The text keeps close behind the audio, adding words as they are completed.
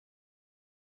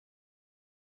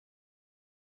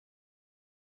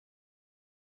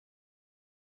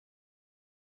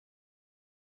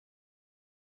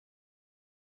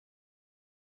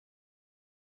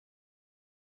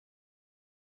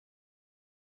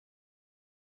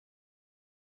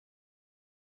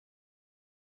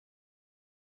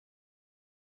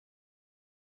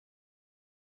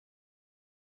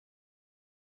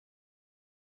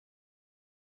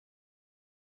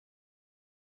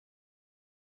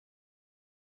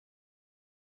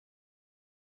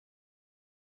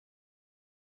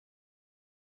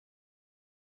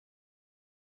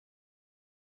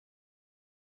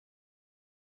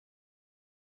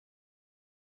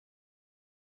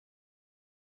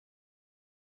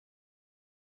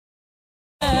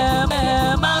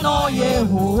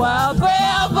Yehovah fe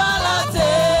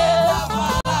abalate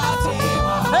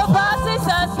Ebasi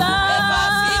sasa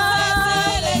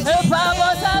Ebabo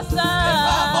sasa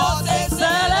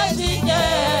Selejinye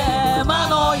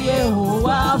Mano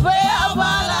Yehovah fe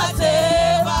abalate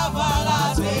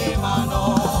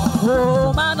Oh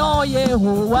Mano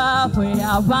Yehovah fe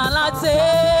abalate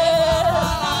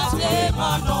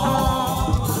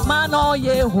Mano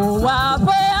Yehovah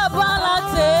fe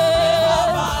abalate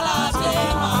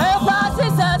Ebasi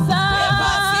sasa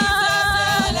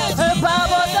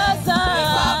Ebabo sasa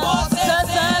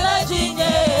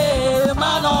Selejinye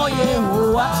Mano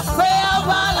Yehovah fe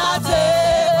abalate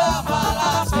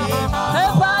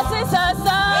Ebasi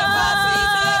sasa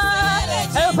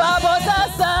Ebabo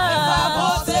sasa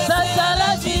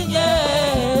Selejinye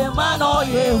Mano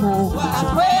Yehovah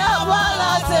fe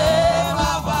abalate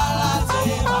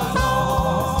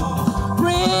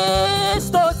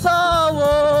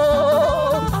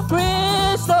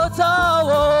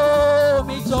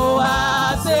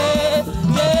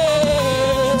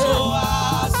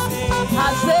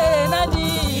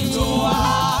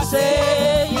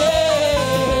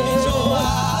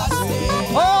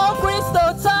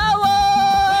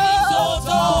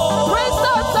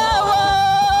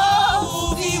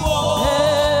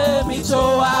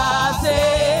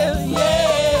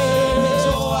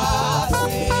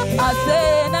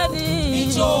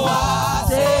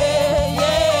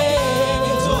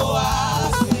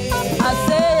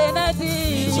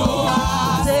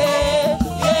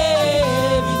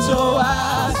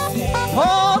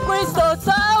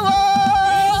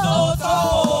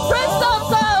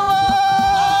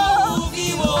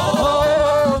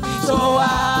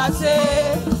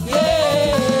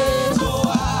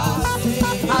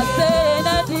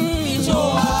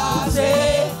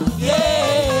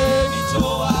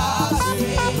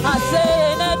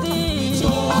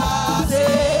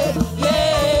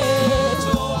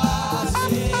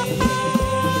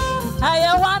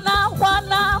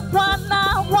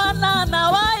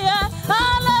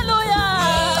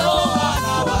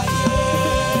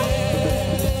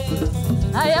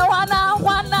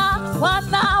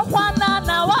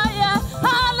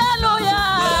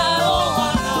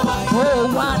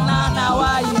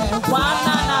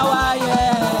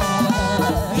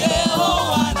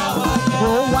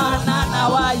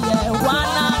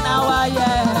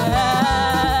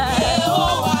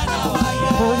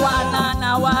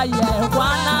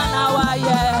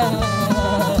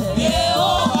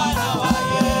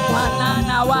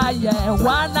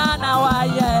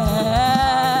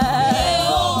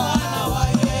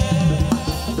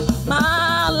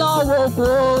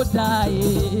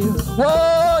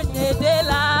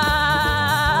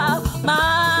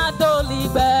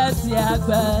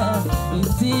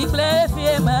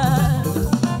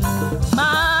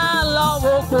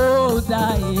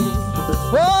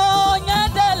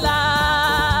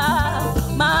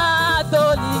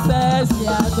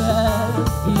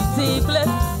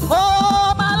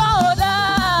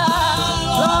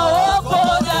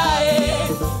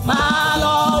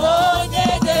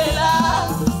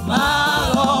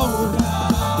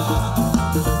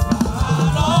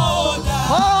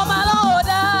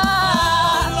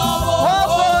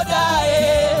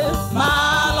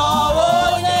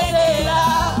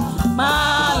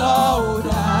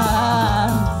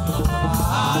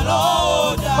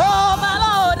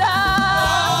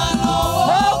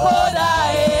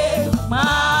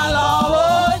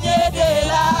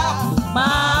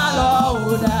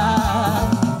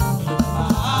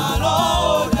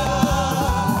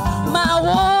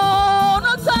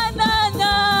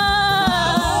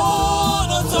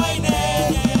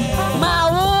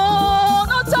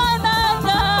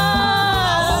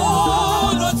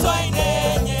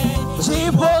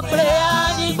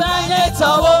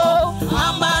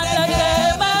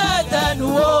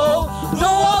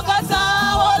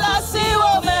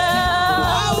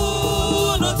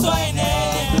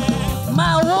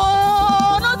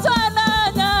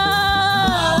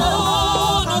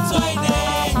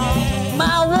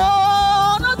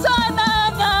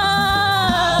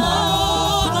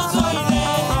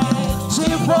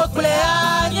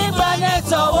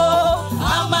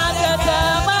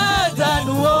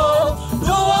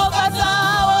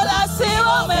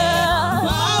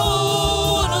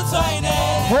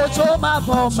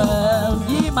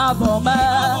Yima boma,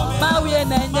 mawie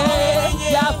nenye,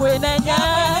 yakwe nenye,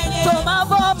 toma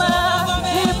boma,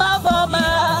 yima boma,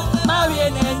 mawie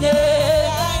nenye,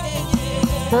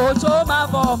 toma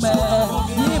boma,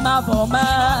 yima boma,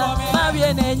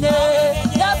 mawie nenye,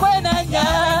 yakwe nenye,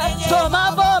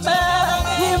 toma boma,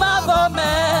 yima boma,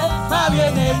 mawie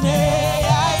nenye,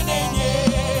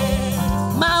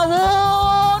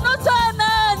 mawo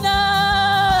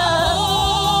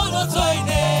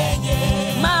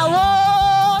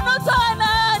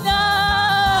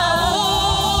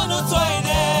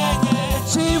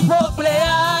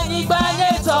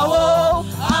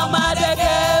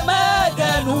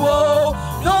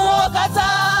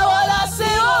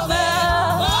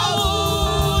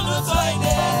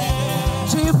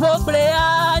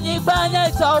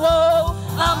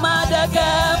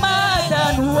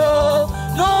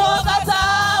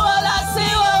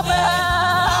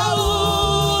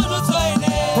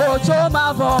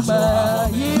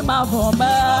ma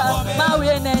voma, ma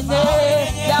wienenye,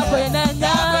 ya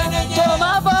kwenenya, to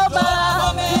ma voma,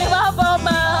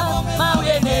 ma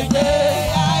wienenye,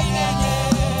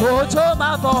 to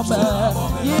ma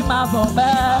voma,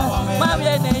 ma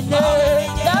wienenye,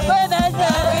 ya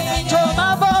kwenenya, to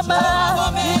ma voma,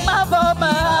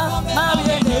 ma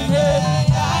wienenye.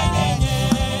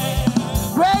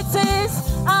 Great is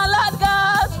our Lord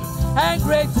God, and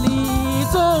greatly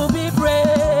to be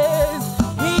praised.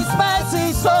 His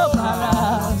mercy so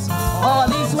us, all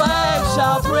His work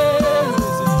shall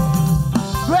praise.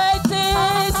 Great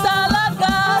is our Lord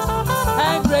God,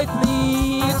 and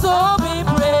greatly to be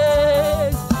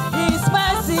praised. His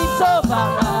mercy so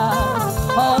us,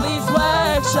 all His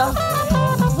work shall praise.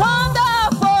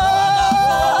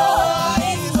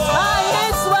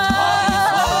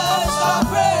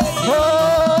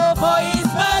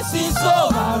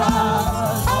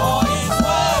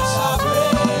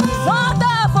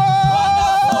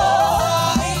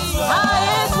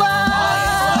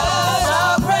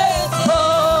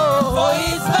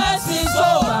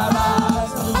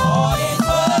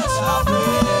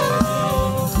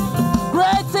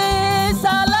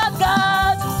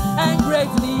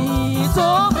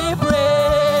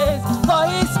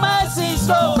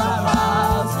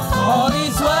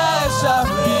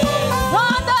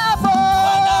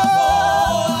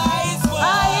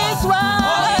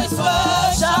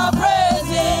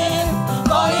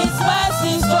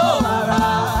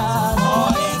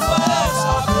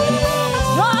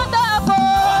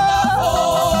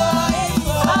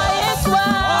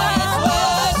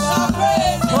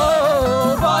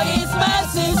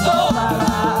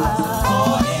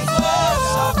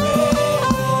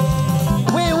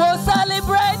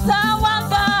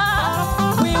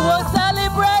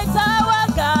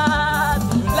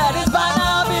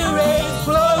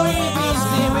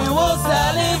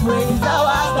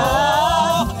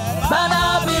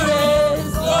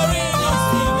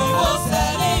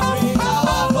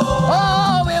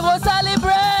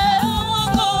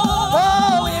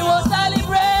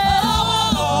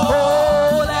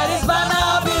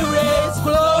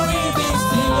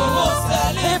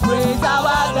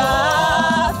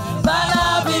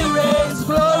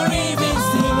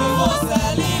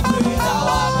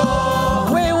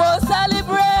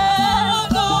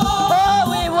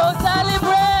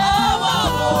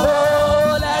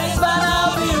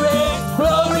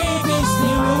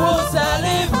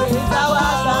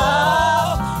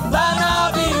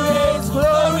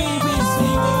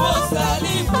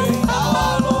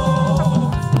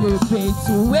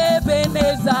 To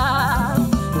Ebenezer,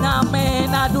 na me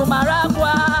na do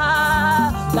maragwa,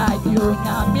 like you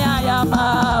na miya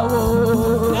mao.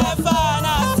 Never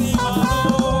na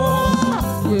simano.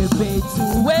 You be to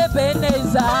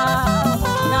Ebenezer,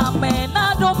 na me na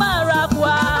do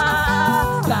maragwa,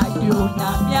 like you na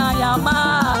miya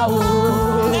mao.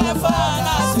 Never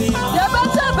na simano. You be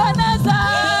to Ebenezer.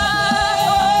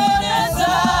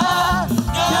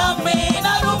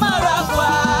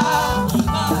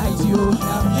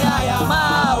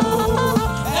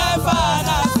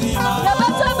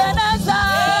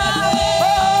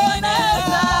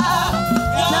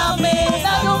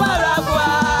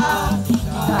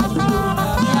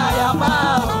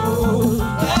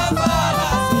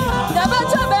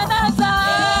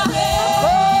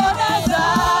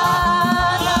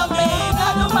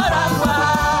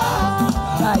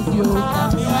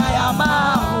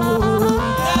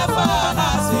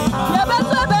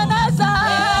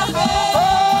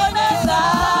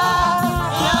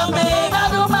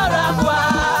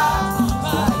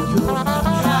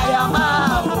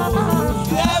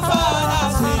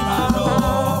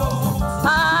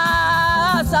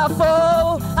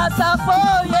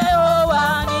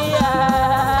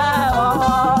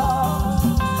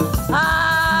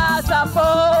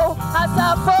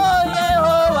 Asafo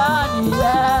Yehovah,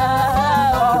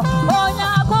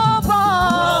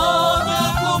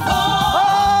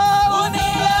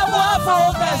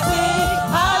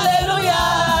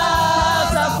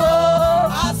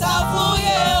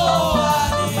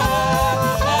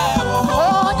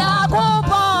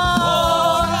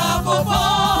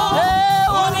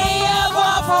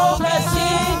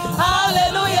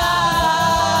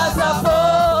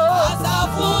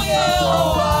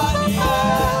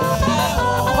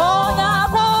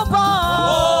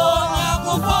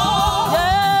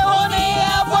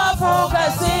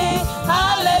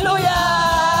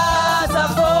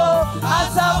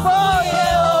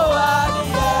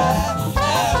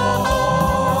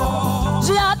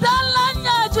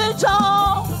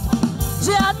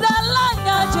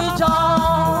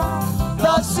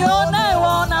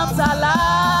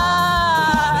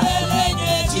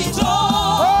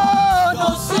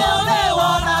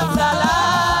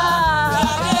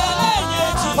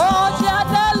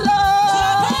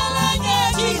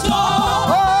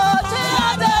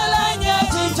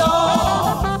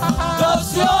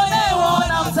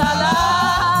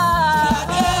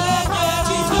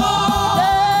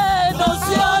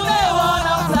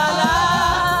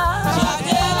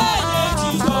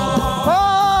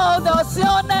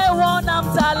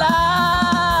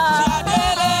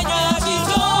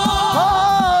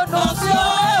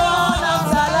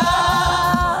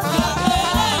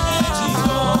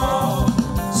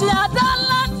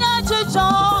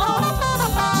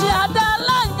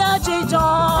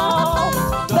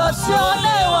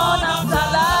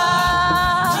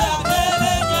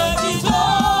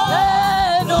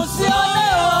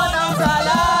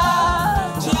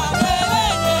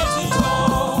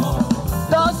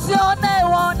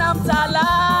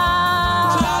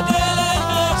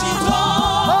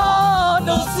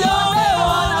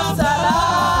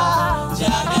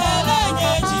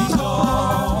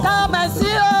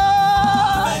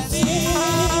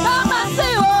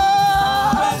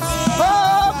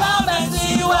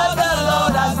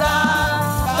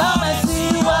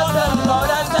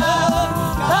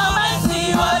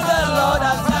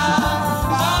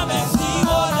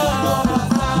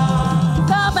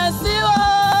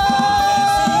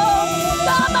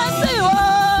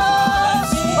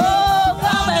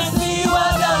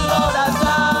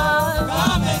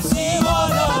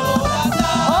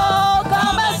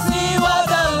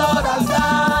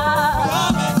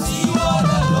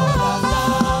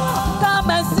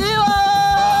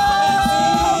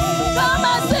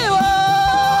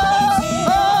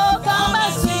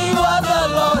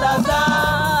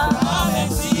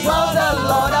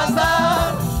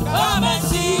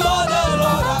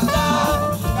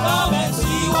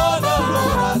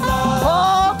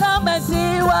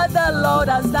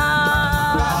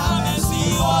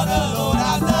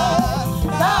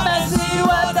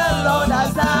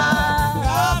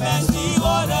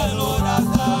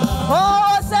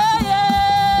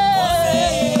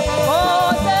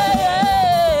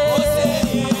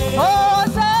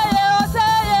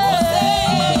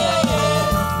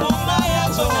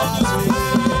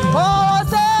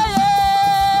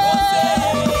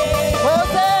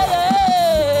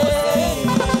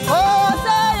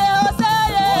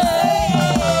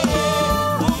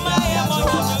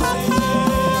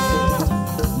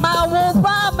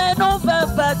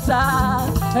 meta,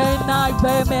 and I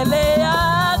pay me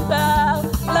leaga,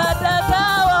 let the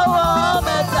cow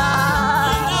meta.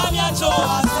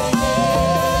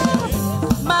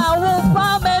 Ma wupa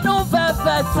menu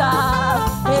veveta,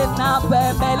 and I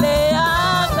pay me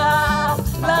leaga,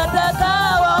 let the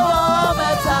cow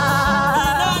meta.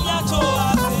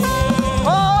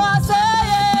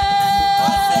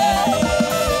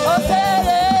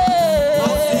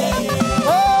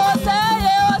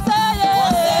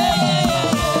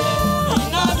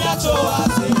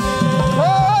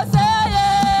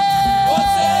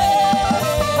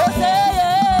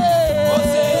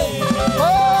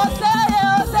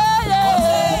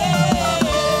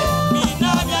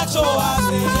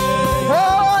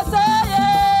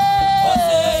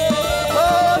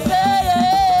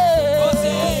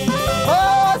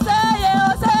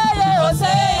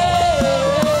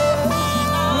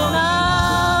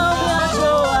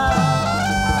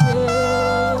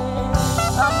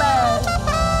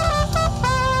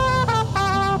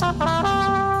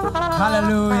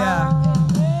 Hallelujah.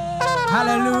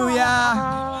 Hallelujah.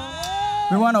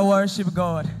 We want to worship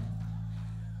God.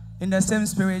 In the same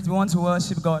spirit, we want to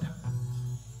worship God.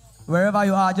 Wherever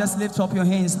you are, just lift up your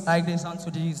hands like this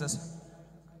unto Jesus.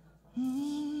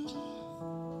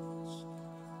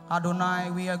 Adonai,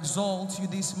 we exalt you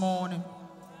this morning.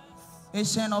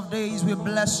 Ancient of days, we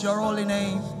bless your holy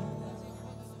name.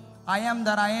 I am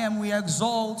that I am, we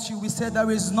exalt you. We say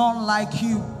there is none like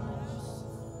you.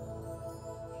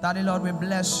 Daddy Lord, we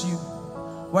bless you.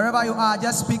 Wherever you are,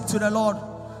 just speak to the Lord.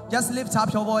 Just lift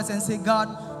up your voice and say, God,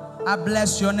 I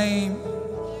bless your name.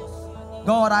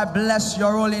 God, I bless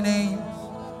your holy name.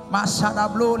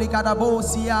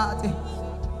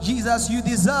 Jesus, you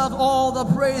deserve all the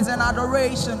praise and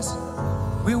adorations.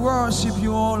 We worship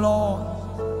you, oh Lord.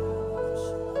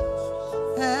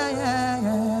 Yeah, yeah,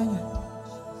 yeah, yeah.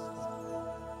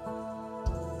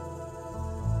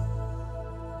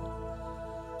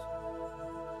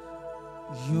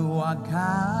 You are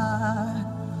God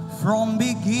from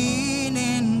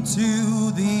beginning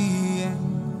to the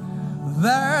end.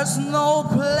 There's no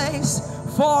place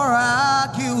for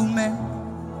argument.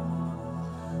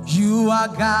 You are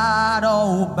God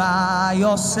all by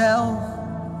yourself.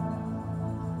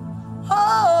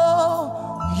 Oh,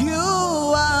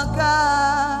 you are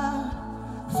God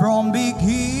from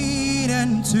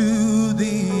beginning to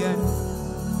the end.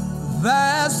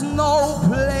 There's no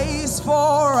place for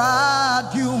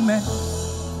argument.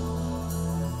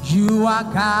 You are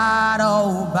God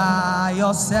all by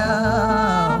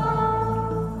yourself.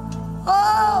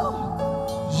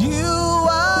 Oh, you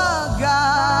are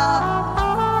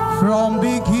God from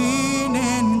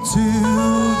beginning to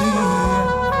the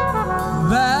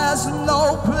end. There's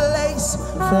no place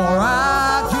for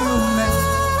argument.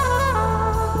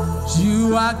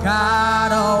 You are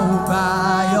God all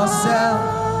by yourself.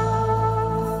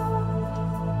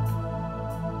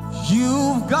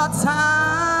 You've got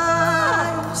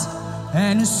times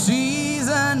and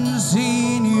seasons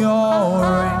in your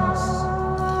reigns.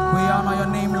 We honor your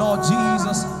name, Lord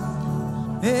Jesus.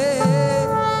 Hey,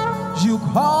 you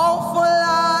call for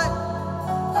light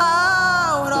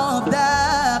out of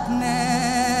darkness,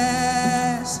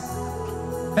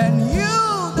 and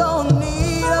you don't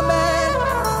need a man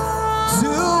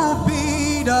to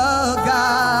be the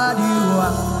God you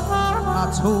are.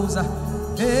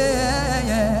 Yeah,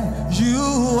 yeah.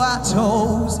 You are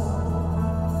chosen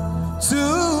to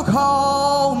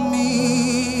call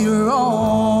me your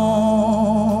own.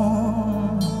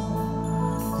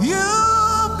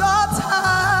 You've got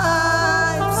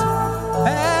times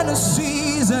and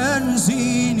seasons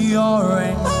in your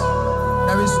reign.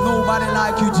 There is nobody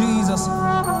like you, Jesus.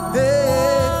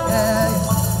 Hey, hey.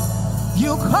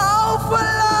 You call for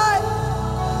light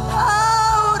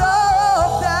out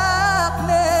of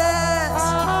darkness,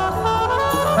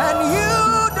 and you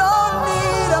don't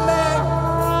need a man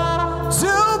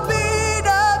to be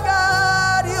the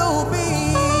God you be.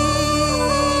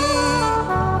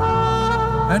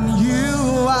 And you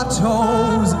are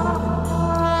chosen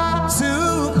to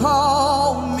call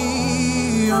me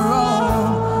your own.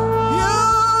 You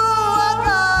are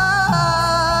God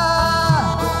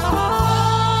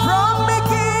from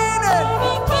beginning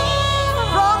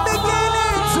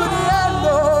to the end. Oh,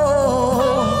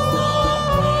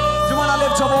 do you want to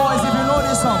lift your voice if you know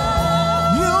this song?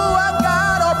 You are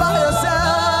God all by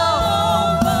yourself.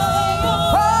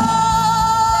 Oh,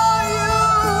 you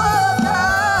are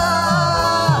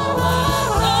God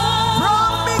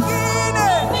from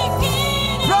beginning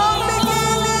to the end.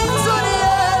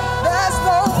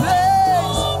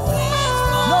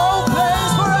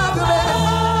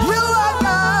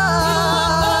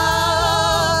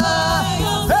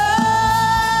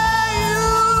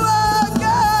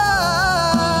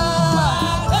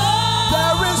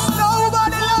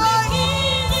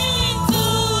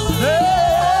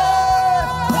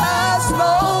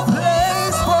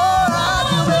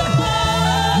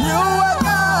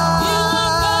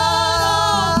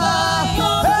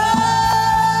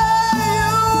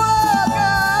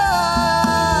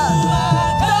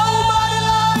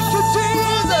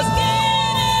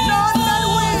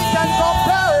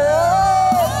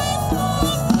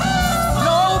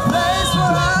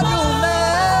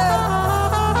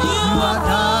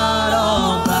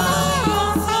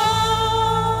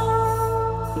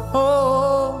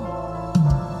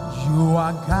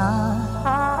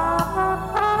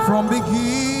 from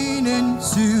beginning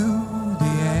to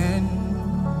the end.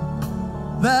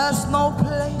 There's no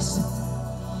place.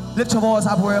 Lift your voice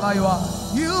up wherever you are.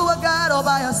 You are God all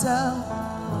by yourself.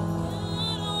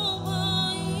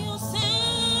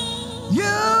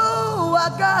 You are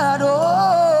God,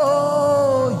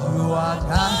 oh, you are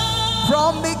God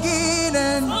from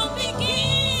beginning.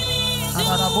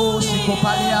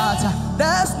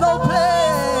 There's no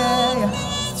place.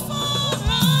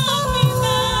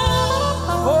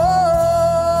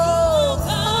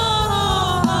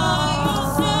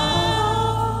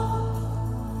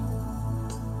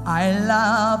 I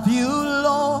love you,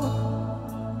 Lord,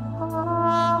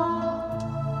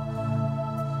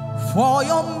 for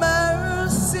your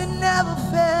mercy never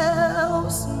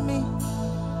fails me.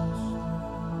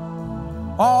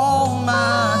 All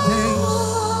my days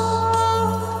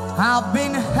have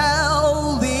been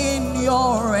held in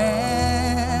your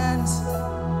hands.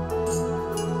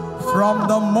 From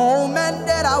the moment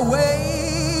that I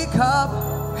wake up,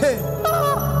 hey,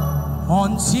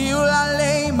 until I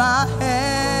lay my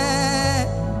head,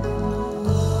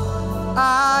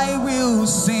 I will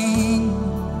sing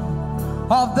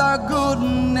of the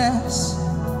goodness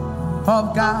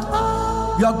of God.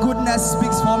 Your goodness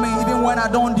speaks for me even when I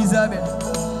don't deserve it.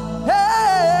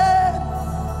 Hey,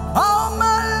 all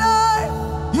my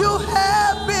life you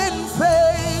have been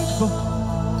faithful.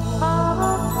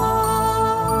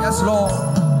 Yes, Lord.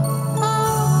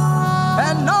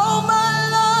 And all my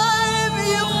life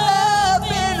you have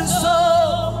been so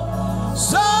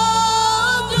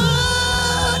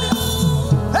good.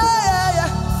 Hey,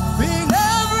 in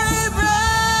every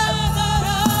breath that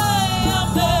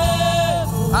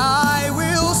I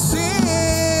will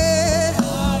sing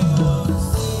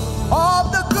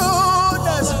of the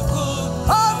goodness,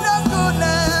 of the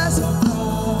goodness.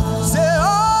 Say,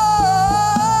 all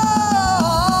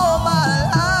my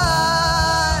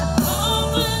life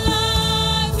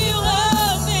you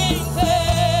have been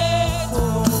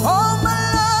faithful. all my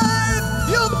life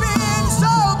you've been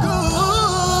so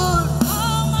good.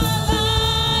 All my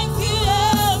life you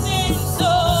have been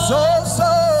so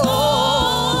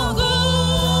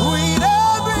good. With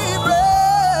every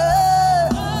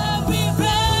breath, Every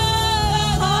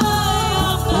breath I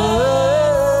am oh,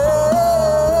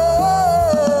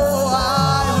 I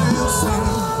will sing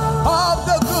of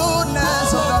the goodness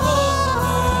of God.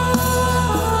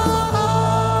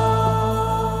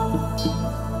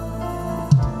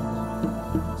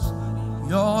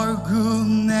 Your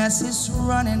goodness is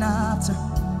running after,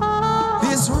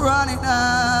 it's running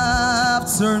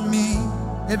after me,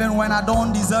 even when I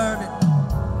don't deserve it.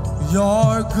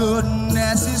 Your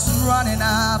goodness is running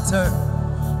after,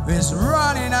 it's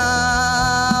running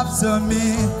after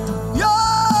me.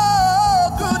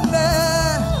 Your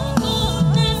goodness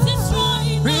is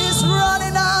running is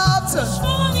running after, to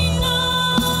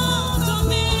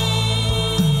me.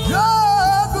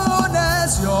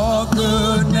 your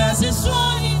goodness It's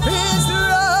running is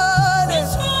running.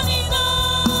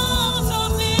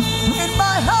 to me.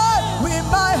 With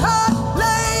my heart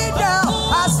laid down,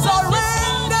 I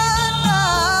surrender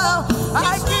now. I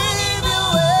give you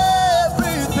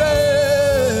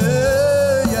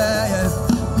everything. Yeah, yeah.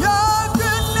 Your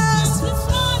goodness,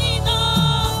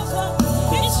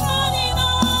 It's running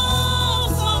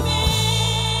to me.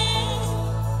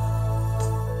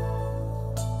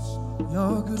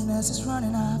 your goodness is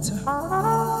running after,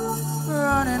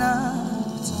 running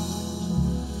after.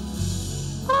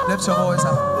 Lift your voice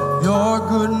up. Your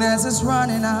goodness is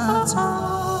running after.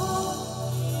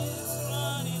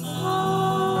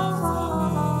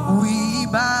 We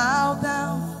bow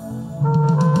down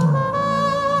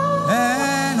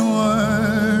and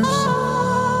worship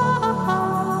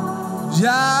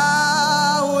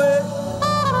Yahweh.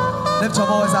 Lift your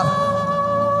voice up.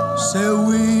 Say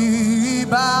we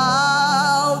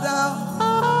bow down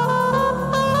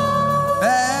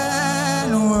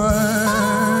and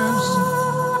worship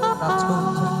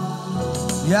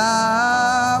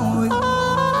Yahweh,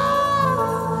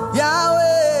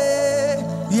 Yahweh,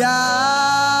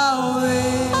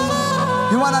 Yahweh.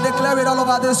 You want to declare it all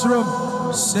over this room?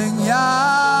 Sing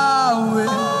Yahweh,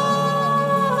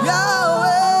 Yahweh.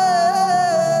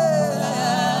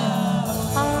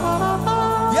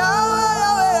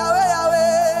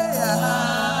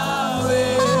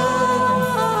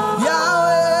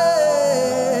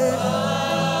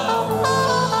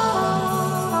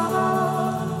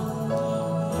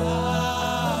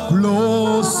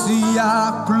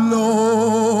 Glosia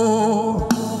Glo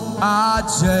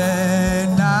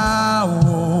Ajenao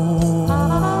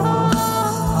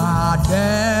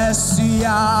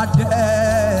Adesia De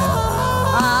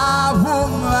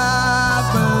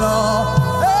Ahumaglo.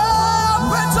 Hey,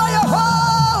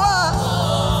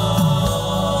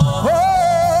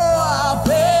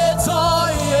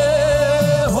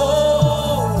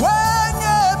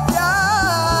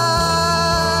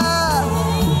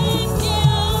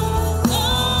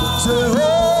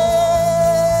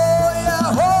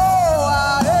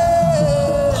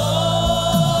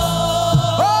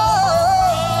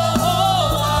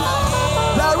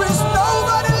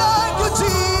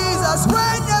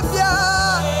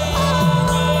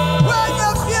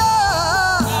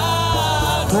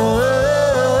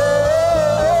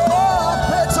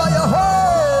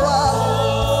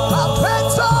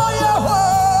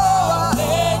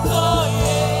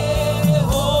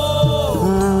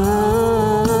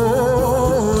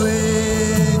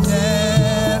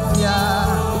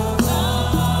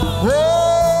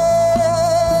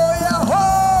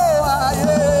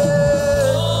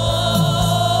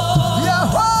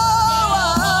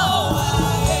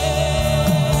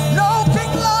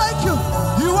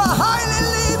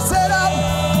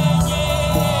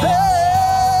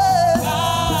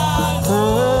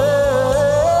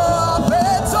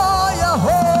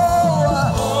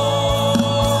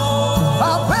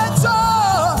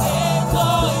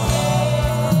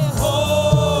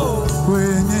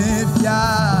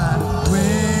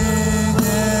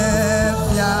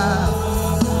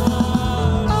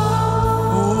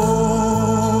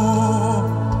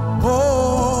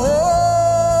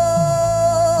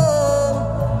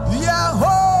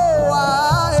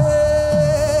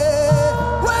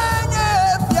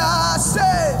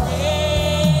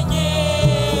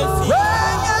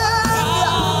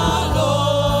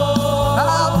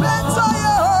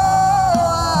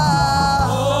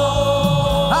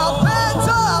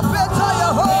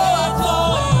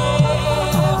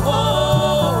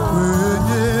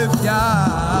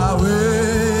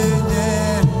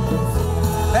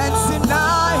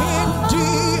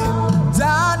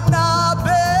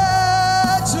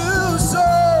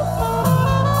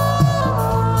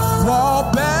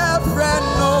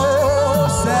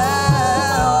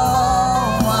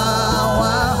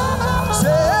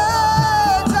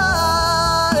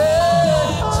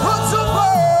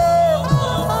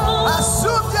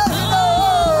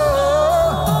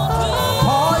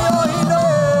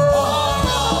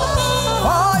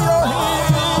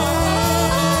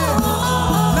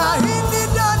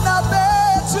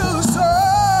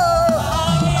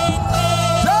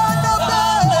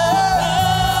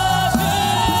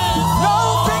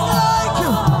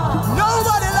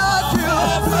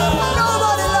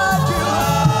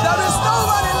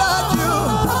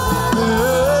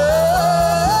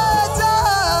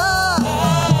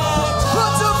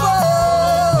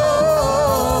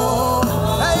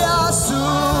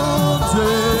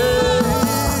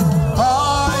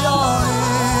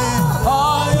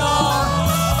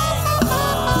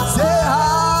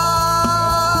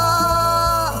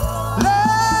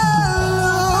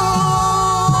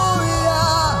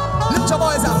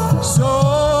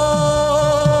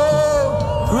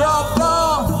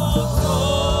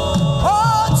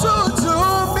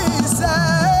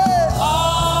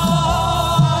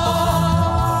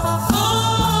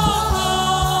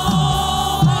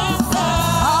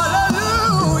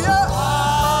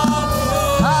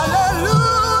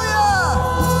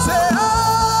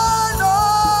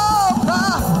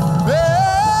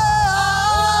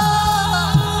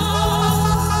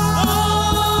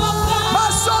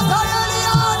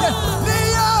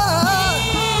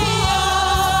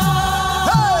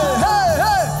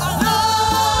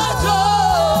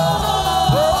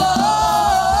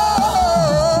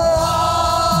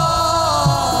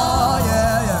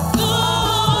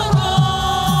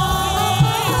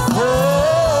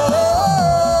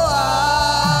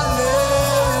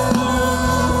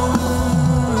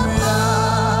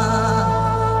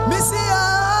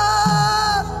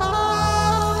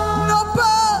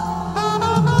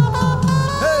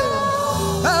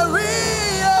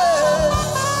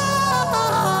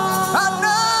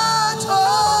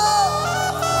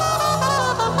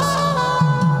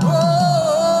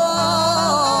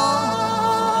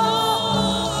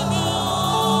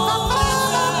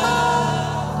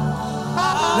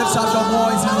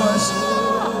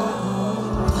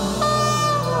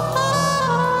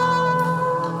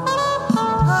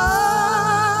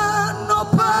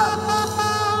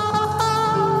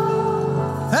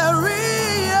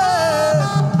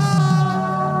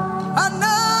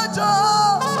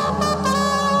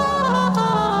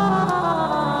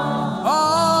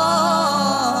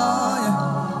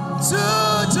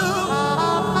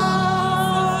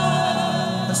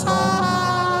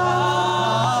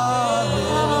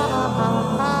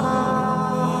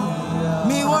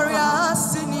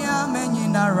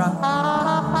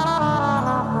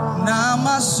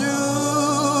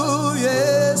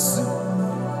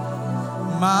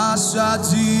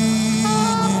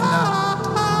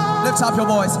 Lift up your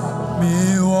voice.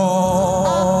 Me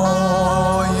oh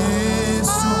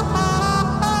Yesu.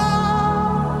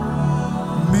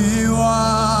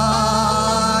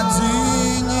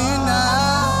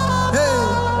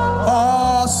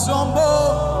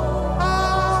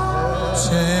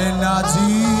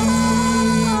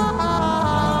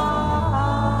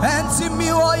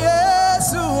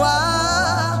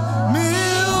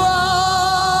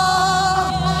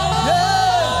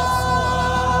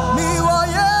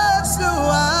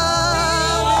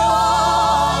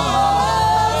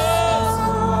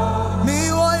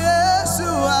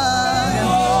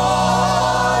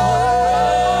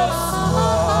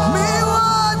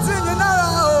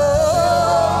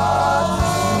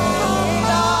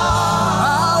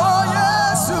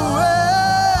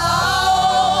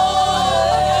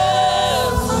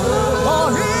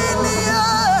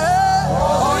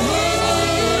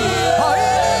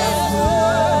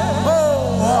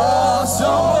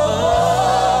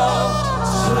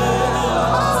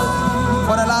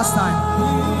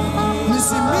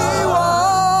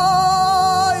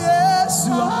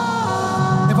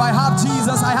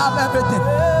 have everything.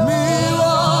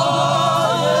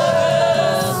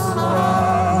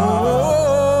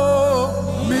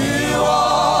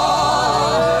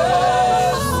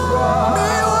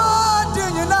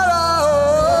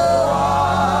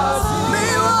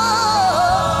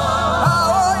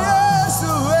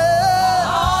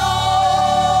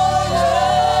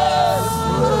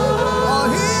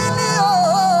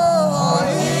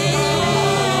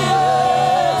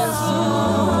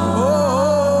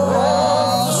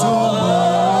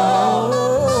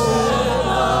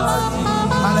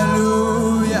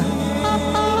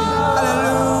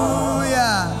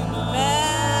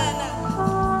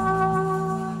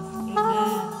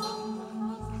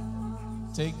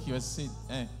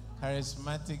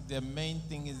 Charismatic, the main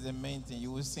thing is the main thing.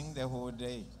 You will sing the whole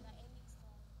day.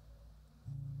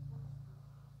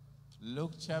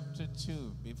 Luke chapter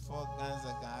 2, before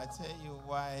Ghansah, I tell you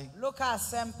why he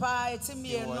was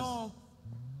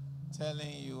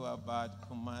telling you about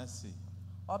Kumasi.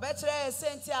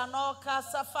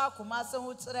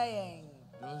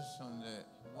 Those on the,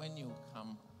 when you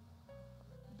come,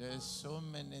 there's so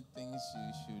many things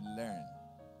you should learn.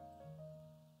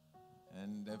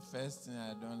 And the first thing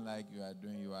I don't like you are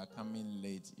doing, you are coming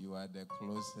late. You are the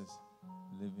closest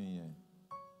living here.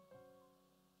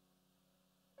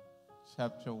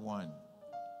 Chapter 1.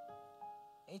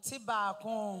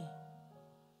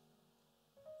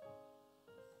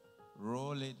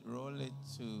 Roll it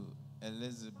to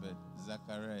Elizabeth,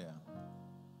 Zachariah.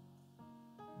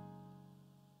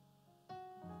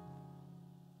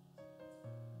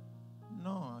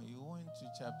 No, you went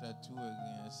to chapter 2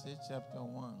 again. Say chapter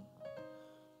 1.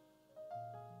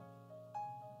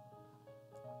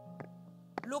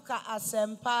 Look at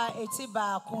Asempa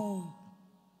Etibaku.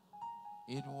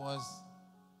 It was,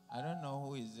 I don't know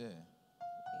who is there.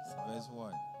 Verse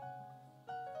what?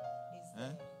 Is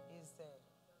there.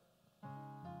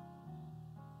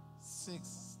 6,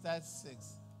 start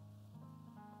 6.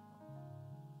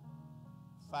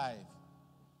 5.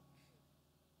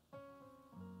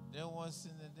 There was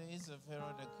in the days of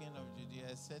Herod the king of Judea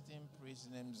a certain priest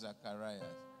named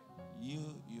Zacharias.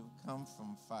 You've come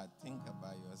from far. Think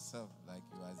about yourself like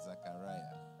you are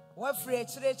Zachariah.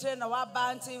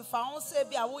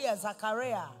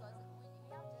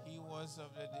 He was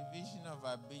of the division of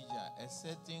Abijah, a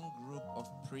certain group of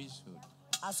priesthood.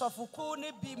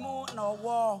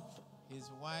 His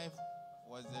wife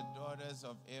was the daughters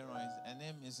of Aaron. Her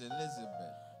name is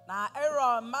Elizabeth.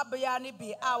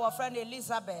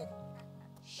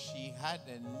 She had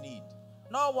a need.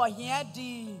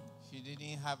 She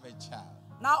didn't have a child.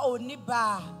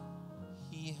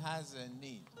 He has a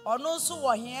need.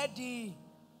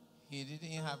 He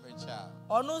didn't have a child.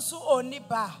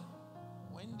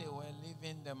 When they were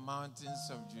leaving the mountains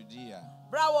of Judea,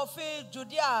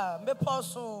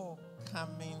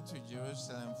 coming to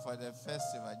Jerusalem for the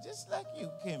festival, just like you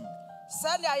came,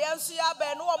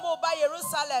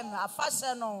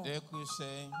 they could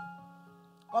say,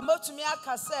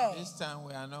 this time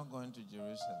we are not going to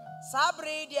Jerusalem.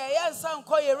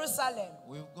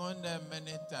 We've gone there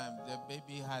many times. The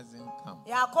baby hasn't come.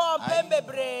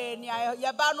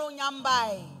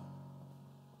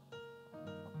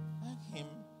 Like him,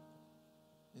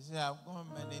 he said, I've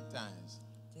gone many times.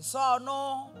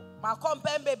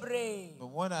 But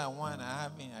what I want, I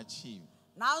haven't achieved.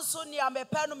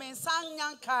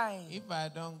 If I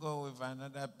don't go with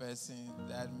another person,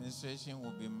 the administration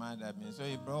will be mad at me. So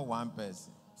he brought one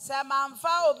person. So for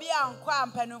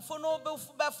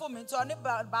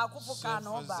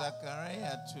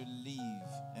Zachariah to leave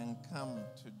and come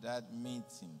to that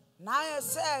meeting,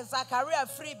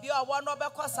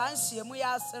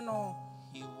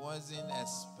 he wasn't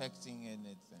expecting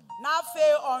anything.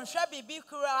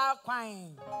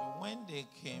 When they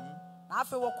came,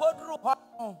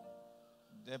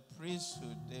 the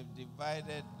priesthood, they've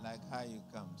divided like how you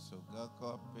come. So God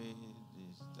copied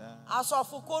this, that. So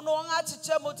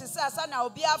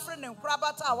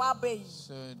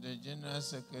the general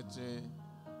secretary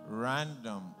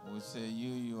random will say,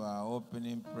 you are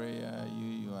opening prayer,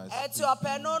 you are speaking.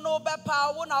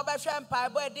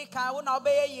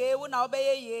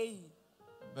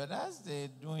 But as they're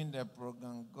doing the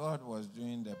program, God was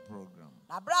doing the program.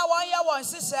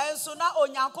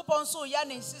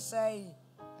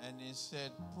 And he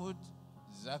said, put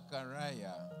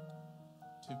Zachariah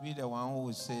to be the one who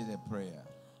will say the prayer.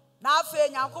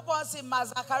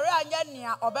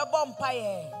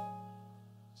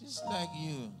 Just like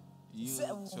you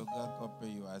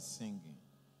Togakope, you are singing.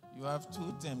 You have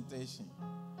two temptations.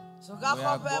 We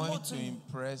are going to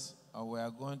impress, or we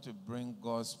are going to bring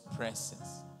God's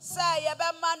presence. May have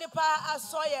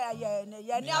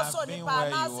been where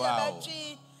you are.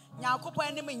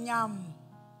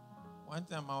 One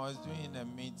time I was doing a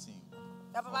meeting.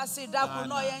 I'm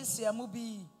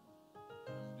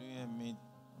doing a meet.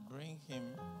 Bring him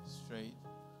straight.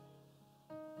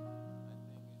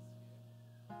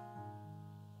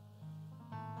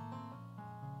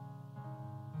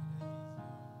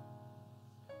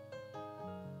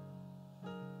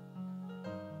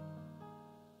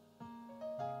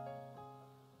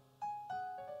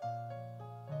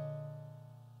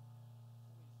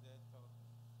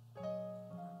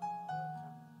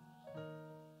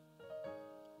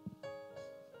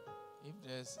 If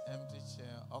there's empty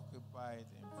chair occupied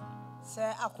in front of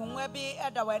say akunwa bi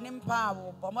eda w'anim pa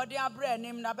wo bomodi abre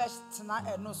anim na betena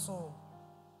eno so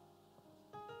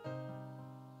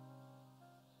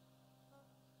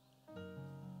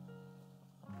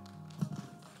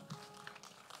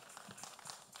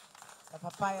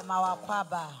papa ya mawa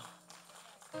kwaba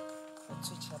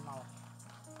otuche mawa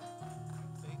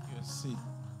take your seat.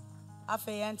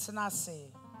 afa yentena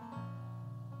se.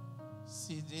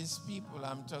 See, these people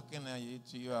I'm talking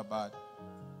to you about,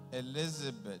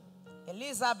 Elizabeth.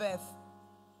 Elizabeth.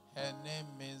 Her name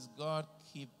means God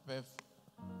keepeth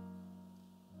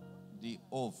the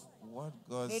oath. What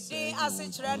God said he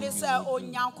will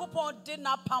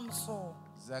do.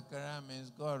 Zachariah means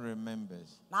God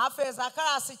remembers.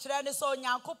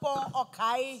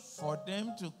 For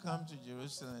them to come to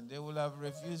Jerusalem, they will have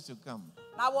refused to come.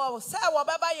 Because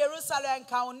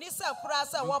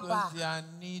their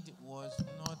need was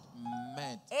not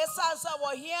met.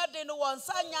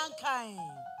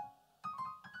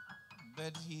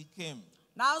 But he came.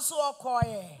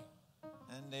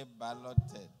 And they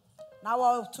balloted.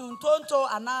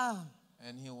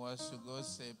 And he was to go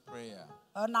say prayer.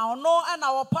 He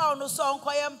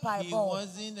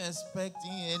wasn't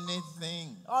expecting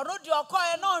anything.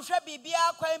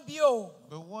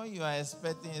 But what you are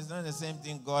expecting is not the same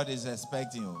thing God is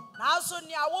expecting. You miss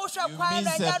a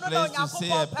place to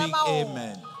say a big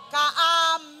amen.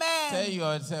 Amen. Tell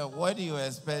yourself, what do you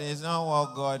expect? It's not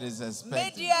what God is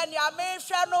expecting.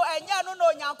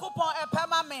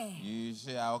 You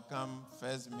say, I'll come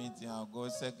first meeting, I'll go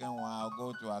second one, I'll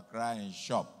go to Accra and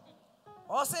shop.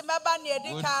 Good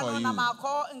for you.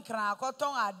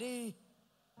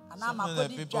 Some of the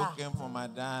people came from my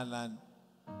island.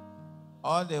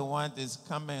 All they want is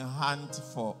come and hunt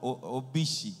for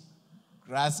obishi,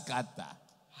 grass cutter.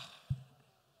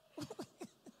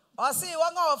 Say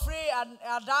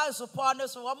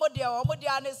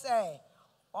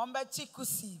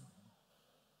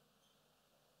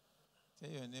Tell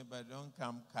your neighbor, don't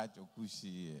come cut your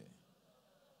kushi here.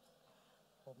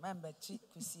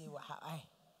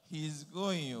 He's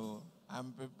going,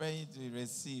 I'm preparing to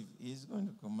receive. He's going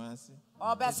to Kumasi.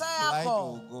 His flight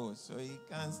will go, so he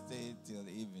can't stay till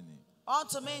evening.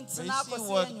 But see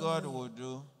what God will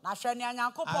do. As soon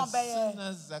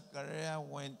as Zachariah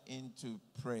went in to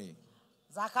pray,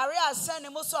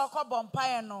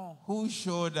 who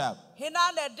showed up? Did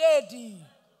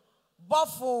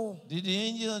the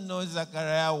angel know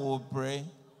Zachariah will pray?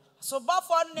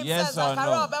 Yes or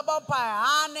no?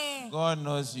 God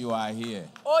knows you are here.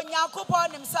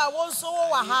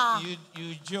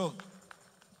 You joke.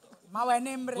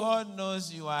 God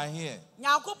knows you are here.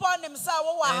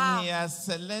 And he has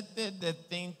selected the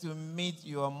thing to meet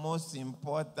your most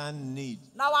important need.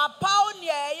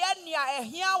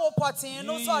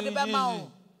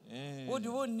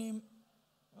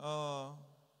 Oh,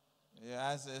 he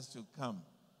asked us to come.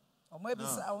 No,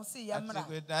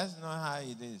 actually, that's not how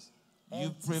it is.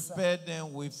 You prepare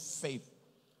them with faith.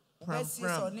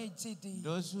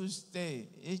 Those who stay,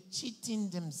 it's cheating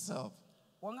themselves.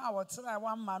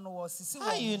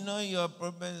 How you know your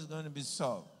problem is going to be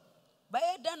solved?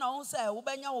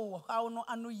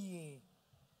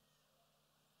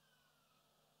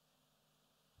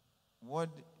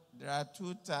 There are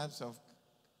two types of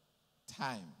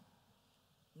time.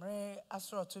 The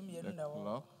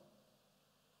clock.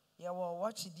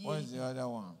 What's the other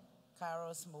one?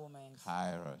 Kairos moment.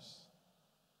 Kairos.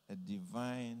 A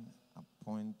divine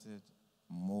appointed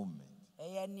moment. So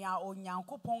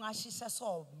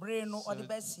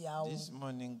this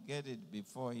morning, get it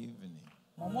before evening.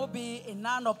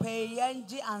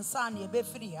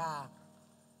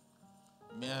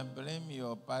 May I blame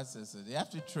your pastors? They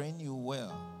have to train you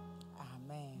well.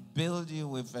 Amen. Build you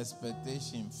with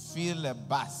expectation. Feel a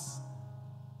buzz.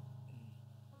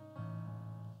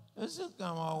 Those who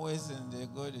come always and they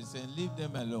go, they say, leave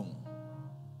them alone.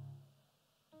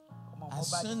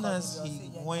 As soon as he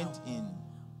went in,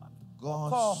 God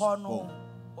spoke.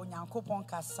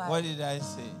 What did I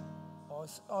say?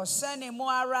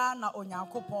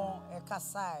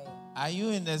 Are you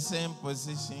in the same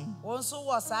position? You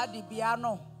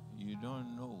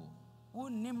don't know.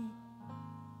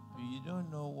 You don't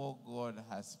know what God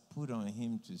has put on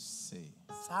him to say.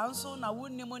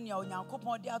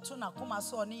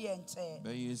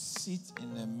 But you sit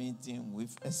in a meeting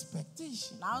with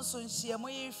expectation.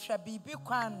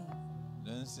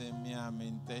 Don't say, me, I'm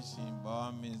in testing, but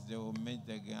all means they will meet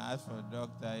again. As for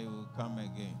doctor, he will come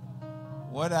again.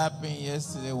 What happened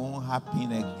yesterday won't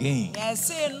happen again. You have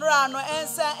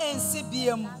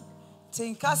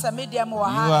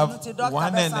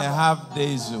 1.5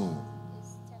 days old.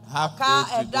 Half day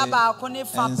today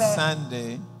and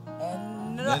Sunday,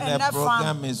 then the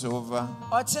program is over.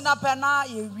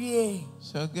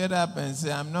 So get up and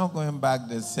say, I'm not going back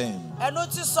the same. And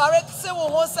let's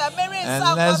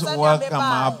welcome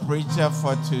our preacher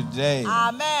for today.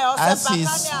 As he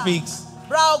speaks,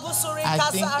 I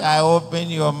think I open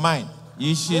your mind.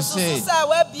 You should say,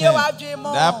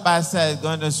 that pastor is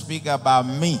going to speak about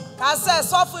me. Clap,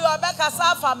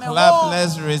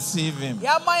 let's receive him. You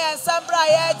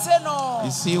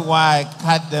see why I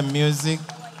cut the music?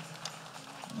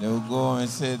 They will go and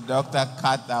say, Doctor,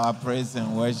 cut our praise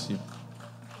and worship.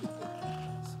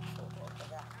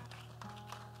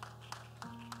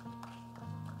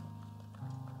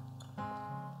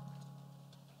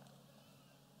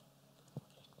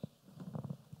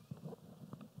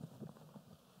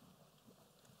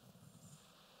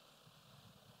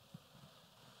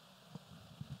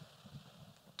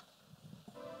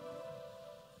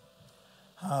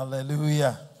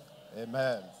 Hallelujah.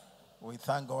 Amen. We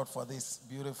thank God for this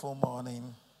beautiful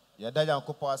morning.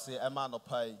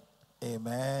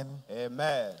 Amen.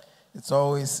 Amen. It's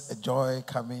always a joy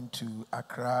coming to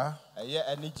Accra,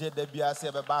 and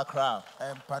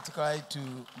particularly to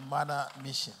Mana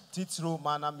Mission.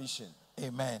 Mana Mission.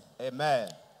 Amen. Amen.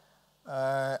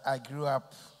 I grew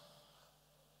up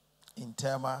in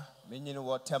Tema.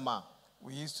 Tema.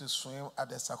 We used to swim at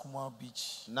the Sakuma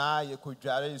Beach. And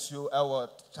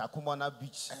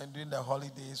during the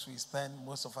holidays, we spend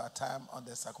most of our time on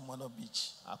the Sakumano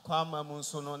Beach.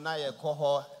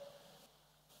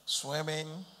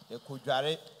 Swimming,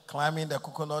 climbing the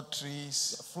coconut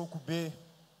trees.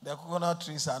 The coconut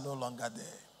trees are no longer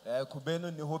there.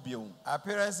 Our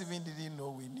parents even didn't know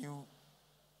we knew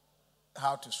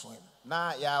how to swim.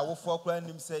 And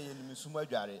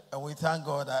we thank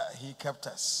God that He kept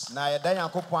us. Amen.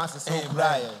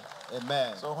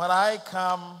 Amen. So when I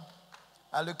come,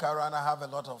 I look around, I have a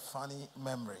lot of funny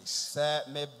memories.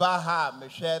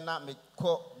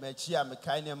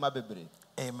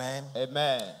 Amen.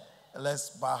 Amen. Let's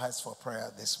bow heads for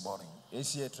prayer this morning.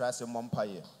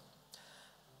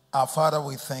 Our Father,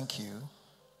 we thank you.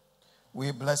 We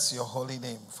bless your holy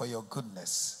name for your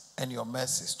goodness and your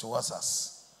mercies towards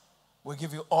us. We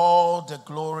give you all the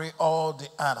glory, all the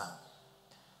honor.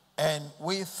 And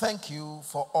we thank you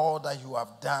for all that you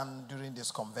have done during this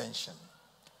convention.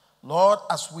 Lord,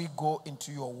 as we go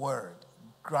into your word,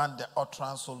 grant the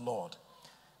utterance, O Lord,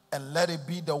 and let it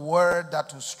be the word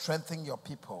that will strengthen your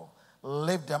people,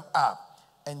 lift them up,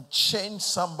 and change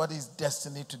somebody's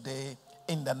destiny today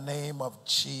in the name of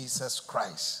Jesus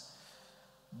Christ.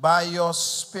 By your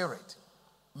Spirit,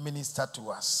 minister to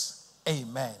us.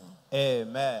 Amen.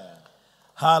 Amen.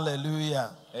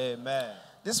 Hallelujah. Amen.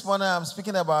 This morning I'm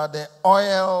speaking about the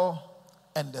oil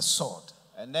and the sword.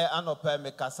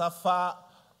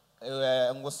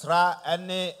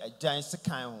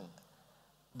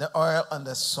 The oil and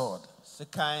the sword.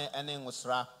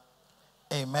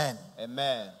 Amen.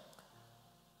 Amen.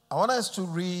 I want us to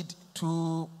read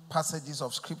 2 passages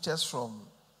of scriptures from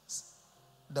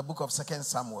the book of 2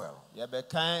 Samuel. The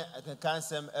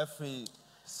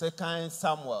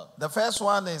first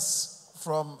one is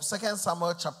from 2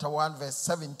 Samuel chapter 1, verse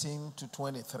 17 to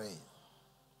 23.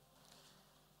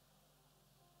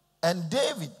 And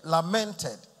David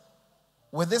lamented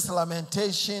with this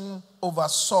lamentation over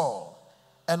Saul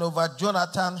and over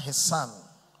Jonathan his son.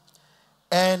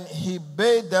 And he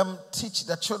bade them teach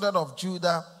the children of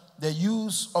Judah the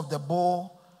use of the bow.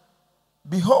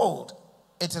 Behold,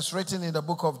 it is written in the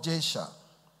book of Jasher,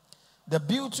 the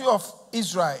beauty of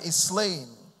Israel is slain.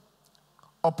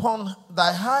 Upon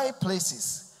thy high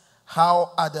places,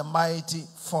 how are the mighty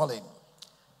fallen?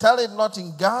 Tell it not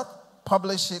in Gath,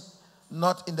 publish it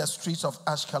not in the streets of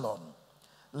Ashkelon.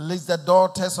 Lest the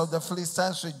daughters of the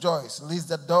Philistines rejoice, lest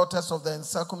the daughters of the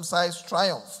uncircumcised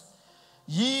triumph.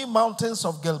 Ye mountains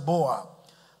of Gilboa,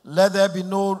 let there be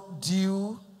no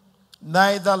dew,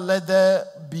 neither let there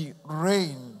be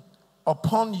rain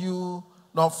upon you,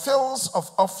 nor fields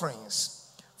of offerings.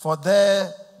 For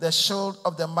there the shield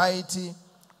of the mighty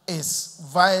is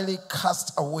vilely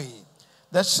cast away.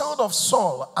 The shield of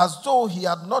Saul, as though he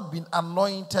had not been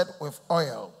anointed with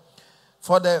oil.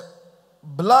 From the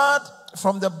blood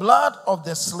of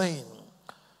the slain,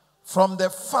 from the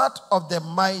fat of the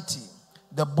mighty,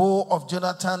 the bow of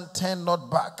Jonathan turned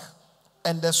not back,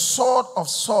 and the sword of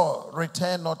Saul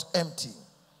returned not empty.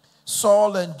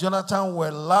 Saul and Jonathan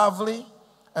were lovely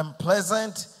and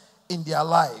pleasant in their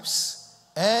lives,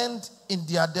 and in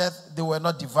their death they were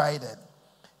not divided.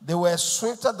 They were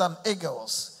swifter than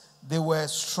eagles. They were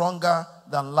stronger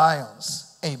than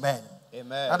lions. Amen.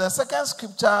 Amen. And the second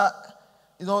scripture,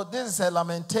 this is a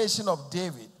lamentation of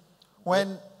David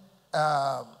when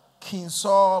King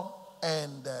Saul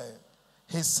and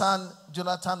his son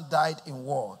Jonathan died in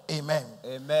war. Amen.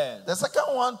 Amen. The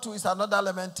second one too is another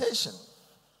lamentation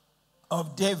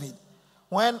of David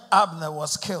when Abner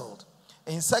was killed.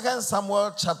 In 2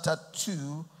 Samuel chapter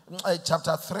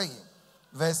 3,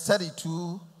 verse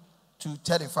 32 to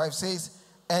 35 says,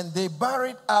 and they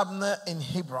buried Abner in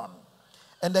Hebron.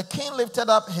 And the king lifted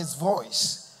up his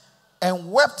voice and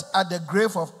wept at the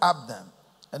grave of Abner.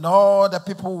 And all the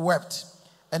people wept.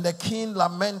 And the king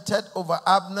lamented over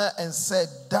Abner and said,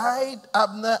 died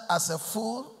Abner as a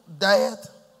fool dieth?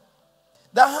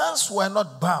 Thy hands were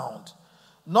not bound,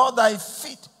 nor thy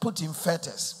feet put in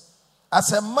fetters.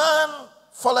 As a man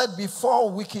falleth before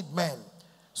wicked men,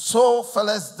 so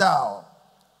fellest thou.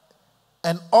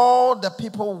 And all the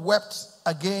people wept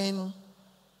again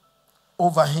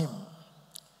over him.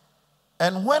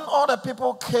 And when all the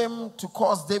people came to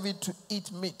cause David to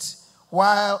eat meat,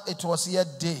 while it was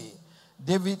yet day,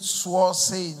 David swore,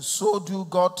 saying, so do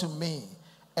God to me,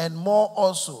 and more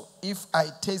also, if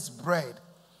I taste bread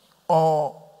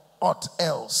or aught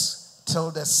else,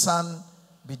 till the sun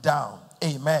be down.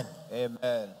 Amen.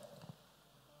 Amen.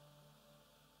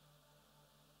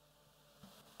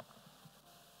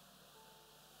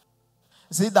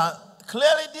 See that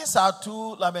clearly these are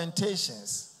two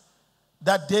lamentations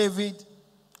that David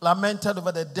lamented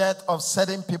over the death of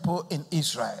certain people in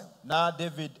Israel. Now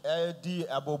David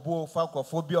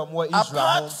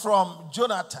Apart from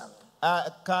Jonathan,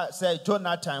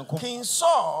 King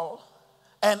Saul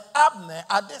and Abner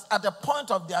at the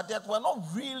point of their death were not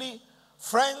really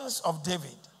friends of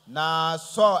David. Na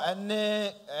so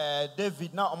ene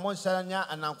David na omonshanya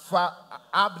anamfa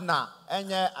Abner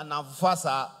enye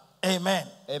anamfasa. Amen.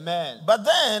 Amen. But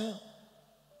then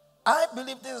I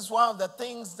believe this is one of the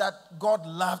things that God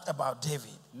loved about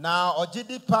David. Now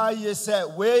ojidi pa ye say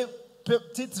we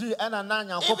titiri ena na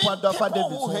nyankopon do fa David.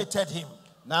 People who hated him,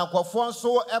 na nkofo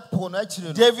so epo no akiri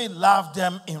no, David loved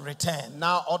them in return.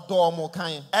 Na odo mo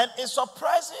kan. And it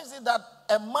surprises me that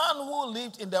a man who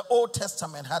lived in the Old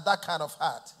Testament had that kind of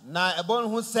heart. Na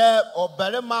ebon hu say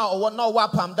oberema owo na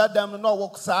wapam dadam no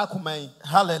wo sa akuman.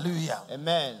 Hallelujah.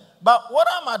 Amen. But what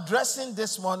I'm addressing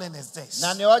this morning is this.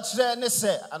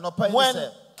 When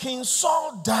King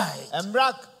Saul died,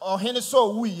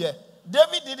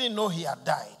 David didn't know he had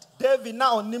died.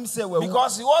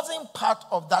 Because he wasn't part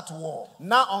of that war.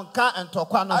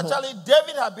 Actually,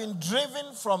 David had been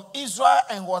driven from Israel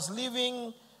and was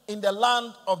living in the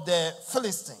land of the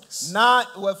Philistines. And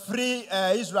the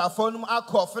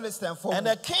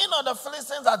king of the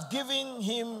Philistines had given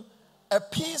him a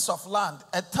piece of land,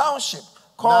 a township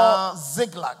called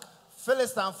Ziklag. So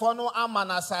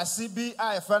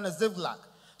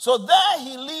there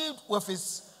he lived with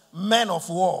his men of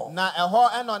war.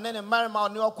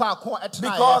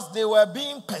 Because they were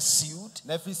being pursued.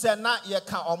 And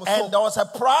there was a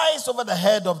price over the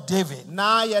head of David.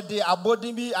 But he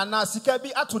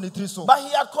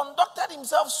had conducted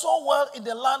himself so well in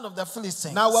the land of the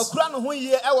Philistines.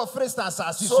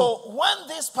 So when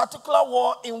this particular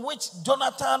war in which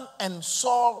Jonathan and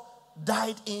Saul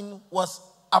died in was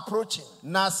approaching,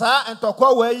 the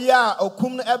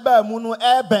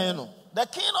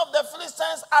king of the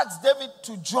Philistines asked David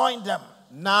to join them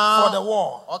for the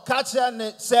war.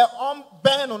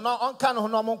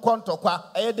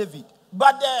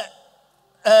 But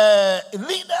the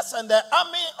leaders and the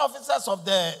army officers of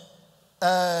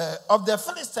the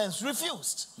Philistines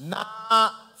refused.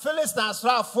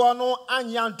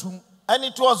 And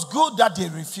it was good that they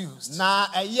refused.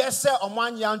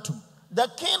 The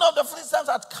king of the Philistines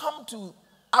had come to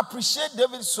appreciate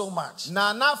David so much. And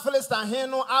had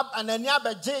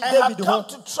come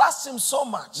to trust him so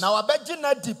much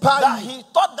that he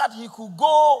thought that he could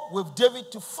go with David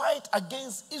to fight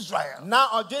against Israel.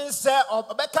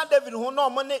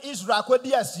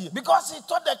 Because he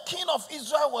thought the king of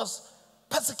Israel was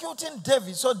persecuting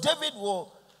David, so David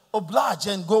will oblige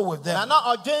and go with them. I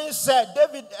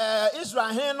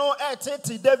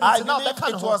believe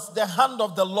it was the hand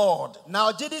of the Lord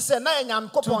to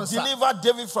deliver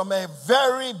David from a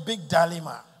very big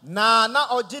dilemma.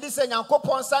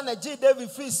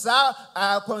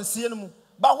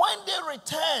 But when they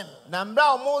returned, when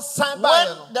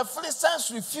the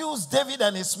Philistines refused David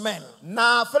and his men, and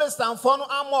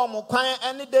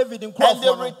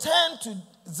they returned to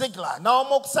Ziklag. By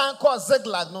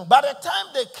the time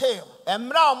they came, the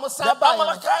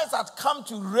Amalekites had come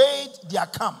to raid their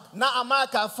camp and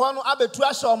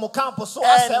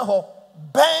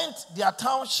burnt their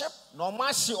township,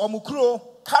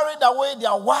 carried away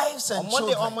their wives and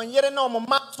children, and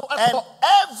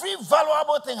every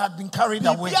valuable thing had been carried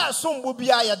away.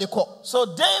 So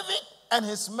David and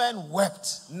his men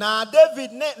wept. The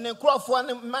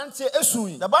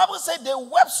Bible said they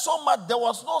wept so much there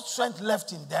was no strength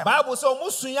left in them.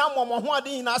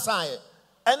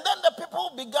 And then the people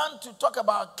began to talk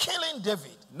about killing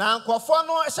David.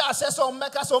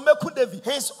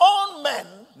 His own men,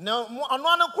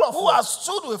 who had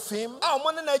stood with him,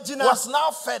 was now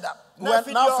fed up.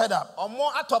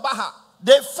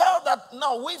 They felt that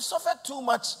now we've suffered too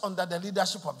much under the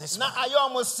leadership of this man. And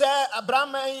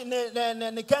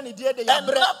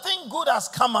nothing good has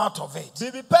come out of it.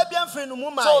 So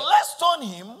let's stone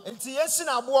him and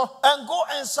go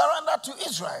and surrender to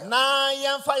Israel.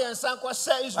 But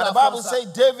the Bible says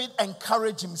David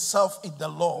encouraged himself in the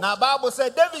Lord.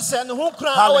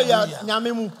 Hallelujah. And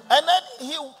then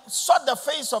he sought the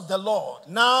face of the Lord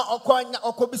and asked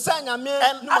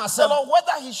the Lord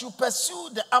whether he should pursue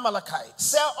the Amalekites. And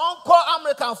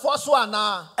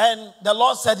the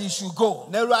Lord said he should go.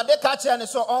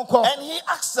 And he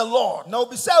asked the Lord,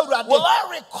 will I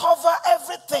recover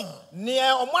everything? And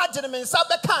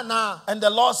the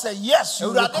Lord said, yes, you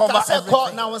will recover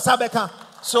everything.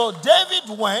 So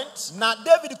David went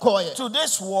to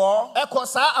this war, and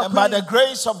by the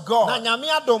grace of God,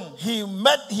 he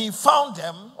found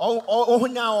them.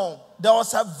 There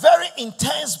was a very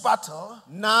intense battle,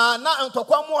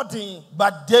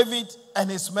 but David and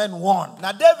his men won.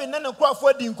 And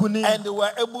they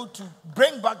were able to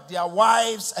bring back their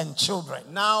wives and children.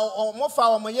 And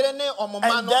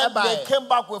then they came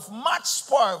back with much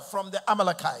spoil from the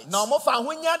Amalekites.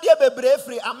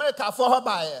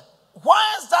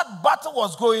 Whilst that battle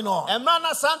was going on, Israel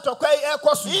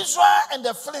and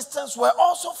the Philistines were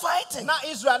also fighting.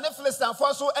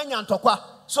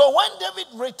 So when David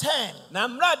returned,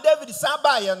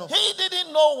 he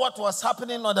didn't know what was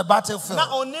happening on the battlefield.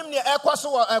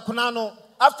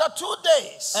 After 2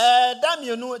 days, on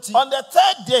the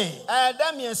third day,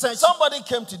 somebody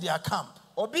came to their camp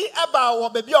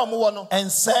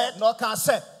and said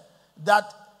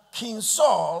that King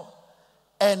Saul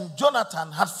and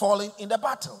Jonathan had fallen in the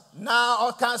battle. And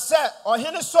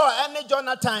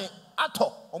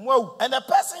the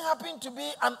person happened to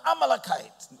be an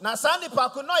Amalekite,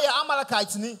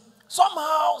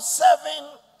 somehow serving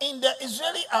in the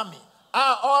Israeli army.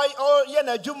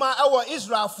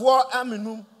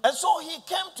 And so he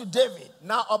came to David,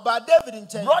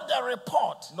 brought the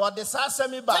report,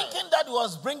 thinking that he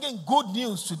was bringing good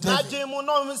news to David,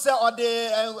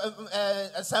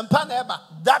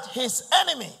 that his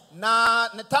enemy,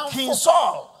 King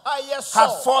Saul,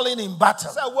 had fallen in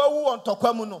battle. So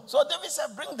David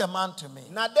said, bring the man to me.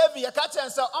 And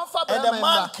the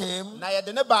man came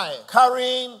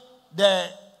carrying the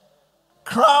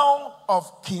crown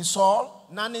of King Saul,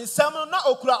 and then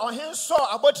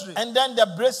the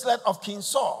bracelet of King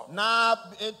Saul,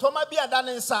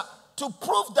 to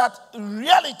prove that in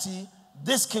reality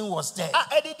this king was dead.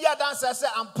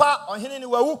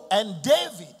 And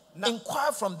David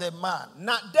inquired from the man,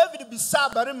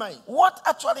 what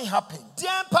actually happened?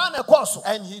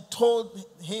 And he told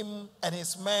him and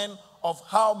his men of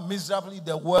how miserably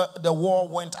the war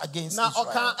went against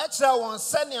Israel.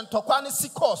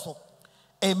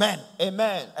 Amen.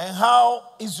 Amen. And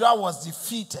how Israel was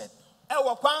defeated.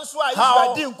 How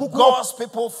God's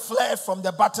people fled from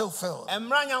the battlefield. And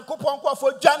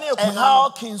how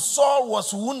King Saul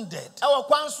was wounded. And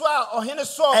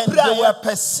they were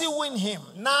pursuing him.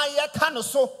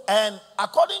 And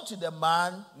according to the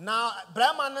man,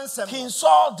 King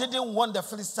Saul didn't want the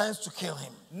Philistines to kill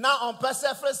him.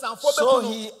 So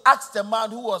he asked the man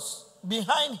who was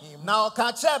behind him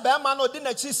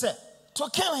to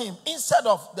kill him instead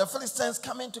of the Philistines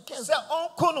coming to kill him.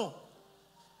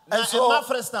 And so,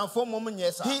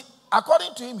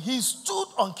 according to him, he stood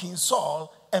on King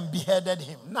Saul and beheaded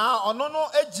him.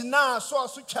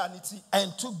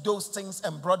 And took those things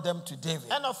and brought them to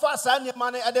David,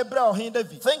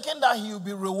 thinking that he would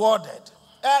be rewarded.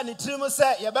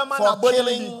 for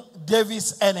killing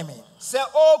David's enemy. That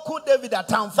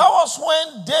was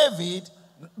when David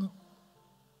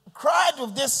cried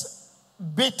with this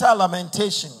bitter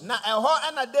lamentation.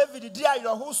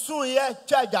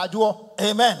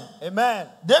 Amen. Amen.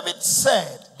 David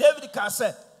said,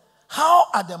 how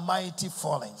are the mighty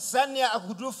falling?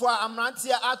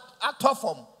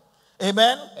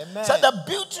 Amen. Amen. So the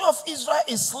beauty of Israel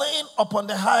is slain upon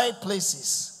the high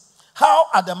places. How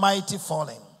are the mighty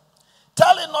falling?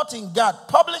 Tell it not in Gad,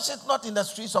 publish it not in the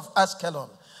streets of Ashkelon.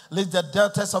 Lest the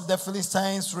daughters of the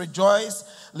Philistines rejoice,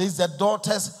 lest the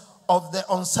daughters of the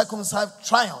uncircumcised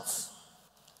triumph.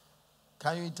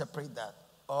 Can you interpret that?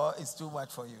 Or it's too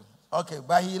much for you? Okay,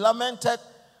 but he lamented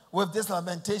with this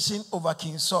lamentation over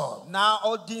King Saul. Now,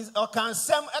 and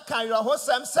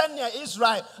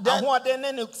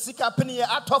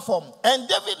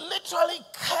David literally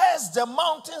cursed the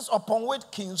mountains upon which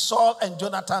King Saul and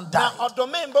Jonathan died.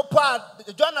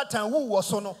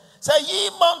 Say, ye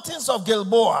mountains of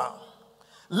Gilboa,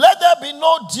 let there be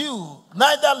no dew,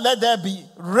 neither let there be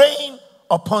rain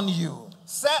upon you.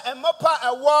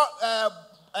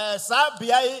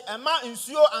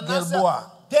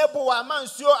 Gilboa.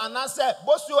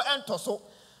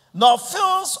 Nor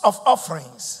fields of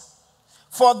offerings,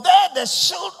 for there the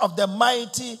shield of the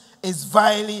mighty is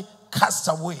vilely cast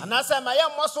away.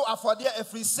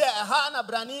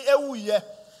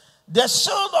 The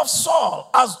shield of Saul,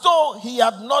 as though he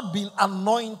had not been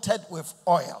anointed with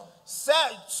oil.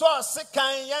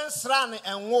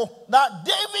 Now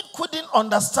David couldn't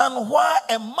understand why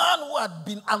a man who had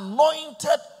been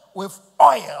anointed with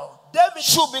oil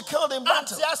should be killed in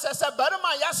battle.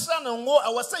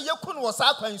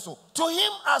 To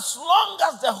him, as long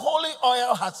as the holy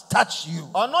oil has touched you,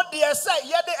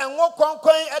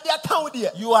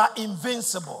 you are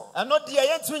invincible.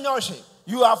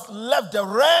 You have left the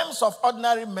realms of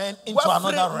ordinary men into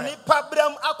another realm.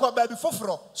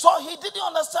 So he didn't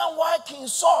understand why King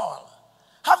Saul,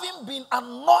 having been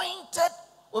anointed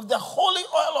with the holy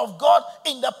oil of God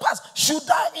in the past, should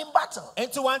die in battle. But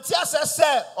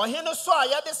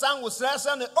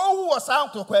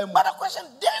the question,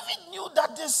 David knew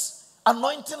that this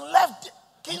anointing left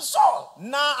King Saul.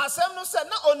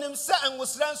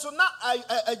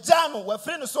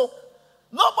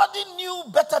 Nobody knew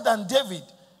better than David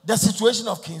the situation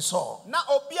of King Saul.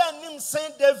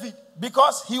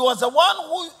 Because he was the one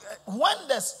who, when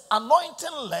this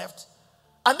anointing left,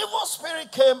 an evil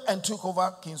spirit came and took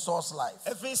over King Saul's life.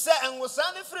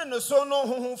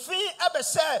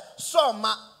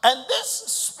 And this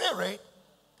spirit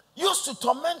used to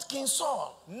torment King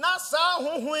Saul. David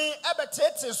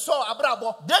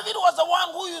was the one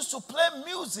who used to play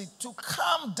music to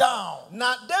calm down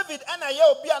and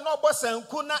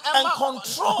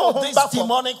control this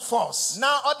demonic force. And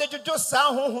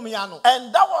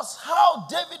that was how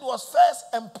David was first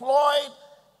employed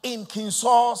in King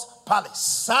Saul's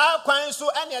palace. Yet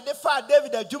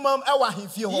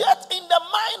in the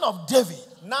mind of David,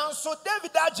 if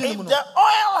the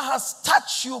oil has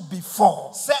touched you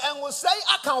before,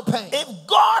 if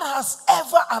God has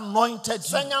ever anointed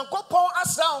you,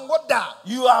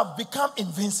 you have become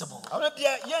invincible.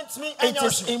 It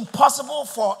is impossible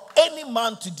for any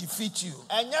man to defeat you.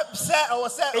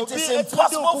 It is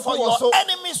impossible for your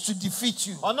enemies to defeat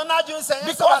you,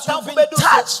 because you've been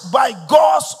touched by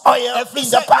God's oil in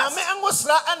the past.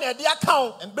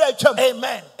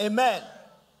 Amen. Amen.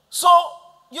 So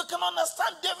you can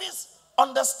understand David's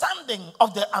understanding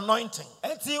of the anointing.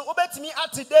 And that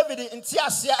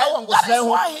is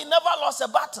why he never lost a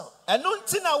battle.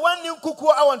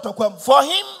 For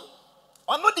him,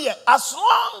 as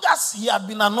long as he had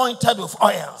been anointed with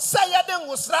oil,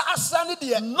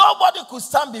 nobody could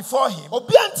stand before him.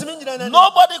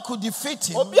 Nobody could defeat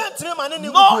him.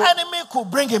 No enemy could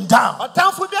bring him down.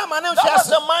 That was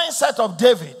the mindset of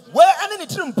David. And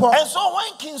so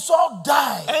when King Saul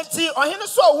died, he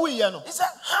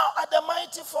said, how are the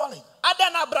mighty falling? How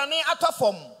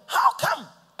come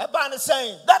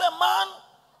that a man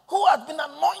who had been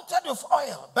anointed with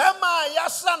oil,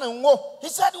 he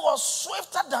said he was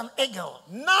swifter than eagle,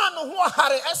 and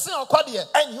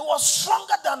he was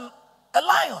stronger than a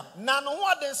lion?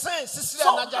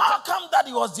 So how come that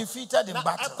he was defeated in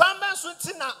battle?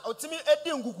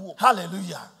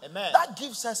 Hallelujah. Amen. That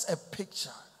gives us a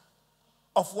picture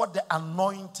of what the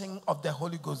anointing of the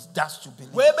Holy Ghost does to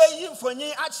believers.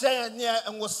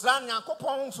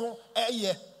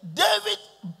 David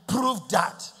proved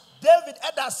that.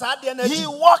 He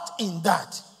walked in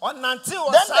that. Then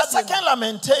the second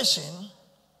lamentation,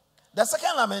 The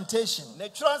second lamentation.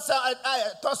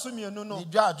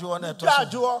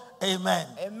 Amen.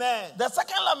 Amen. The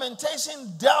second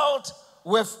lamentation dealt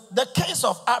with the case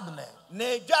of Abner.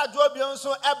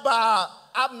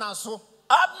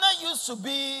 Abner used to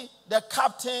be the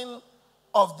captain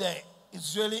of the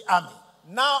Israeli army.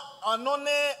 Now,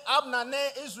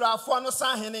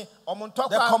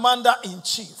 the commander in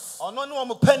chief.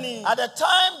 At the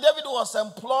time, David was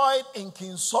employed in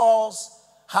King Saul's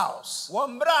house.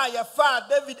 Abner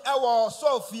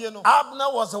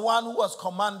was the one who was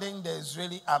commanding the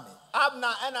Israeli army. At the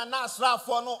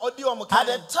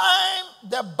time,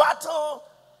 the battle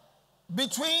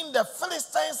between the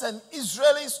Philistines and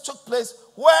Israelis took place,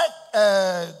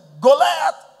 where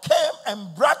Goliath came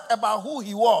and bragged about who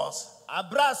he was.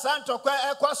 Abner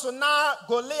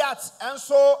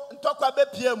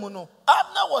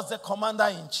was the commander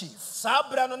in chief.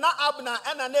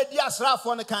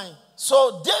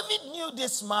 So David knew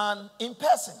this man in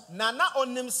person.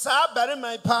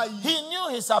 He knew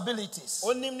his abilities.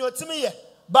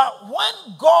 But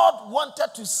when God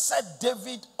wanted to set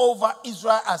David over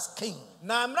Israel as king,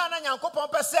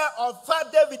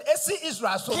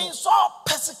 King Saul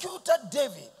persecuted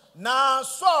David.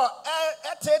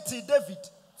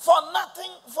 For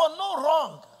nothing, for no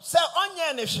wrong.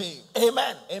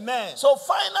 Amen. Amen. So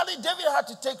finally, David had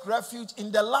to take refuge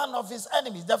in the land of his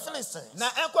enemies, the Philistines.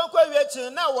 That's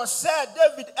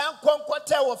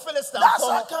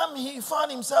how come he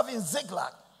found himself in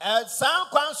Ziklag.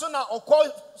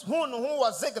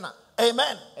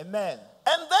 Amen. Amen.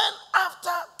 And then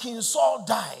after King Saul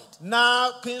died,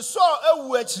 the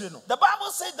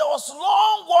Bible said there was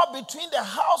long war between the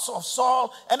house of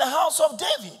Saul and the house of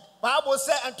David. Bible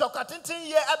said,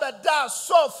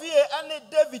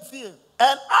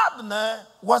 and Abner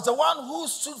was the one who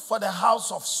stood for the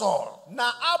house of Saul.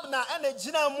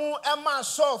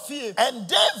 And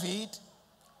David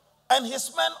and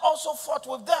his men also fought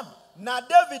with them. But the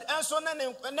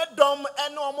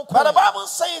Bible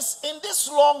says in this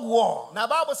long war,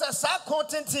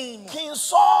 King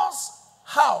Saul's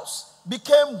house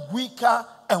became weaker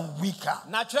and weaker.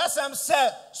 And David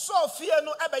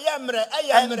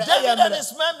and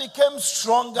his men became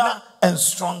stronger and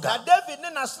stronger. And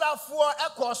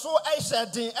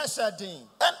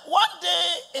one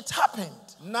day it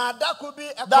happened that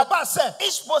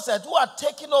Ishbosheth, who had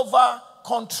taken over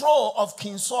control of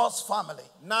King Saul's family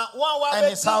and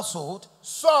his household,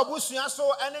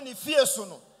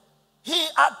 he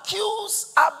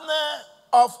accused Abner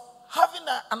of having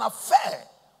an affair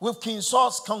with King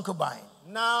Saul's concubine.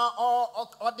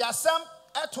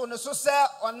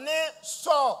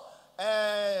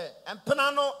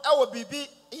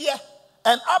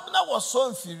 And Abner was so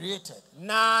infuriated.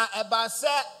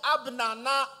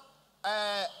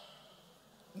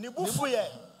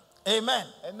 Amen.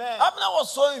 Amen. Abner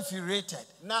was so infuriated.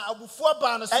 And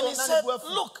he said,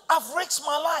 look, I've risked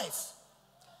my life.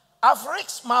 I've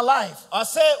risked my life.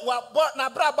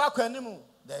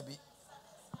 Debbie.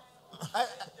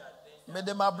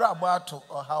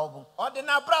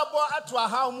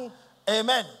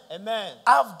 Amen. Amen.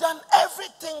 I've done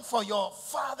everything for your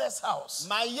father's house.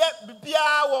 And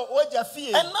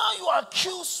now you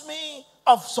accuse me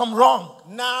of some wrong.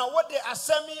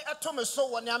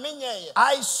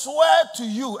 I swear to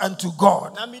you and to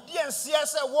God that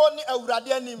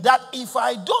if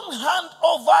I don't hand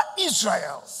over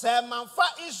Israel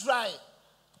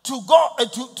to God,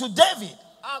 to David,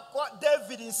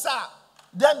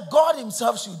 then God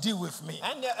himself should deal with me.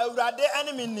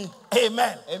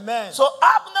 Amen. Amen. So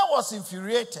Abner was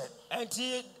infuriated.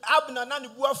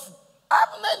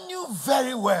 Abner knew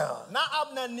very well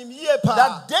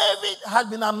that David had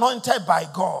been anointed by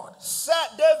God.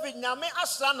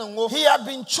 He had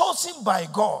been chosen by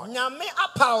God.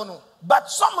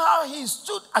 But somehow he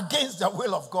stood against the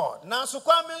will of God and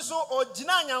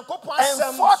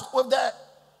fought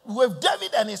with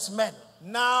David and his men.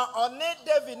 So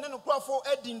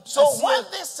when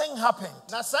this thing happened,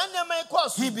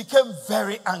 he became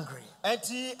very angry. And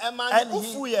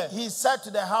he said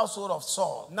to the household of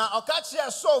Saul,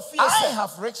 I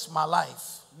have risked my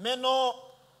life.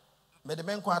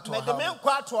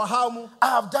 I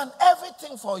have done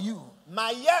everything for you.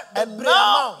 And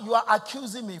now you are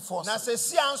accusing me falsely.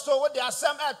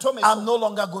 I'm no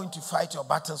longer going to fight your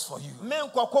battles for you.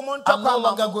 I'm no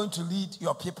longer going to lead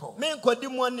your people.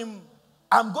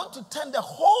 I'm going to turn the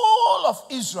whole of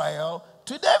Israel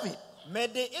to David.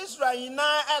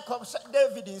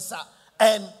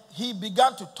 And he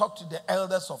began to talk to the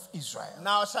elders of Israel.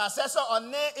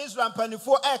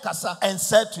 And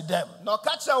said to them,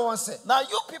 now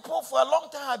you people for a long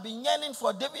time have been yearning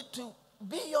for David to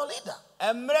be your leader.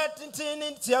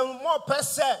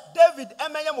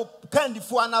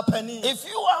 If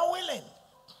you are willing,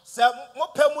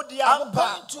 I'm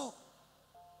going to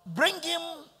bring him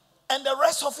and the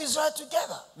rest of Israel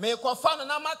together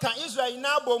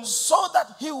so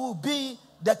that he will be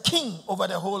the king over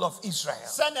the whole of Israel.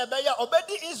 And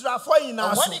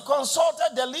when he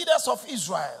consulted the leaders of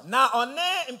Israel, he found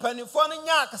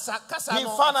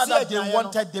out that they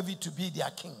wanted David to be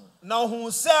their king.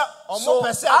 So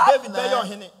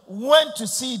Abner went to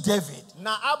see David.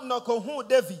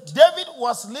 David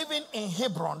was living in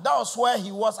Hebron. That was where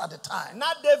he was at the time.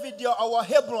 But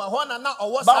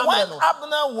when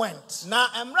Abner went,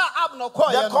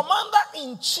 the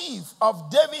commander-in-chief of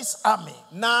David's army,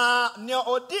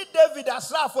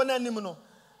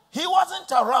 he wasn't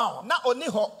around.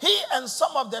 He and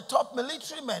some of the top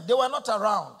military men, they were not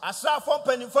around. They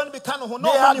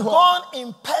had gone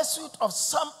in pursuit of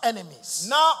some enemies.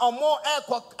 And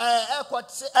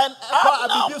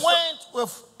Abner went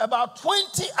with about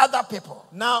 20 other people.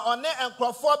 So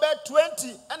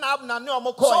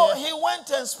he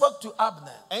went and spoke to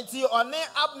Abner and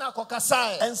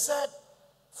said,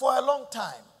 for a long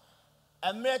time,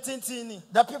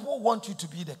 the people want you to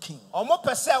be the king. Now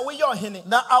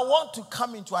I want to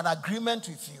come into an agreement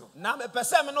with you so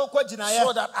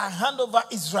that I hand over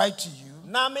Israel to you,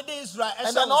 and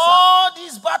then all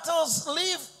these battles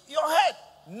leave your head,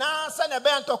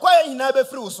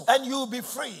 and you'll be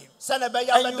free, and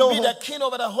you'll be the king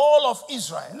over the whole of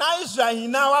Israel.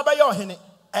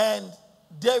 And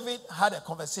David had a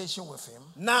conversation with him,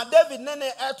 and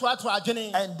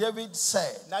David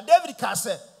said,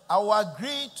 I will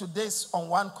agree to this on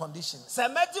one condition. Now,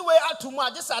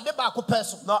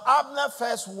 Abner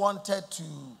first wanted to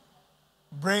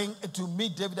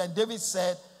meet David, and David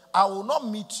said, I will not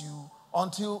meet you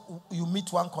until you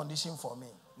meet one condition for me.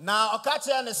 Now,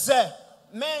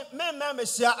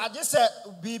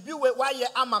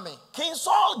 King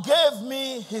Saul gave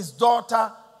me his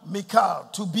daughter Michal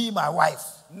to be my wife.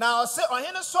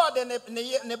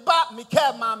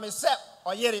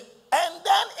 And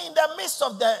then in the midst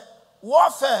of the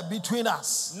warfare between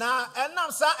us, he took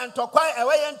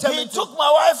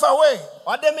my wife away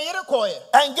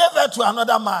and gave her to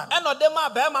another man.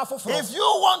 If you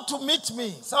want to meet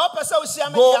me,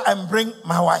 go and bring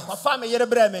my wife.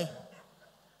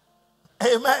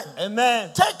 Amen.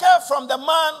 Amen. Take her from the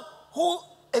man who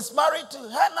is married to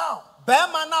her now. Because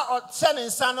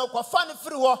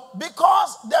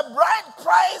the bride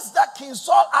price that King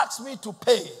Saul asked me to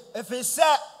pay was the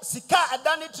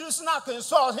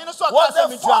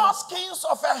foreskins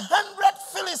of 100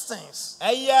 Philistines.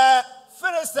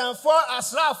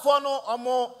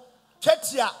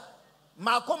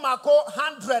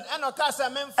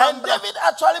 And David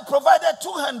actually provided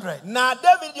 200.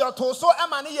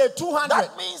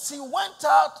 That means he went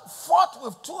out, fought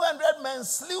with 200 men,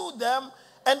 slew them,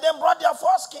 and then brought their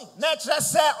foreskin. So I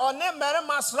am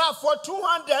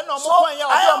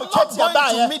not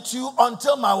going to meet you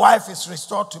until my wife is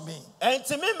restored to me.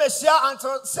 Because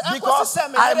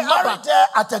I married her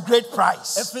at a great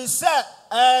price.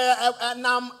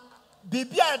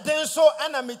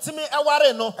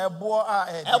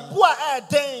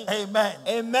 Amen.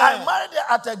 Amen. I married her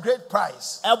at a great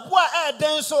price. So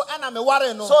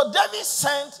David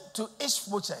sent to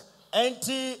Ishbosheth,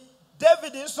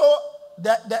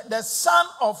 the son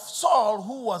of Saul,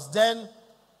 who was then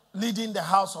leading the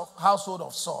household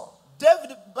of Saul.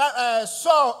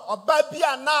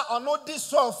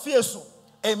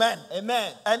 Amen.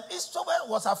 Amen. And Ishbosheth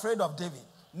was afraid of David.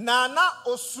 David.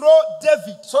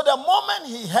 So the moment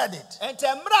he heard it,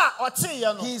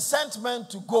 he sent men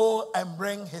to go and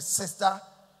bring his sister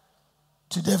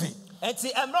to David.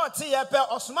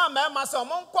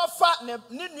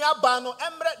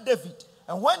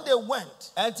 And when they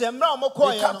went, they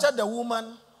captured the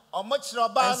woman and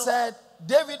said,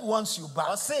 David wants you back.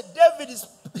 I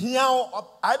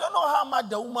don't know how much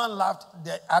the woman loved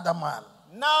the other man.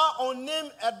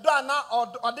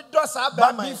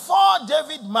 But before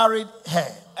David married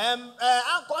her,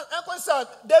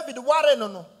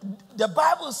 the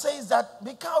Bible says that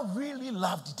Michal really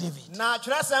loved David. And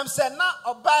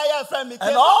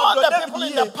all the people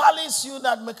in the palace knew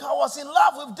that Michal was in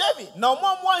love with David.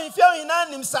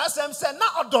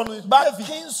 But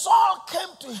King Saul came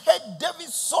to hate David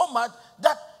so much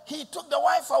that he took the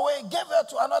wife away, gave her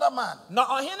to another man.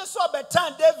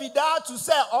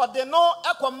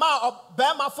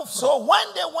 So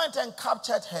when they went and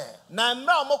captured her, and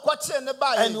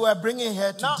were bringing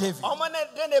her to David,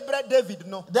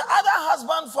 the other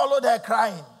husband followed her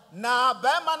crying. Na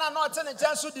bema na no te ne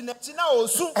chanso di neti na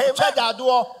osu Amen. chaja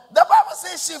do. The Bible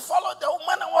says she followed the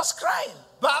woman and was crying.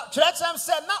 But Churcham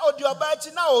said na odi oba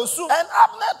chi na osu. And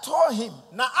Abner told him,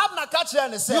 Na Abner ka kire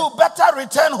ne say, you better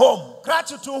return home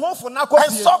krachi to ho fo na and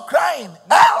kofie. stop crying.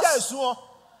 Ja Else. esu.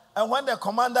 And when the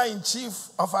commander-in-chief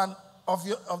of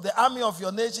the army of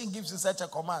your nation gives you such a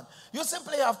command, you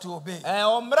simply have to obey.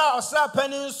 Omra osra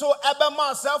panin so ebe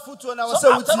ma osra futu na So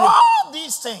wo after se all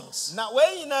these things, na we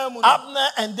yina mu Abner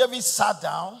and David sat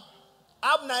down,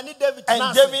 Abner ni David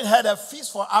and David had a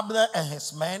feast for Abner and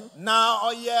his men. na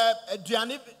oye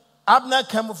aduane Abner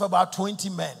came with about 20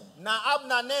 men. na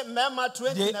Abner ne mema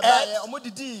 20 They na ate. ba omo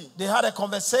didi They had a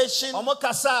conversation. omo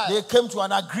kasa They came to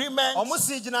an agreement omo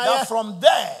si that ginaye from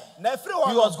there, na free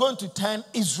he was going to turn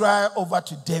Israel over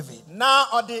to David. na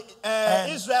odi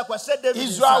Israel kwese David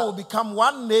Israel will become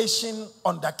one nation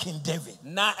under King David.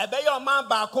 na ebe yo man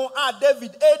ba kon a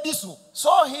David edisu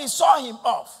So he saw him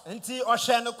off. nti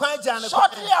ohwe no kwan ja ne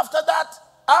Shortly after that,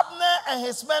 Abner and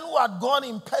his men who had gone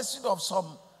in pursuit of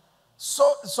some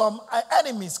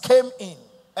enemies came in.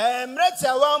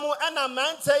 mretia wa mu na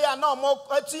mante ya na omo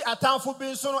ati atamfo bi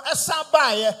nso no esa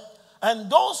baaye.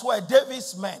 And those were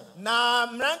David's men. Na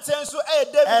mrante nso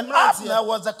David And mrante. Abner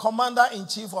was the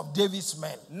commander-in-chief of David's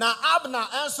men. Na Abner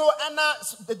nso na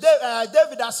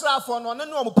David asrafo no ne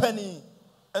no pani.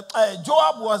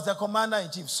 Joab was the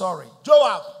commander-in-chief, sorry.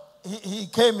 Joab. He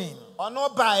came in. Ono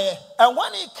baaye. And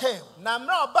when he came, Na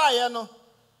mra baaye no.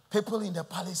 people in the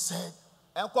palace said,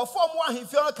 Enkofo mo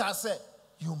ahimfio no ka say,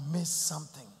 you missed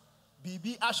something.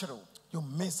 Bibi ashro. You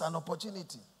missed an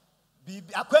opportunity.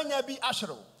 Bibi akwanya bi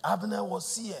ashro. Abner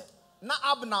was here. Na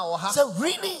Abner o ha. I said,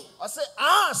 really? I say, sir.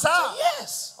 I said,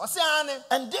 yes. I say, ane.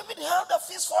 And David held a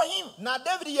feast for him. Na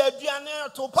David ye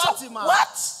aduane to party So man.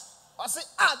 what? I say,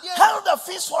 Held a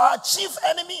feast for our chief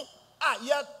enemy?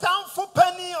 ye tamfo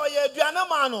pani o ye aduane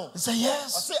man no. He said, I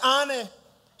yes. say, ane.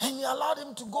 And he allowed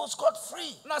him to go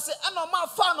scot-free. Na say, ano ma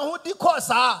fa no ho di course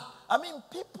ah. I mean,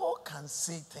 people can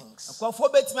say things.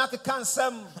 Kwafo betimi akeka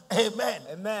nsem. Amen.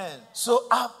 Amen. So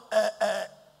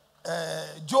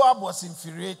Joab was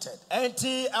infuriated.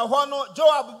 Enti ehwo no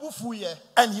Joab bufu ye.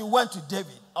 And he went to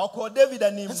David. Okọ David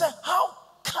anim. He said, how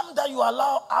come that you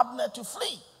allow Abner to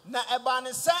flee? Na eba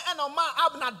ne se eno ma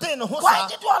Abner den ho Why sa.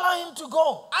 did you allow him to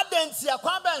go? Adenti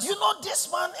akwan ben. You know,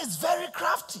 this man is very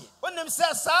crafty. Onim se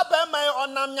sa ba mai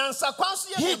onam nyansa kwan so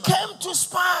ye. He came to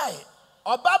spy,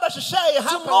 Oba ba hwehwe ye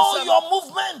to know your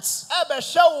movements, ebe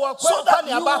hwe wo so kwan that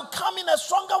ne you will aba. come in a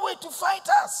stronger way to fight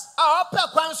us. A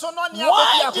opa kwan so no ne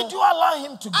Why aba did dia you allow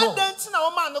him to go? Adenti na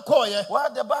wo ma no ko ye.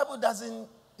 Well, the Bible doesn't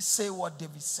say what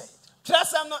David said.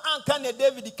 Tresam no anka ne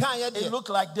David kan ye de. It looked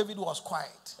like David was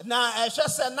quiet. Na ehwe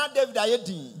se na David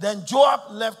ayedin. Then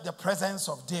Joab left the presence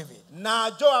of David. Na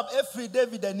Joab efri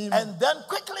David anim. And then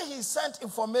quickly he sent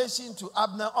information to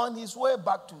Abner on his way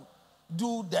back to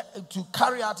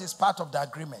carry out his part of the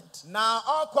agreement. Na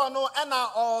okọ no na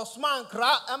osman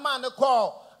kra ema ne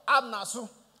call Abner so.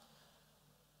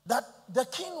 That the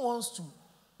king wants to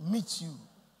meet you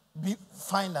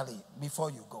finally before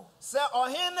you go. Se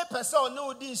ohin ne pese o ne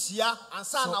odi hia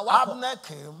ansa na So wakọ. Abner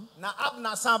came Na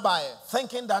Abner san bae.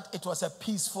 thinking that it was a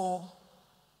peaceful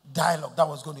dialogue that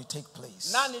was going to take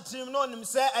place. Na ne tim no nim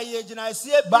se eye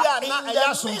ginasie But bia in na the eye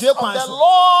midst asomdwe of kwan the so.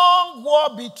 long war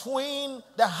between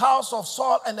the house of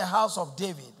Saul and the house of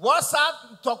David, Wasa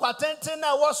tokwatenten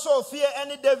na wo so fie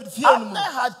ene David fie no mu. Abner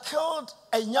had killed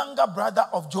a younger brother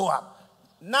of Joab.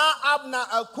 Na Abner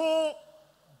akun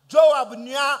Joab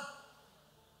nua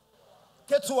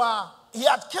ketwa. He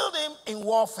had killed him in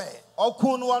warfare.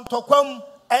 Okun won tokwam.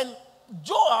 And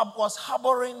Joab was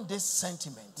harboring this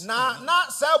sentiment. Na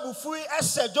sabufu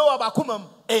ehye Joab akomam.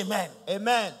 Amen.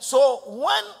 Amen. So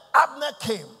when Abner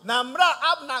came, Na mra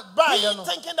Abner ba he ye no.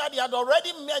 thinking that he had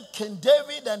already met King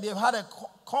David and they've had a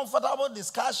comfortable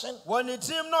discussion, When the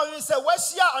team no you say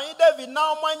wasia on David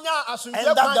now manya asumdwe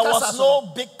and that there was kasa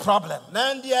no big problem.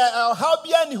 na ndie how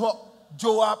bia ni ho.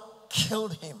 Joab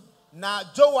killed him. Na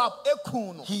Joab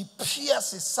ekun no. He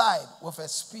pierced his side with a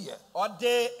spear.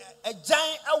 Ode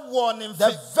ejan ewo ne The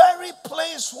mfe. very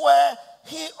place where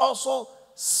he also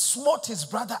smote his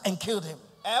brother and killed him.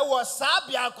 Ewo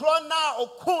sabia kro na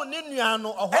okun ni nua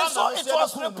no ohwa And so na it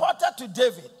was reported to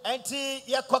David enti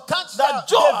ye kokanch that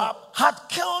Joab had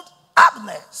killed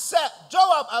Abner. se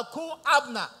Joab akun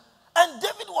Abner. And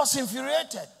David was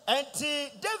infuriated. Enti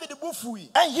David bufui.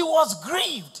 And he was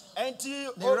grieved. Enti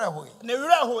Ne werɛ hoe. ne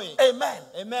werɛ hoe. Amen.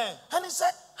 Amen. And he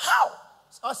said, how?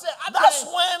 I say That's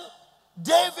when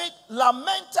David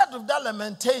lamented with that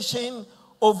lamentation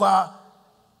over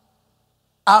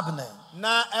Abner.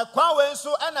 Na ekwan we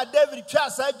nso na David twa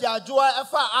sa gyajoa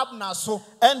efa Abner so.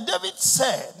 And David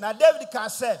said, Na David ka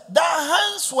say, thy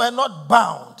hands were not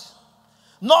bound,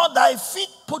 nor thy feet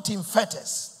put in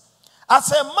fetters.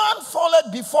 As a man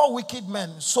falleth before wicked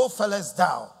men, so fellest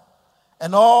thou.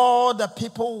 And all the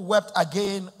people wept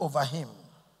again over him.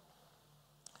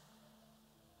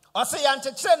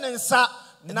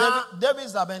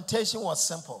 David's lamentation was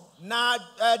simple.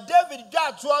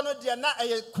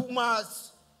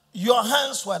 Your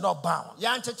hands were not bound.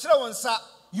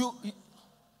 You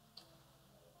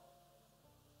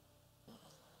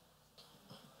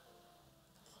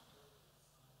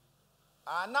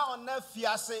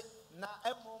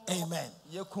Amen.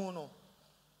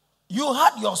 You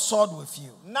had your sword with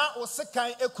you.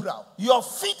 Your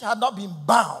feet had not been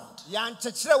bound.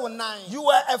 You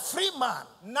were a free man.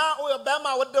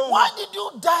 Why did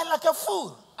you die like a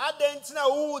fool?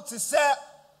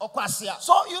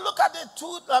 So you look at the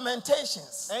two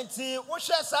lamentations. David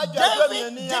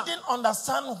didn't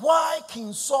understand why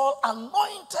King Saul,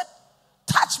 anointed,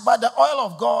 touched by the oil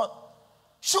of God,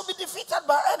 should be defeated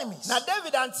by enemies. Now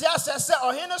David and Tia says,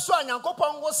 "Oh, he no so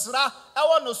anyankopon wosra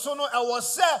ewo no so no ewo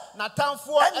se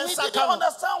natamfo ensaka." And he didn't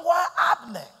understand why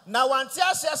Abner, now one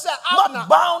Tia says, "Abner not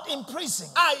bound in prison,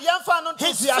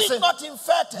 his feet not in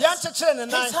fetters,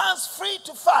 his hands free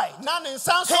to fight, his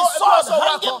sword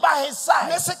hanging by his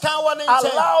side,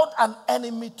 allowed an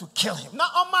enemy to kill him."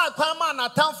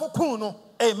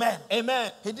 Amen.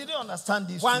 Amen. He didn't understand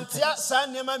these two things.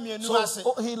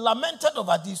 So he lamented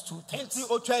over these two things. The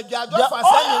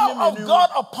oil of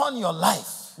God upon your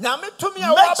life makes you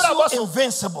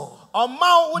invincible.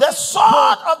 The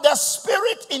sword of the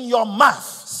Spirit in your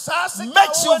mouth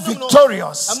makes you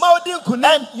victorious. And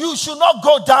you should not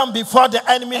go down before the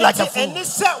enemy like a fool.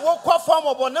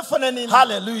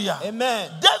 Hallelujah.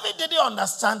 Amen. David didn't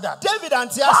understand that.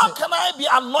 How can I be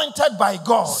anointed by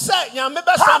God?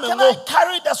 How can I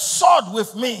carry the sword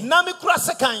with me? And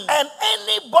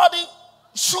anybody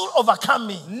should overcome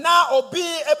me?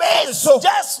 It's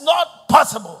just not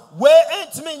possible.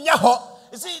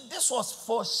 You see, this was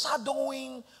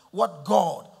foreshadowing what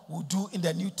God will do in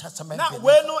the New Testament.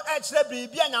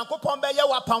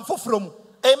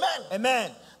 Amen.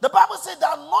 Amen. The Bible said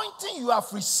the anointing you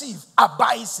have received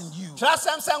abides in you.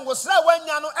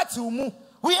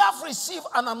 We have received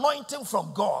an anointing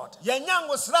from God. John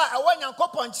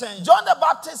the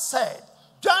Baptist said,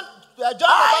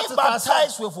 I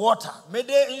baptize with water, but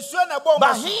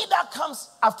he that comes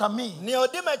after me, he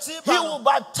will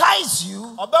baptize you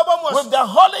with the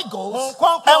Holy Ghost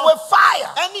and with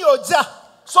fire.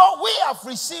 So we have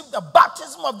received the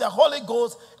baptism of the Holy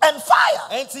Ghost and fire.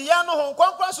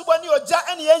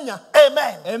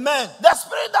 Amen. Amen. The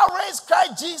Spirit that raised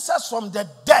Christ Jesus from the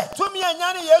dead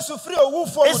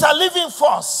is a living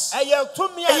force. He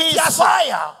is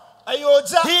fire. He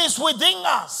is within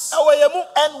us,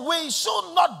 and we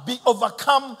should not be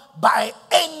overcome by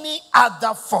any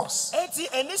other force. If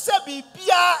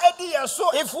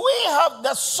we have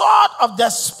the sword of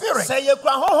the Spirit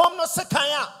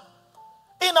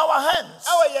in our hands,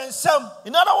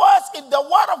 in other words, if the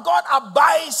word of God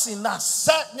abides in us,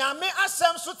 and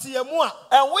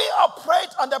we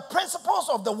operate on the principles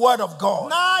of the word of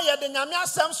God, in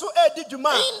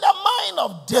the mind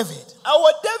of David,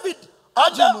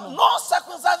 under no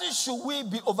circumstances should we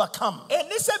be overcome. Under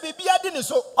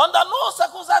no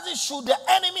circumstances should the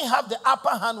enemy have the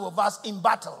upper hand with us in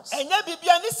battles. No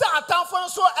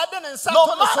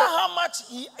matter how much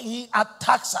he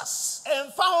attacks us,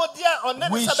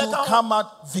 we should come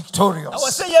out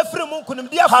victorious.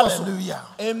 Hallelujah.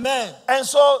 Amen. And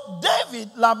so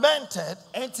David lamented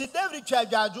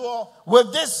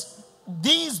with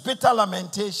these bitter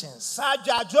lamentations.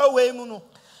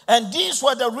 And these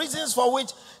were the reasons for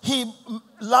which he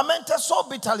lamented so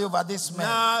bitterly over this man.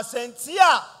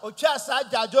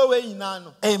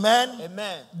 Amen.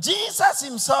 Amen. Jesus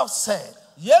himself said,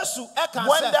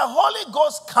 when the Holy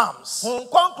Ghost comes,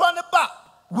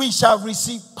 we shall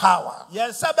receive power.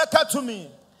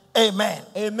 Amen.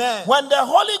 Amen. When the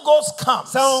Holy Ghost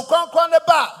comes,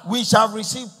 we shall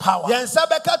receive power.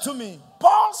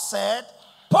 Paul said,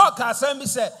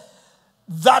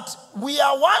 that we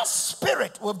are one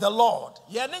spirit with the Lord.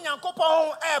 Within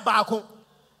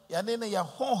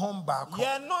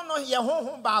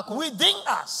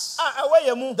us,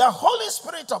 the Holy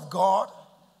Spirit of God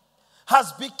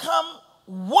has become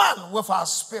one with our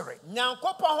spirit. He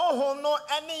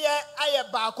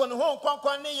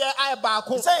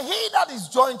said, he that is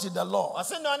joined to the Lord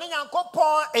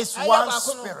is one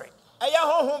spirit.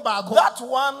 That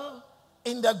one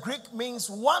in the Greek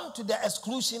means one to the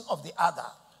exclusion of the other.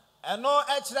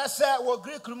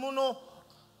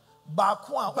 So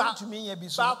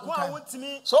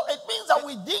it means that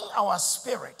within our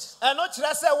spirit,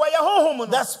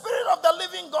 the Spirit of the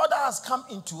living God has come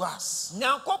into us.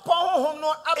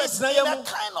 It's in a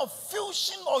kind of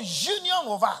fusion or union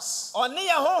of us.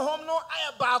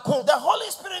 The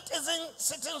Holy Spirit isn't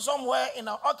sitting somewhere,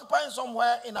 occupying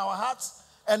somewhere in our hearts,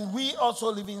 and we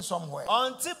also living somewhere.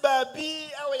 And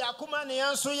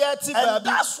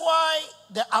that's why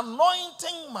the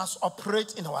anointing must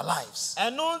operate in our lives.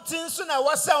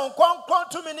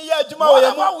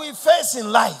 Whatever we face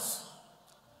in life,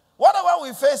 whatever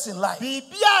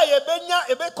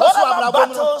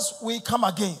battles we come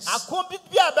against,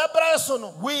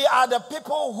 we are the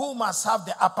people who must have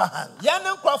the upper hand.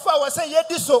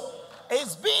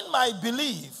 It's been my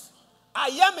belief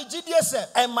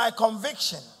and my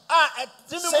conviction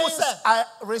since I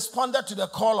responded to the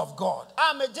call of God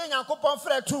that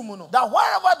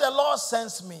wherever the Lord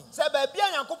sends me,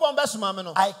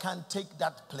 I can take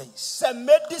that place.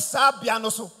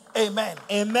 Amen.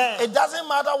 Amen. It doesn't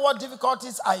matter what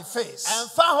difficulties I face,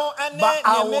 but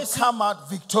I will come out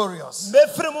victorious.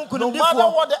 No matter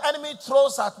what the enemy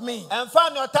throws at me, I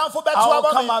will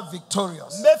come out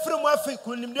victorious. When I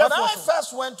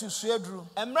first went to Swedru,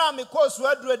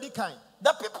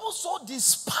 the people so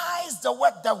despised the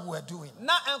work that we were doing.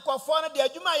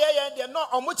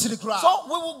 So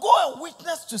we will go and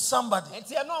witness to somebody.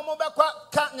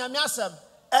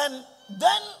 And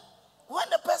then when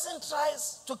the person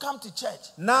tries to come to church,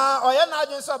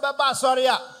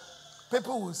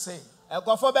 people will say, I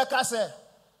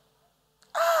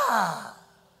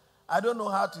don't know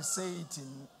how to say it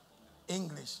in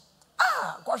English.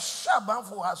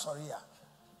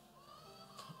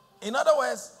 In other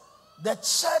words, the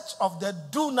church of the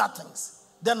do-nothings,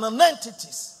 the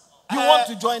non-entities. You want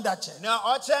to join that church?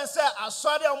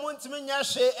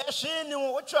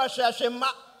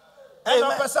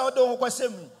 Amen.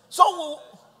 So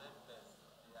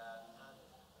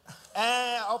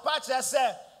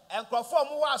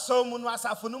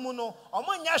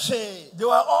they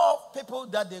were all people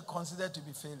that they considered to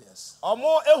be failures. In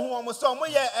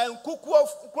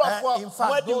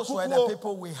fact, those were the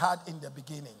people we had in the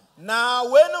beginning. But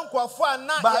would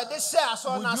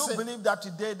you believe that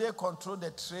today they control the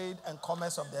trade and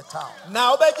commerce of the town?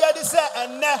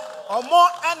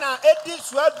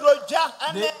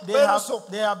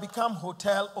 They have become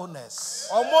hotel owners,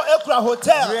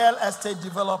 real estate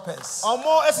developers.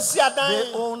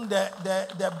 They own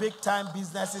the big time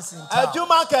businesses in town.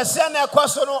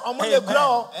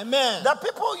 Amen. The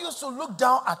people used to look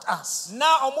down at us.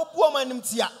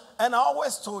 And I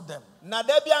always told them that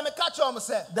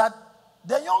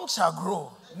the young shall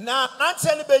grow.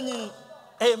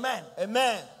 Amen.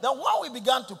 Amen. Then when we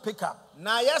began to pick up,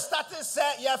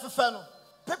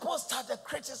 people started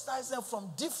criticizing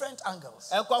from different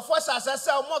angles.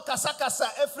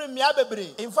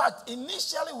 In fact,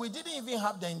 initially we didn't even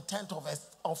have the intent of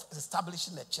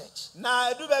establishing a church. We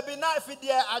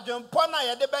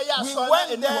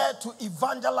went there to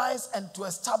evangelize and to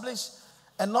establish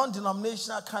a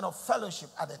non-denominational kind of fellowship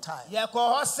at the time. So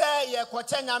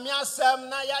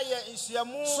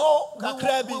we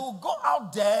will go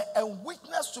out there and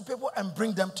witness to people and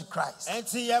bring them to Christ. Then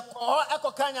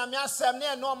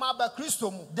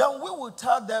we will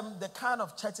tell them the kind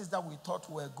of churches that we thought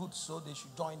were good, so they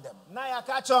should join them.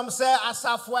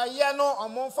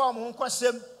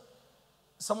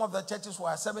 Some of the churches were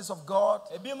Assemblies of God,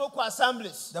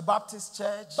 the Baptist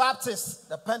Church,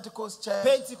 the Pentecost Church.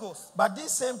 But these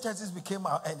same churches became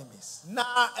our enemies.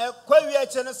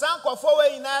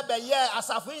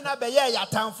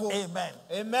 Amen.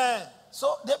 Amen.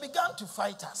 So they began to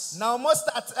fight us. But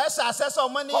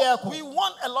we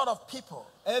won a lot of people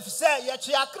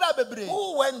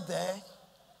who went there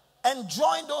and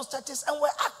joined those churches and were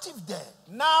active there.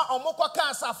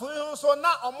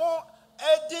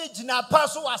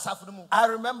 I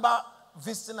remember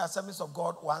visiting Assemblies of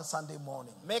God one Sunday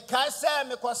morning. The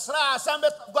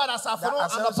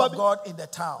Assemblies of God in the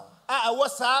town. I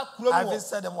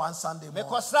visited them one Sunday morning.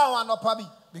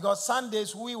 Because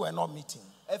Sundays we were not meeting.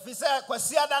 And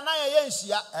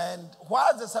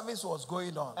while the service was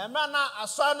going on, they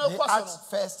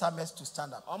asked first timers to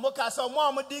stand up. So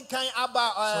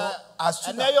I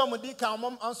stood up.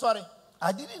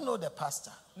 I didn't know the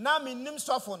pastor.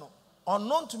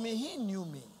 Unknown to me, he knew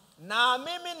me.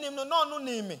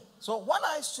 So when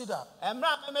I stood up,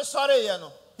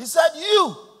 he said,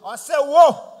 "You." I said,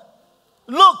 "Whoa,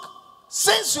 look,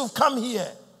 since you've come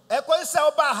here, I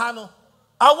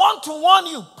want to warn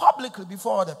you publicly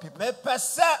before other people.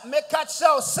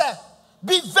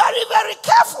 Be very, very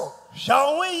careful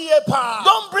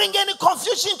Don't bring any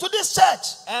confusion to this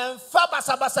church.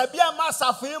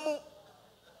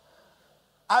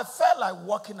 I felt like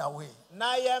walking away. But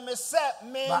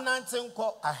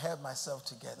I held myself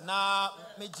together. And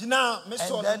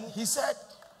then he said,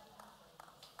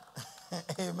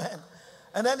 Amen.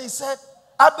 And then he said,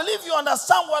 I believe you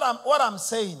understand what I'm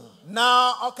saying. Then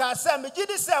I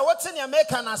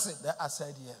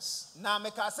said yes. And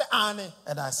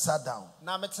I sat down.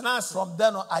 From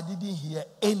then on, I didn't hear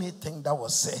anything that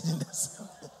was said in this.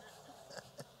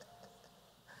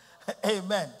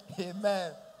 Amen.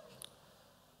 Amen.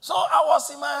 So I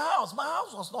was in my house. My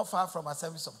house was not far from a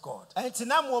service of God. And it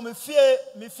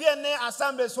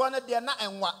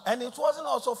wasn't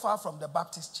also far from the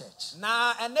Baptist church.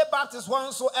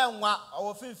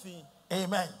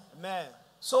 Amen. Amen.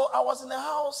 So I was in the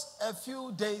house a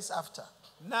few days after.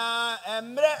 And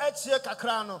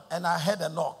I heard a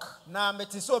knock.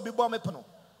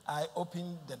 I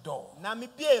opened the door.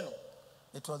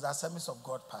 It was the Assemblies of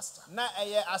God pastor.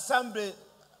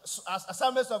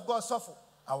 Assemblies of God suffer.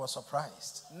 I was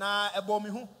surprised. And I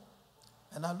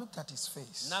looked at his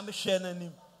face. And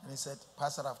he said,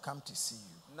 Pastor, I've come to see you.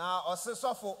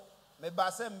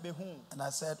 And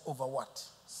I said, over what?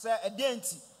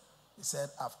 He said,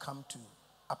 I've come to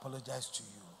apologize to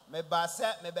you.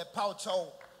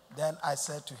 Then I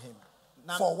said to him,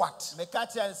 for what? And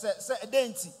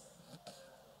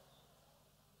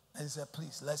he said,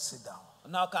 please, let's sit down.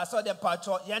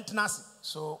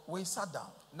 So we sat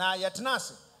down.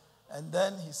 And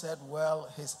then he said, well,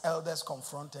 his elders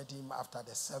confronted him after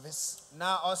the service.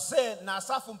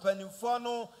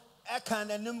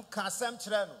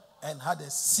 And had a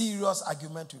serious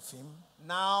argument with him.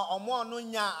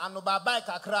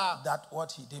 That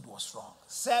what he did was wrong.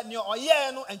 So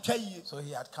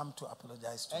he had come to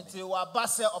apologize to me.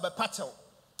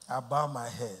 I bowed my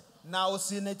head.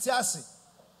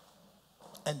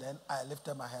 And then I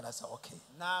lifted my head. I said, okay.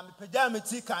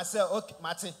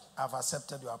 I've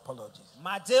accepted your apology.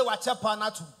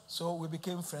 So we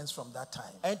became friends from that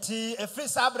time.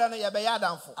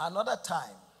 Another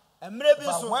time,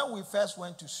 but when we first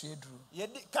went to Swedru,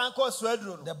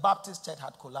 the Baptist church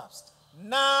had collapsed.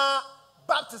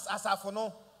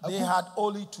 They had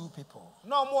only 2 people.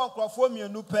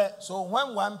 So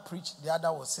when one preached, the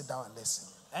other would sit down and listen.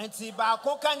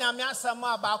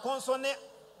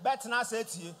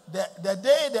 The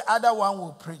day the other one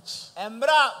will preach,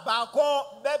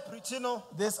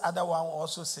 this other one will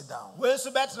also sit down.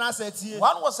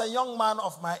 One was a young man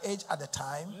of my age at the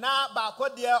time. The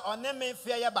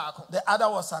other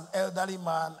was an elderly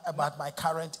man about my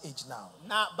current age now.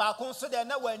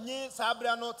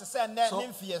 So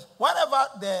whenever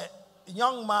the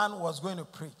young man was going to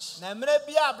preach, he had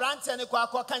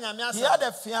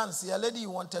a fiancée, a lady he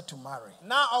wanted to marry.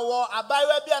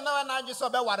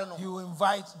 He will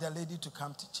invite the lady to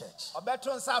come to church.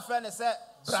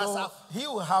 So he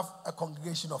will have a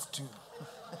congregation of 2.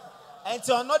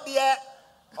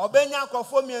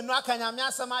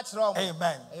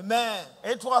 Amen. Amen.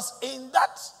 It was in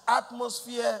that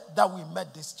atmosphere that we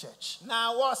met this church. And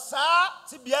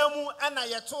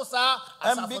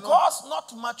because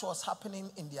not much was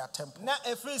happening in their temple,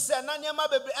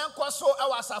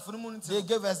 they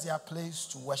gave us their place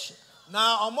to worship.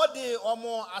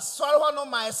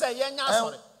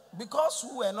 Because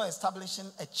we were not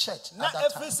establishing a church at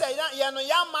that time,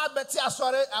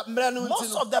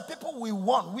 most of the people we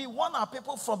won our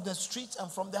people from the streets and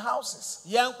from the houses.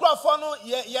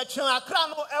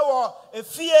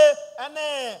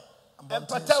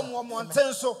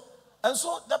 And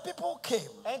so the people came.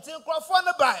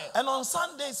 And on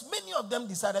Sundays, many of them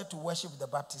decided to worship the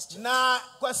Baptist church. So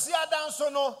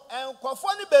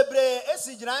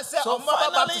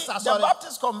finally, the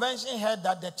Baptist convention heard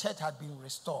that the church had been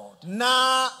restored. And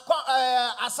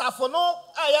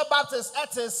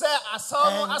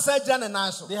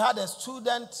they had a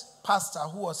student pastor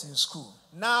who was in school.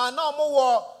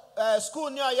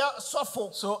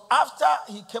 So after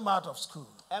he came out of school,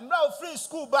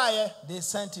 they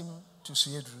sent him to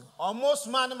Swedru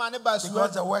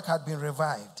because the work had been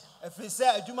revived. So he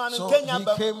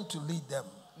came to lead them.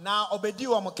 Then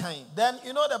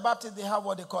you know the Baptists, they have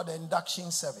what they call the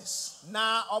induction service.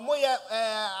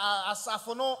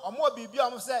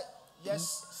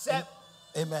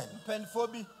 Amen.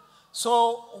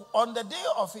 So on the day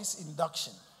of his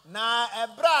induction,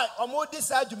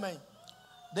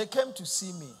 they came to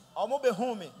see me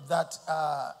that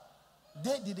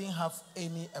they didn't have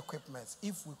any equipment.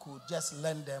 If we could just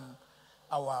lend them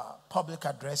our public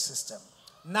address system.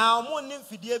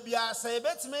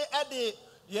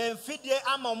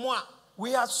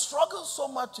 We had struggled so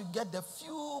much to get the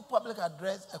few public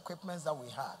address equipments that we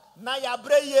had. So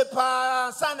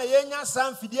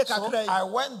I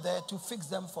went there to fix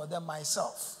them for them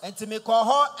myself. And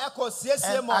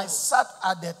I sat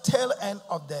at the tail end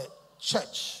of the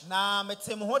church.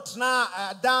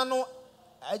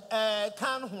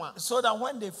 So that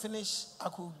when they finished, I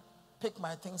could pick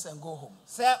my things and go home.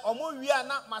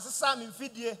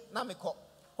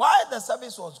 While the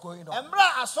service was going on,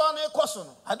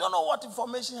 I don't know what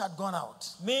information had gone out.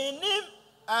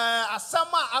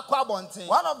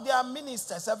 One of their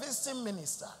ministers, a visiting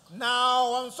minister,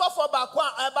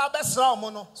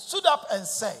 stood up and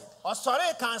said,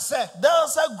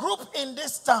 there's a group in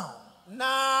this town. When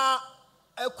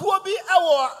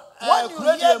you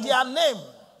hear their name,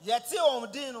 you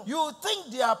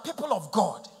think they are people of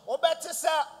God. But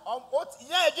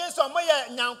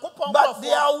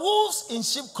they are wolves in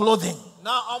sheep clothing.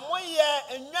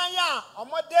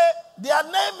 Their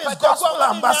name is Gospel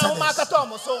Ambassadors.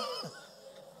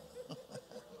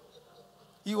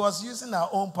 He was using our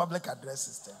own public address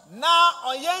system. I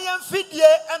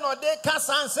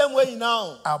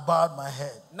bowed my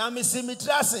head. Now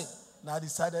I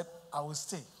decided I will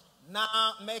stay.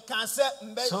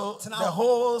 So the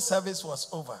whole service was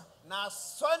over. And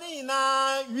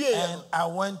I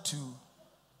went to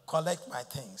collect my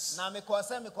things.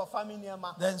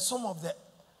 Then some of the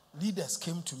leaders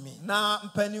came to me.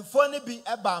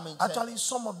 Actually,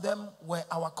 some of them were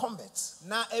our converts.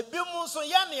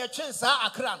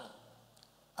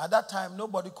 At that time,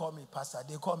 nobody called me pastor.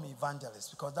 They called me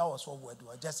evangelist because that was what we were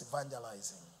doing, just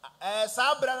evangelizing.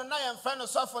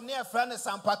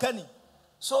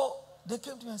 So they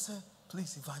came to me and said,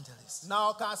 please, evangelist,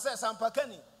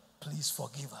 please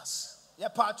forgive us. We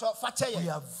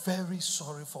are very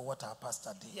sorry for what our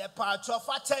pastor did.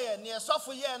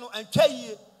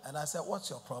 And I said, what's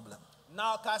your problem?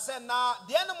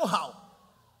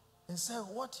 He said,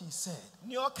 what he said.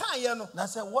 And I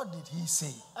said, what did he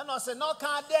say?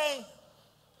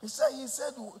 He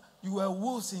said, you were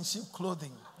wolves in sheep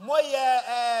clothing.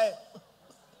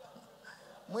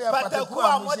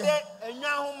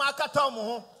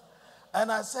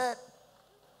 And I said,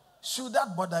 should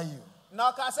that bother you?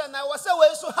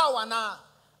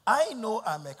 I know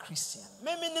I'm a Christian.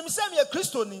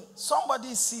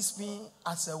 Somebody sees me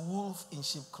as a wolf in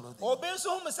sheep clothing.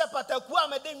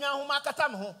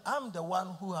 I'm the one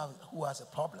who has a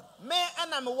problem.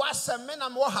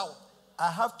 I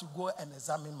have to go and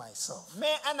examine myself.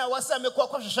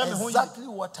 Exactly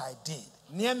what I did.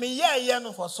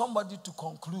 For somebody to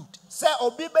conclude that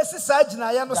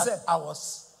I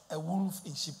was a wolf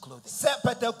in sheep clothing. So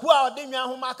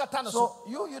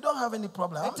you don't have any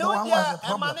problem. I'm the one who has a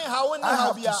problem. I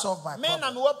have to solve my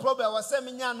problem.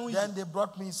 Then they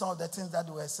brought me some of the things that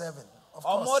they were serving. Of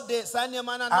course,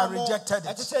 I rejected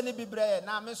it.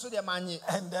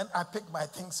 And then I picked my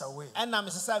things away.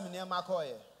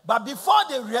 But before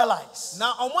they realized,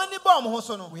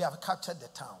 we have captured the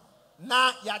town.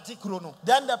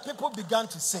 Then the people began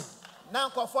to say,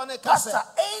 Pastor,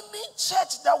 any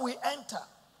church that we enter,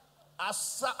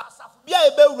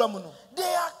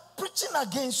 they are preaching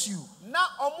against you.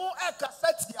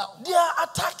 They are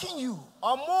attacking you.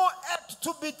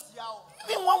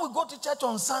 Even when we go to church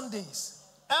on Sundays,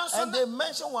 and they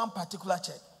mention one particular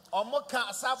church, so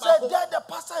there the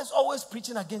pastor is always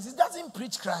preaching against. He doesn't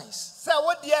preach Christ. So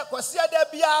why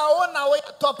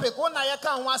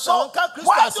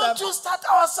don't you start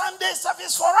our Sunday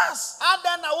service for us?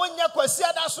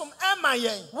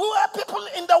 We were people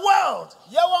in the world.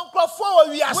 We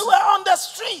were on the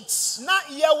streets.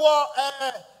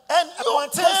 And you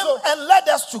came and led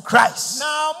us to Christ. So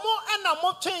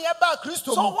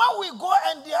when we go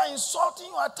and they are insulting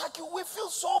you, attacking you, we feel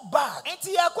so bad.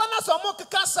 So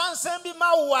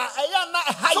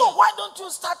why don't you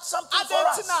start something for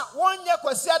us?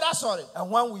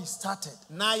 And when we started,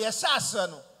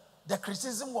 the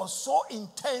criticism was so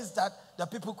intense that the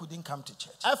people couldn't come to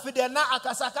church. In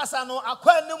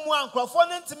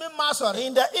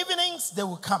the evenings, they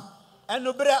will come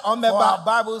for our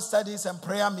Bible studies and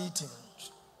prayer meeting.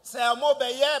 But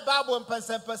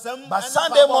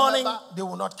Sunday morning, they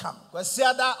will not come. Because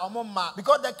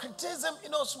the criticism,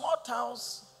 small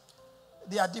towns,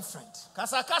 they are different.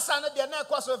 The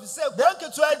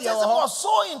criticism was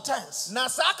so intense. So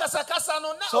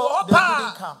they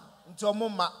couldn't come.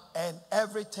 And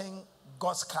everything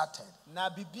got scattered.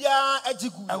 And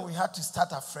we had to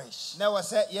start afresh. And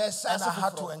I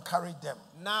had to encourage them.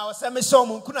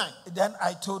 Then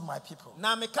I told my people,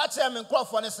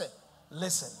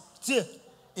 listen,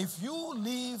 if you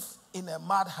live in a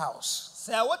madhouse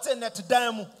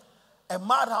a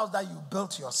mud house that you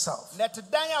built yourself,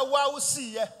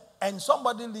 and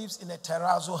somebody lives in a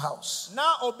terrazzo house,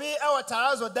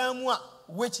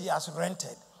 which he has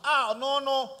rented,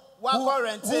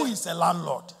 who is a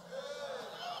landlord?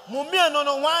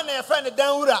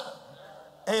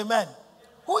 Amen.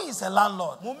 Who is a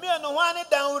landlord?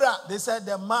 They said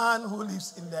the man who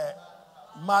lives in the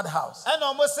mud house.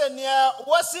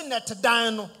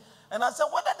 And I said,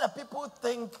 whether the people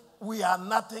think we are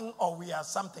nothing or we are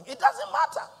something, it doesn't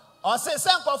matter.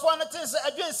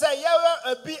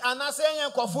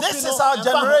 This is our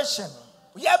generation.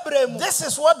 This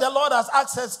is what the Lord has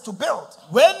asked us to build.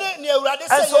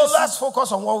 And so let's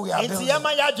focus on what we are building.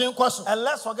 And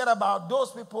let's forget about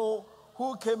those people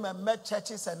who came and met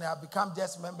churches and they have become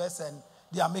just members and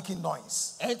they are making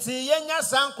noise.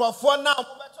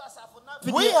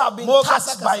 We have been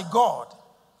taxed by God.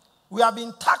 We have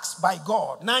been taxed by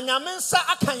God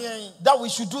that we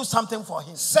should do something for Him.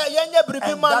 And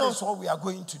that is what we are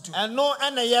going to do. I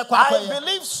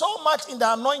believe so much in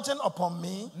the anointing upon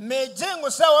me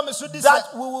that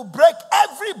we will break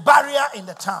every barrier in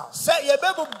the town.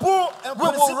 We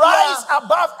will rise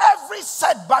above every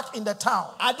setback in the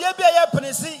town. Apart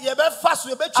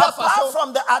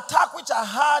from the attack which I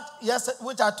had yesterday,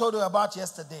 which I told you about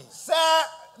yesterday.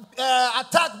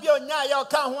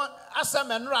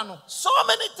 So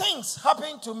many things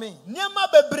happened to me,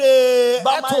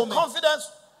 but my confidence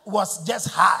was just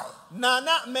high.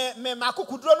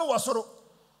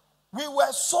 We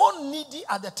were so needy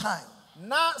at the time.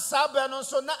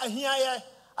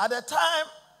 At the time,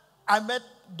 I met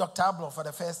Dr. Ablo for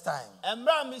the first time.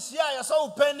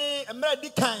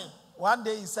 One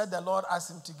day he said the Lord asked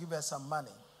him to give us some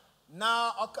money.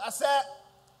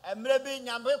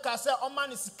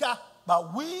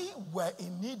 But we were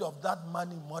in need of that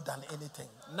money more than anything.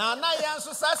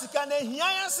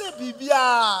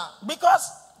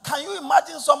 Because can you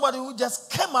imagine somebody who just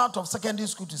came out of secondary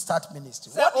school to start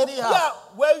ministry? What did he have?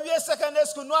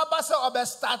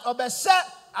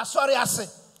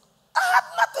 I had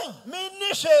nothing.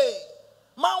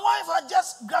 My wife had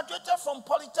just graduated from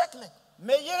Polytechnic.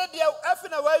 And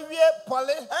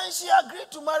she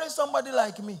agreed to marry somebody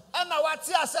like me.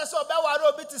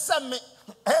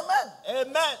 Amen.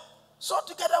 Amen. So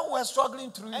together we were struggling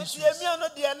through issues. So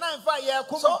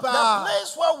the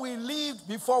place where we lived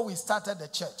before we started the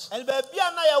church.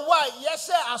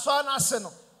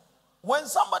 When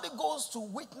somebody goes to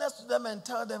witness to them and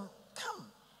tell them,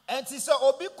 come.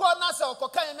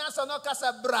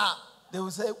 They will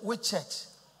say, which church?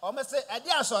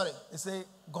 They say,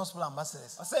 Gospel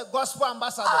Ambassadors. Gospel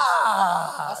Ambassadors.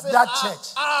 That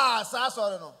church.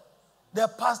 The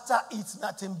pastor eats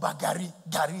nothing but gari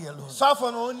alone.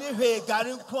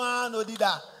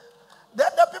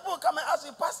 Then the people come and ask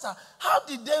me, Pastor, how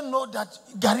did they know that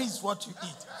gari is what you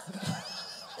eat?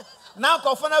 I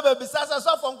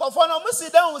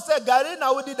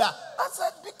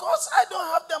said, because I don't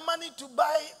have the money to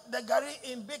buy the gari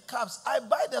in big cups. I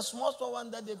buy the small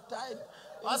one that they've tied.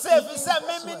 I said, if you say,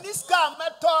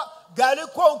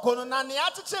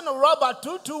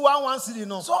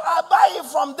 so I buy it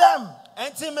from them.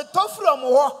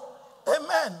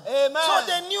 Amen. Amen. So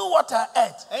they knew what I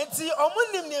ate.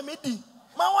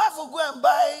 My wife will go and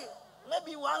buy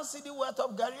maybe 1 cedi worth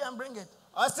of gari and bring it.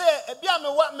 I say,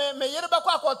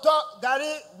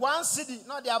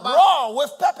 raw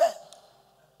with pepper.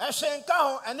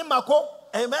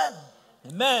 Amen.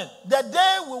 Amen. The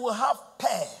day we will have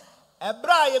pear and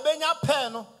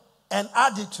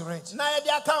add it to it.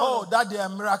 Oh, that day a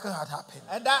miracle had happened.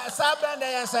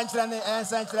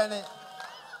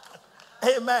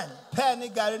 Amen.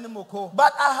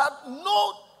 But I had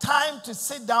no time to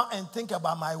sit down and think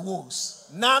about my woes.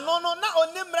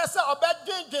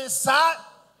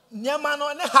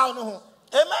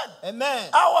 Amen. Amen.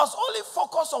 I was only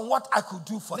focused on what I could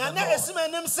do for the Lord.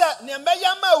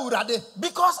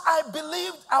 Because I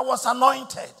believed I was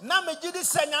anointed. I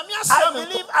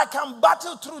believe I can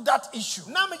battle through that issue.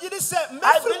 I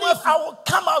believe I will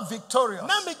come out victorious.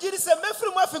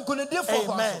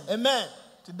 Amen. Amen.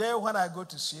 Today when I go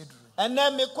to Siedru,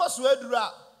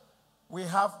 we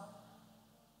have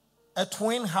a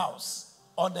twin house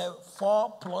on a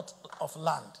 4 plot of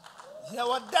land.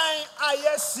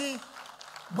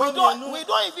 We don't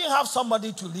even have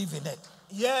somebody to live in it.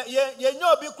 Because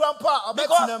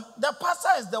the pastor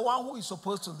is the one who is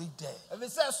supposed to live there. He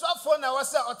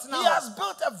has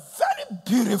built a very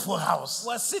beautiful house.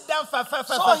 So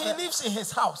he lives in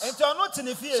his house. So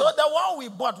the one we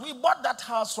bought that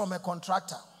house from a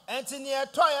contractor. Amen.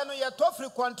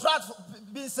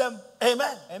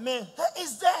 Amen.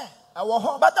 It's there.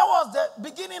 But that was the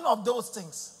beginning of those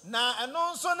things. I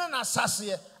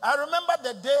remember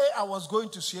the day I was going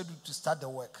to Shedu to start the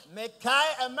work.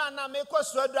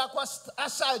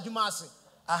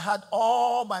 I had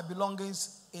all my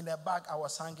belongings in a bag. I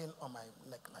was hanging on my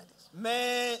neck like this.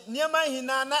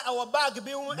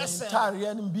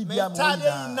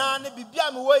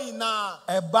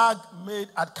 A bag made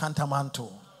at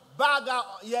Cantamanto.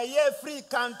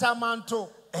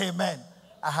 Amen.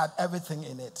 I had everything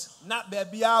in it.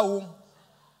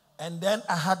 And then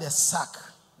I had a sack.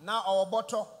 That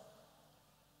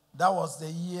was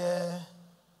the year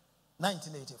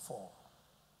 1984.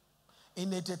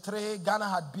 In 83, Ghana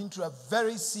had been through a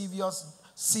very serious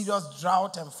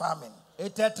drought and famine.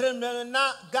 And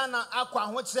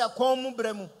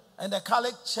the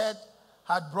Catholic Church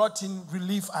had brought in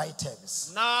relief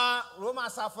items.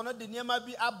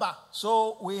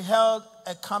 So we held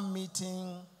a camp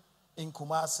meeting in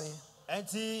Kumasi. And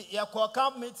the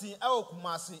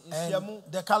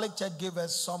Catholic Church gave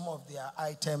us some of their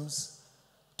items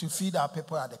to feed our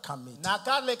people at the camp meeting. We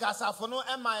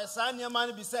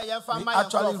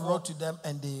actually wrote to them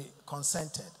and they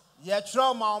consented. So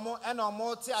when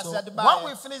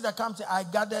we finished the camp, I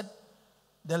gathered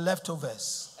the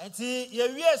leftovers. I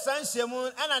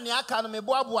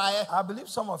believe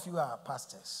some of you are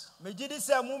pastors.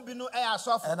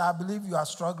 And I believe you are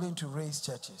struggling to raise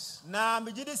churches. Now,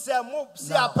 that's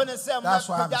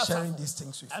why I'm sharing these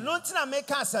things with you.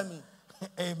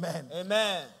 Amen.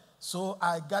 Amen. So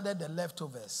I gathered the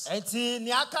leftovers. I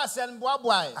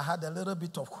had a little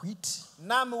bit of wheat,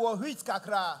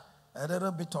 a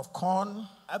little bit of corn,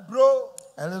 a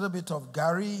little bit of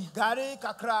gari,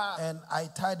 and I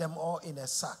tied them all in a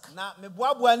sack. At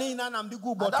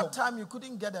that time, you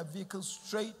couldn't get a vehicle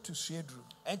straight to Shedru.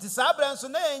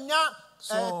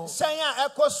 So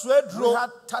we had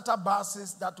Tata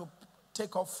buses that would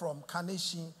take off from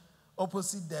Kaneshi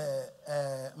opposite the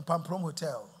Mpamprom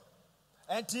Hotel.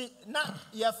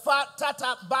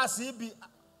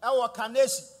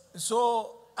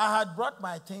 So I had brought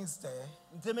my things there,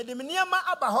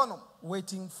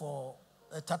 waiting for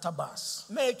a Tata bus.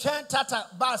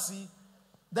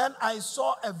 Then I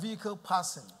saw a vehicle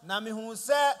passing.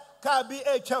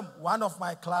 One of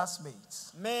my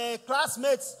classmates and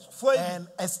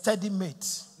a study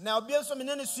mate.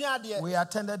 We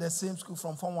attended the same school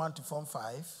from Form 1 to Form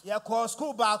 5.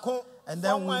 And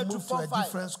then we moved to a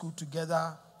different school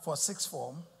together for 6th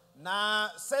form.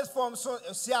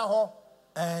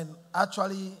 And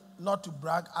actually, not to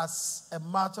brag, as a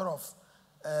matter of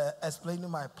explaining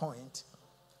my point,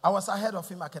 I was ahead of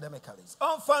him academically.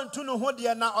 So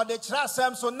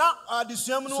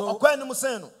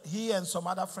he and some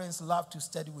other friends loved to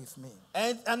study with me.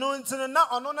 He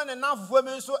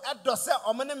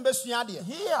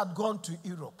had gone to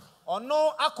Europe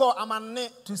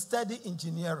to study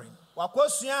engineering. And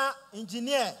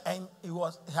he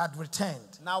had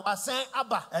returned.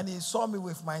 And he saw me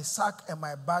with my sack and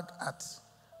my bag at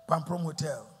Pamprom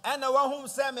Hotel.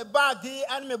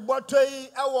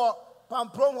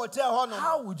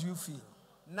 How would you feel?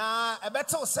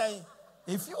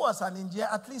 If you was an engineer,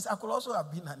 at least I could also have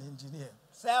been an engineer.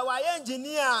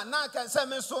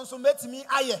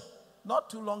 Not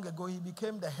too long ago, he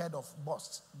became the head of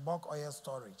Bulk Oil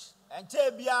Storage. I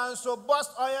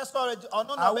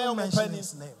won't mention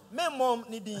his name.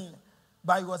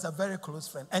 But he was a very close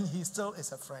friend, and he still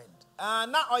is a friend. He said,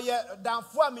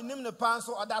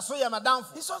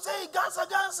 hey,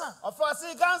 Ghansah.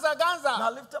 Now I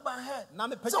lifted my head. So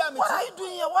what are you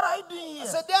doing here? What are you doing here?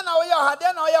 So,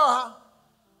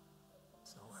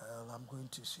 well, I'm going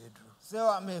to Shedru.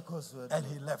 And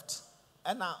he left.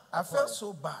 I felt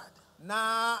so bad.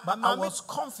 But I was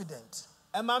confident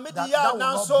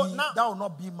that will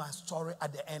not be my story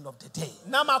at the end of the day.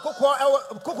 Amen.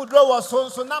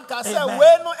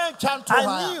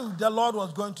 I knew the Lord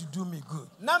was going to do me good.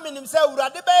 Now,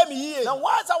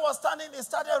 whilst I was standing, it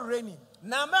started raining.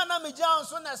 I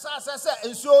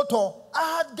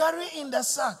had gari in the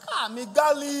sack. I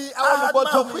had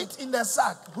my wheat in the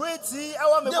sack. They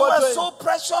were so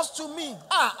precious to me.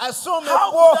 How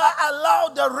could I allow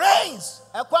the rains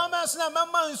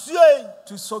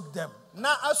to soak them?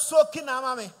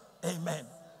 Amen.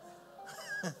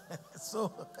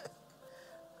 So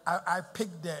I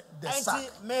picked the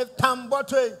sack,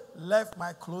 left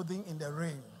my clothing in the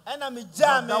rain.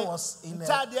 That was in a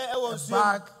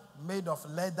bag made of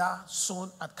leather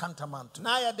sewn at Cantamanto.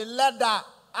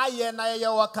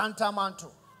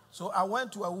 So I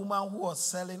went to a woman who was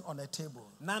selling on a table.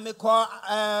 I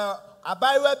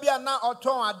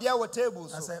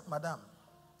said, Madam,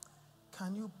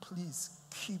 can you please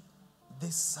keep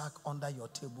this sack under your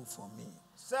table for me?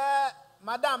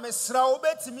 Madam Esra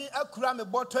obetimi akura me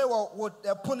bottle wo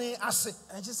puni ase.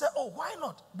 And she said, oh, why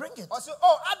not? Bring it. I said,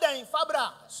 oh, adan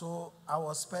fabra. So I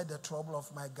was spared the trouble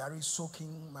of my gari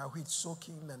soaking, my wheat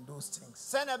soaking, and those things.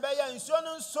 Send a beya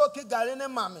insuno soki gari ne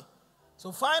mami.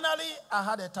 So finally, I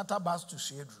had a tata bus to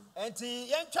Shedru. And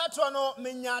yen chatono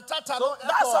minya tata. So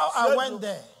that's how I went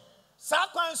there. So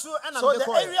the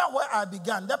area where I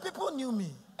began, the people knew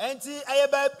me. I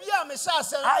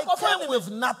came with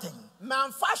nothing.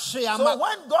 So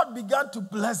when God began to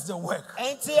bless the work,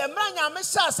 and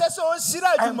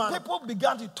people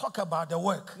began to talk about the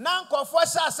work,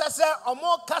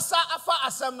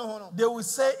 they would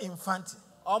say Infante.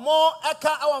 No,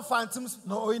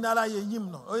 oinala ye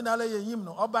yimno. Oinala ye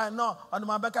yimno. Oba no, on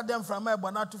my back them from my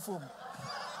bonatu foam.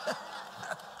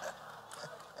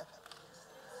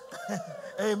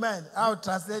 Amen. I'll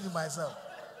translate it myself.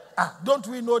 Don't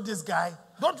we know this guy?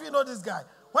 Don't we know this guy?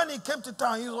 When he came to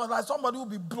town, he was like somebody who will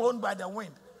be blown by the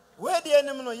wind. Where the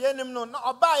enemy no, no,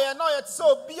 obaya no yet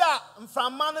so bia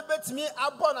from man bet me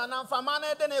abon and from man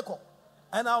deneko.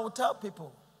 And I will tell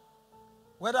people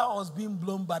whether I was being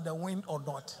blown by the wind or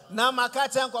not. Now my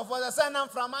catching for the son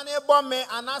from man bomb me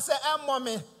and I say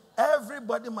mommy.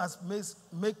 Everybody must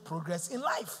make progress in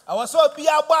life. So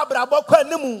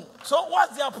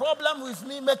what's their problem with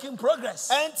me making progress?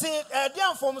 But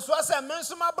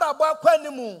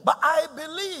I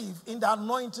believe in the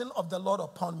anointing of the Lord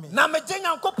upon me.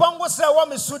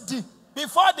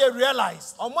 Before they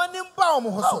realized,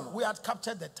 we had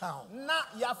captured the town.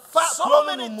 So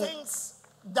many things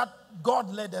that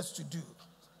God led us to do.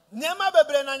 One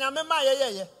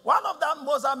of the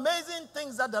most amazing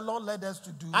things that the Lord led us to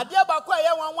do was that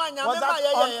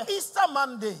on Easter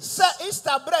Monday,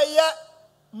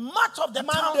 much of the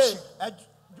township,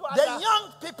 the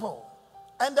young people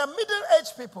and the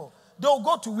middle-aged people, they will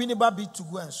go to Winneba Beach to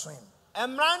go and swim. To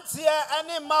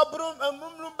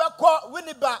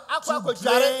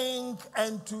drink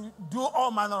and to do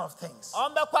all manner of things. So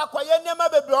by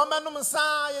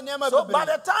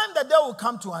the time the day will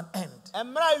come to an end,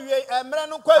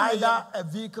 either a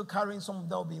vehicle carrying some of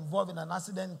them will be involved in an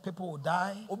accident, people will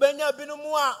die,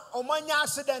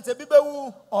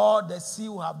 or the sea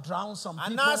will have drowned some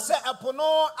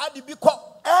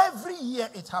people. Every year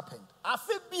it happened.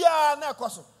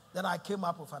 Then I came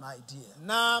up with an idea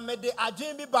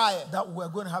that we're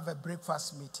going to have a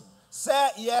breakfast meeting.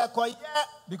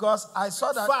 Because I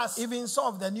saw that even some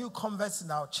of the new converts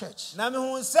in our church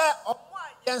were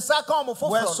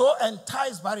so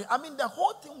enticed by it. I mean, the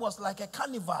whole thing was like a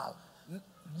carnival.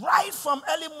 Right from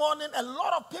early morning, a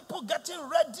lot of people getting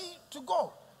ready to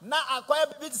go.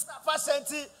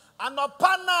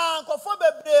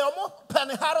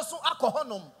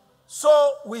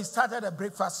 So we started a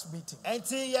breakfast meeting. And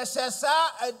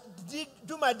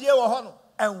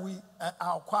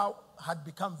our choir had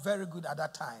become very good at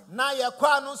that time. And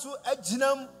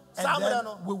then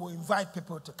we will invite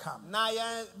people to come. And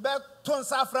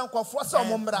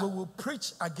we will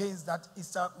preach against that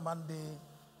Easter Monday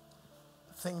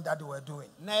thing that we were doing.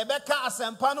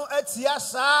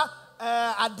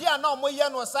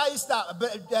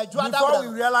 Before we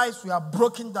realized we are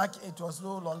broken, that it was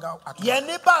no longer at all.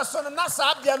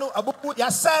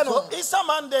 So Easter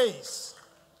Mondays,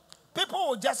 people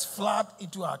will just flood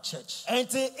into our church.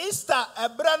 And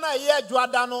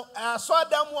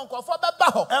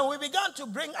we began to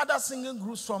bring other singing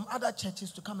groups from other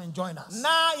churches to come and join us.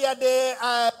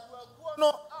 It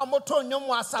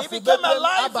became a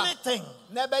lively thing.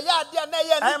 And by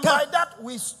that,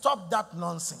 we stopped that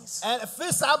nonsense.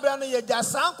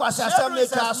 Shedru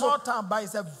is a small town, but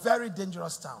it's a very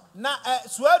dangerous town.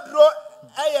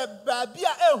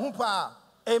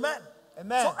 Amen.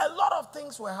 Amen. So a lot of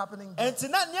things were happening there,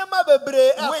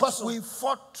 which we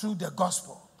fought through the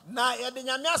gospel and through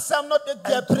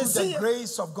the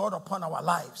grace of God upon our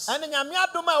lives.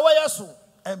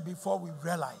 And before we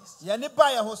realized,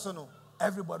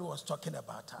 everybody was talking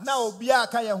about us.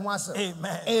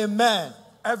 Amen. Amen.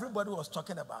 Everybody was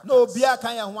talking about us.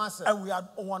 And we had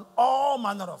won all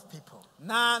manner of people.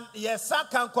 And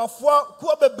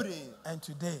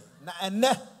today,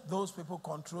 those people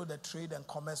control the trade and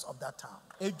commerce of that town.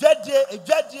 I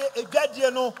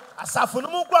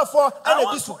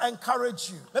want to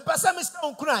encourage you.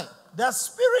 The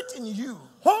spirit in you,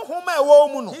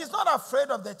 he's not afraid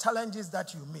of the challenges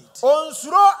that you meet. He's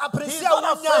not afraid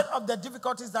of the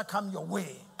difficulties that come your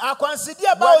way.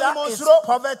 Whether it's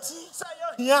poverty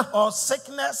or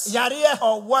sickness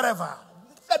or whatever,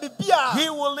 he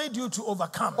will lead you to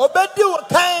overcome.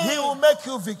 He will make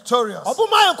you victorious. There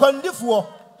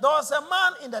was a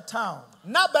man in the town,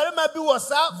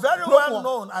 very well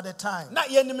known at the time.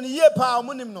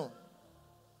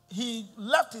 he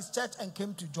left his church and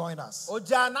came to join us. So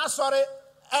later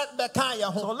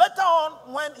on,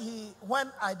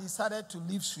 when I decided to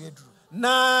leave Swedru,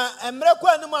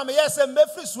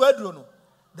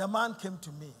 the man came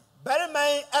to me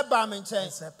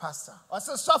and said, Pastor,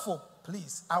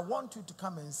 please, I want you to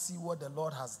come and see what the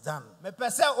Lord has done in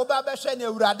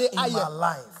my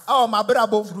life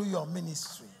through your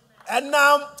ministry. And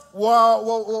now,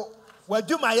 I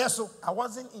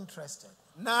wasn't interested,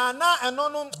 but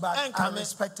I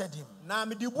respected him.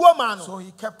 So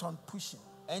he kept on pushing.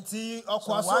 So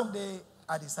one day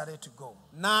I decided to go.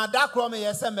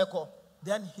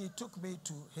 Then he took me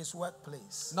to his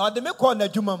workplace.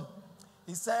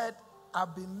 He said, I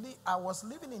was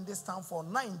living in this town for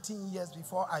 19 years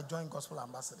before I joined Gospel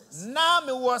Ambassadors.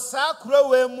 19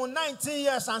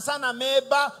 years and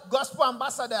Gospel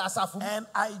Ambassadors. And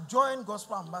I joined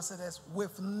Gospel Ambassadors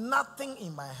with nothing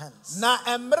in my hands.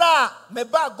 I'm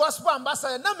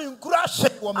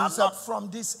not from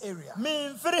this area.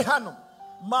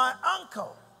 My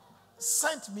uncle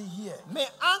sent me here. I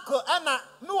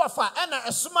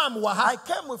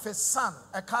came with a son,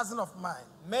 a cousin of mine.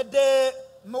 And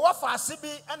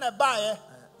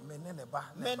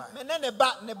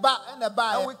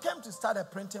we came to start a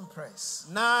printing press.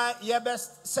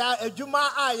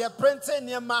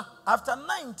 After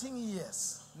 19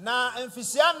 years, he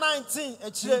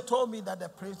told me that the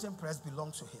printing press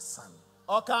belongs to his son.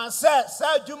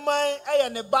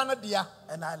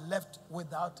 And I left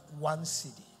without one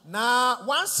cedi. I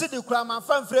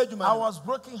was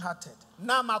broken-hearted.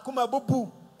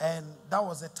 And that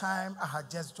was the time I had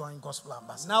just joined Gospel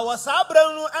Ambassadors.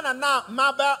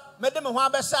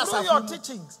 Through your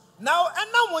teachings,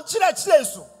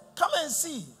 come and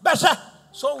see.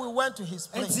 So we went to his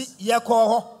place.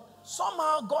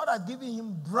 Somehow God had given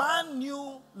him brand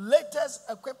new, latest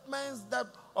equipment that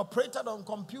operated on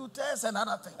computers and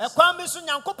other things. And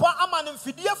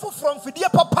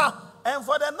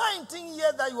for the 19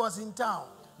 years that he was in town,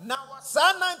 he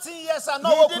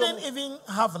didn't even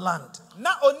have land.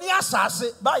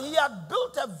 But he had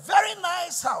built a very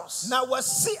nice house.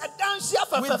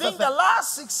 Within the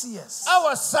last 6 years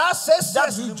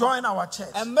that he joined our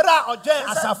church. He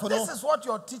said, this is what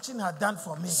your teaching had done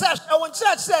for me. I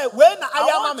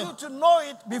want you to know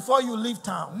it before you leave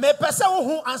town. So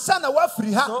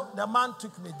the man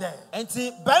took me there.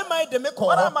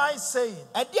 What am I saying?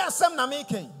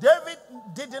 David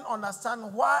didn't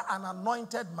understand why an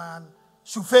anointed man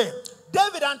should fail.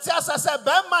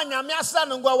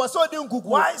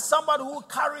 Why somebody who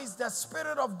carries the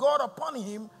Spirit of God upon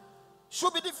him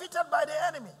should be defeated by the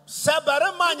enemy.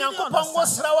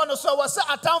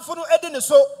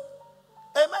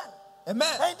 Amen.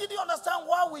 Amen. And did you understand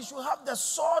why we should have the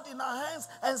sword in our hands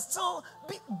and still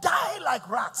die like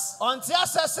rats? No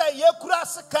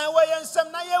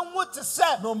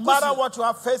matter what you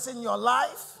are facing in your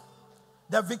life,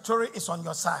 the victory is on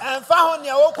your side. No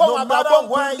matter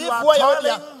where you are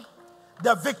toiling,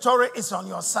 the victory is on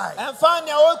your side. Amen.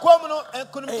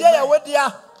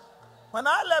 When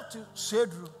I left to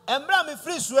Swedru,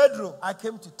 I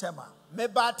came to Tema.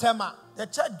 The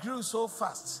church grew so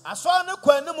fast. At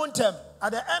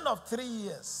the end of 3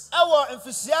 years,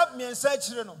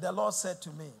 the Lord said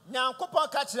to me,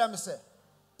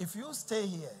 if you stay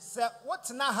here,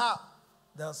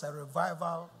 there's a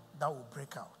revival that will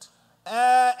break out.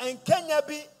 But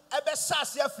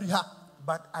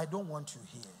I don't want you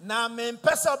here.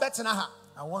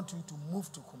 I want you to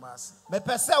move to Kumasi.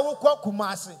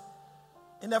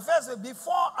 In the first way,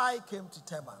 before I came to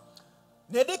Tema,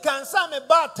 I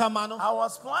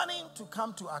was planning to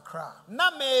come to Accra.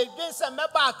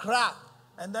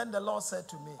 And then the Lord said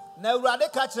to me,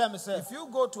 if you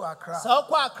go to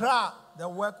Accra, the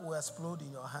work will explode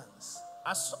in your hands.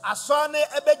 But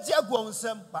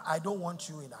I don't want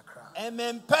you in Accra. I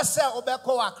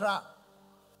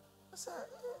said,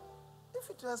 if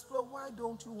it will explode, why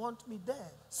don't you want me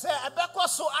there?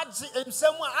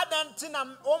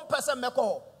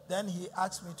 Then he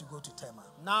asked me to go to Tema.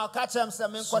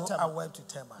 So I went to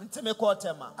Tema.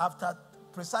 After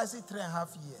precisely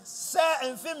 3.5 years,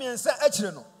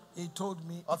 he told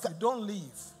me, if you don't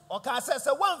leave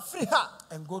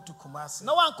and go to Kumasi,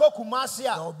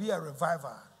 there will be a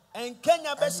revival. And it will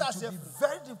be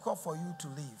very difficult for you to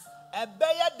leave.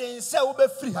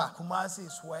 Kumasi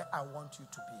is where I want you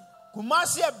to be.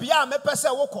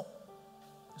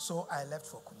 So I left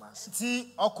for Kumasi.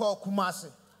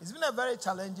 It's been a very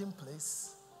challenging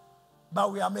place,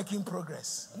 but we are making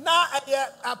progress.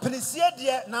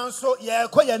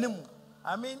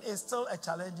 I mean, it's still a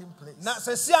challenging place. That's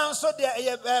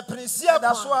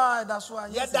why.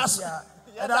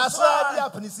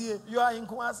 You are in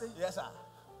Kumasi? Yes, sir.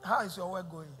 How is your work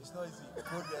going? It's not easy.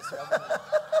 Progress.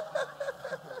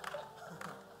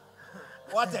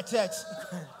 What a church.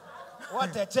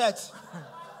 What a church.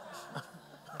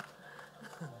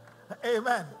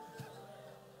 Amen.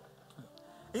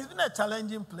 It's been a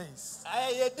challenging place.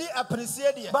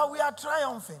 But we are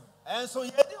triumphing. And so,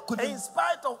 in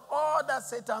spite of all that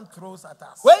Satan throws at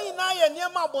us, we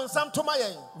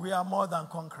are more than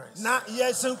conquerors. Amen.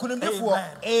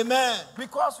 Amen.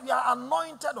 Because we are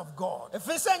anointed of God. And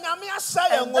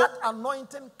that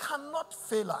anointing cannot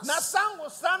fail us.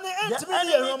 The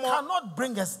enemy cannot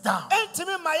bring us down.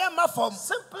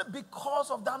 Simply because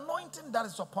of the anointing that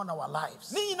is upon our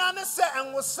lives. We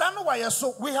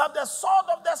have the sword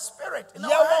of the Spirit in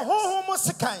our hands.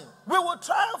 We will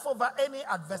triumph over any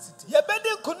adversity. We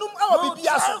will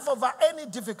triumph over any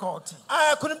difficulty.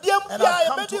 And I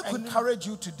come to encourage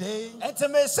you today in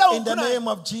the name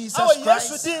of Jesus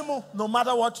Christ. No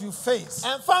matter what you face,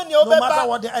 no matter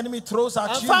what the enemy throws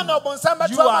at you, you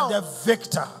are the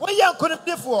victor.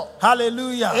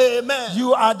 Hallelujah. Amen.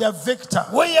 You are the victor.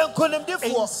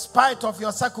 In spite of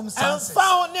your circumstances, in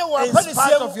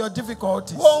spite of your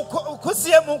difficulties.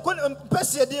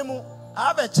 I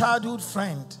have a childhood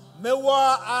friend. He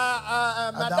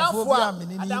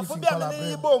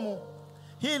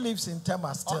lives in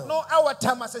Tema still.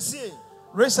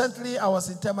 Recently, I was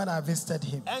in Tema and I visited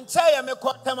him. I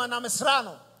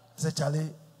said, Charlie,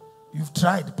 you've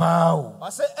tried pow. I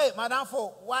said, hey, madam,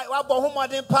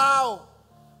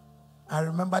 I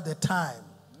remember the time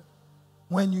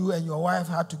when you and your wife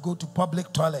had to go to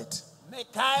public toilet.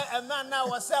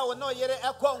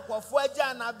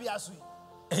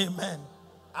 Amen.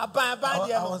 I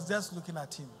was just looking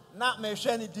at him.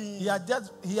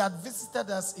 He had visited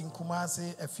us in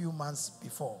Kumasi a few months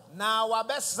before. And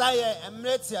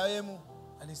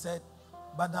he said,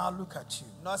 but now look at you.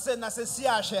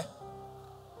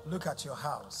 Look at your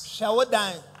house.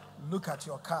 Look at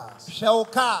your cars.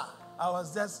 I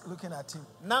was just looking at him.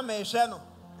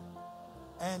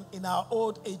 And in our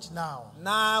old age now,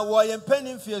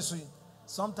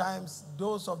 sometimes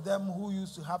those of them who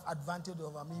used to have advantage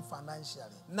over me financially,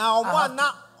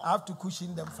 I have to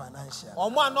cushion them financially. The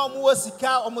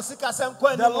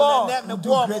Lord will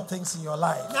do great things in your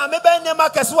life.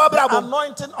 The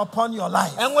anointing upon your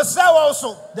life.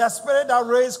 The Spirit that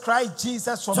raised Christ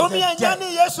Jesus from the dead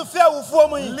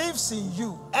lives in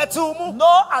you.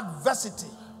 No adversity,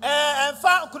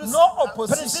 no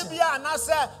opposition,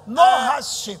 no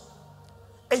hardship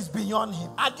is beyond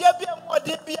him.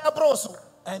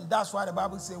 And that's why the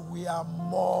Bible says we are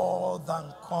more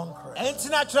than conquerors.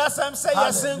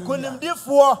 Hallelujah.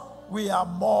 We are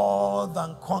more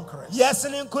than conquerors.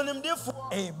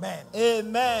 Amen.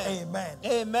 Amen. Amen.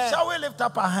 Amen. Shall we lift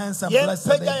up our hands and bless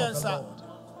the name of the Lord?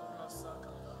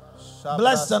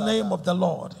 Bless the name of the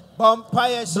Lord.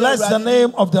 Bless the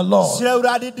name of the Lord.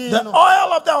 The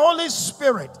oil of the Holy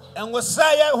Spirit. The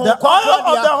oil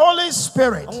of the Holy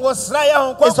Spirit is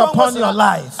upon your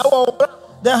life.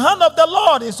 The hand of the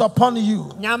Lord is upon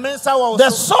you. The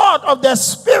sword of the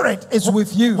Spirit is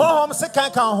with you.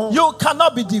 You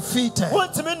cannot be defeated.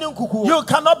 You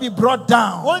cannot be brought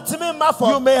down.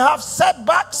 You may have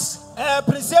setbacks.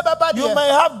 You may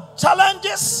have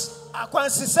challenges.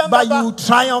 But you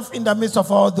triumph in the midst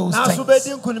of all those things.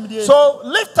 So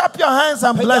lift up your hands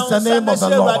and bless the name of the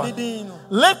Lord.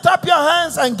 Lift up your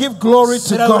hands and give glory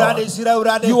to God.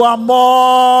 You are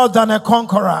more than a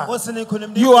conqueror.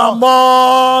 You are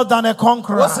more than a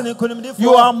conqueror.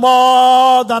 You are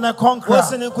more than a conqueror.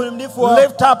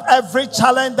 Lift up every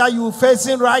challenge that you are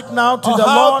facing right now to the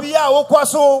Lord.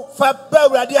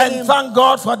 And thank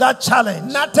God for that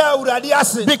challenge.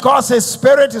 Because His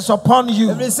Spirit is upon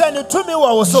you.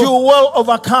 You will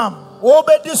overcome.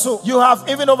 You have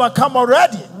even overcome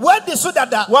already.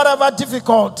 Whatever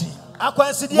difficulty,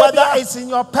 whether it's in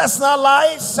your personal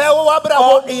life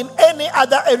or in any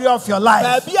other area of your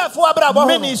life,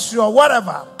 ministry or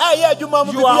whatever,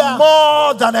 you are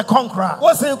more than a conqueror.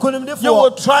 You will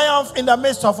triumph in the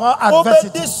midst of all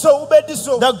adversity.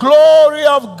 The glory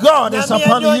of God is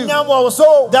upon you.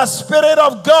 The Spirit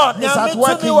of God is at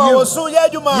work in you.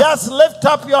 Yes, lift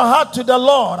up your heart to the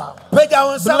Lord.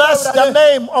 Bless the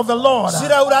name of the Lord.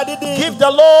 Give the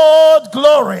Lord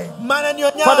glory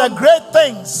for the great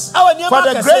things. For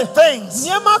the great things.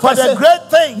 For the great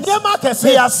things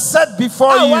He has set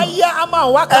before you.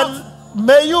 And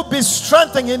may you be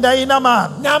strengthened in the inner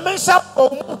man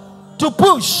to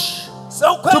push,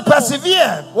 to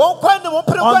persevere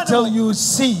until you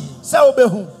see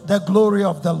the glory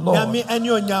of the Lord.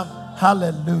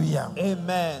 Hallelujah.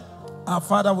 Amen. Our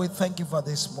Father, we thank you for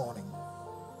this morning.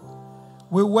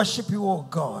 We worship you, O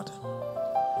God.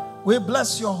 We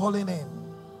bless your holy name.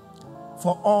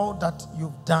 for all that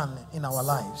you've done in our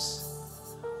lives.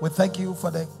 We thank you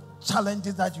for the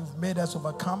challenges that you've made us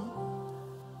overcome.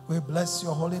 We bless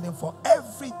your holy name for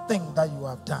everything that you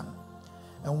have done.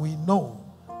 And we know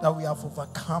that we have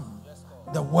overcome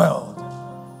the world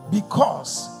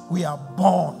because we are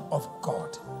born of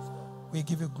God. We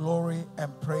give you glory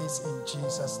and praise in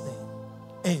Jesus' name.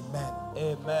 Amen.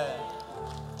 Amen.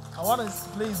 I want to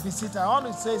please be seated. I want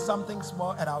to say something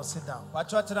small and I'll sit down.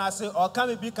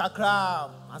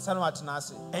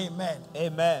 Amen.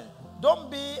 Amen. Don't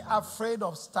be afraid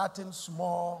of starting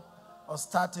small or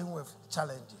starting with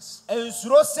challenges.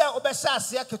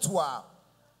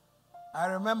 I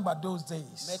remember those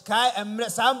days.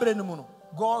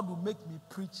 God will make me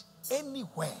preach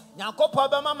anywhere.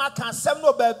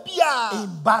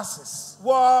 In buses.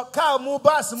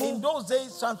 In those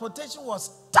days, transportation was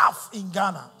tough in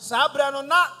Ghana.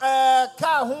 The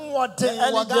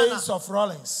early days of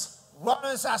Rollins.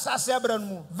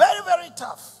 Very, very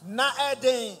tough.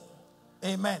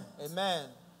 Amen. Amen.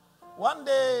 One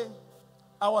day,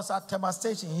 I was at Tema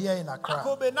Station here in Accra.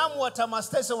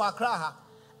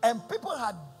 And people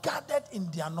had gathered in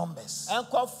their numbers,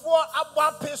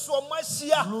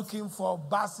 looking for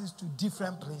buses to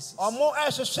different places. The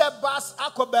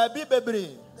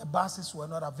buses were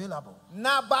not available.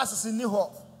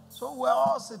 So we're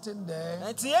all sitting there,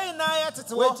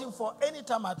 waiting for any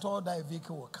time at all that a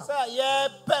vehicle will come.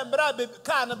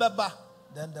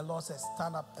 Then the Lord says,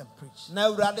 stand up and preach. I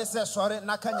said,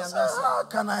 how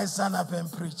can I stand up and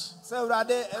preach? How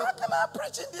can I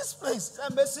preach in this place?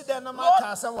 Lord,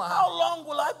 how long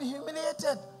will I be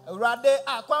humiliated?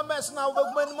 I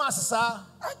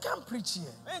can't preach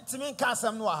here.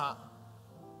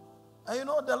 And you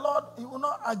know, the Lord, He will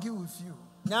not argue with you.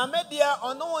 But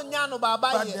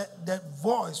the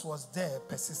voice was there,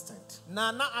 persistent.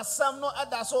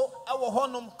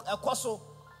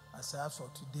 I said, as for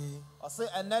today,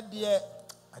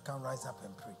 I can't rise up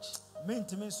and preach. I've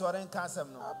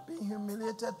been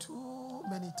humiliated too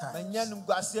many times.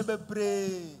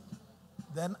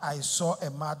 Then I saw a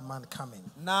madman coming,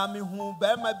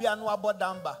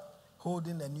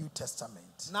 holding a New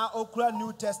Testament,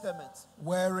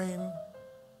 wearing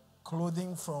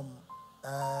clothing from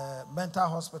mental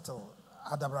hospital,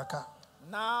 Adabraka.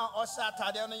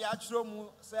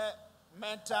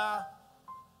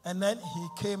 And then he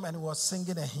came and was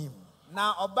singing a hymn.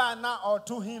 Now,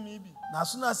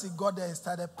 as soon as he got there, he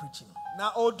started preaching.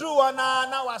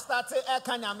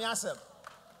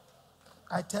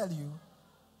 I tell you,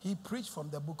 he preached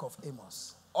from the book of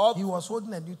Amos. He was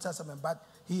holding a New Testament, but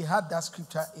he had that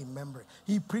scripture in memory.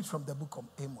 He preached from the book of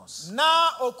Amos. And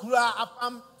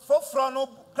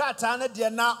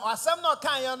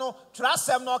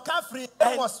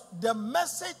the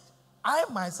message, I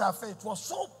myself, it was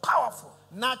so powerful.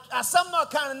 And I said, who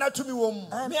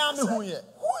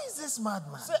is this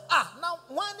madman?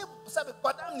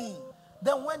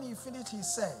 Then when he finished, he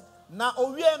said,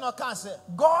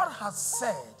 God has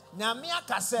said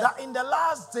that in the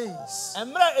last days, He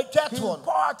will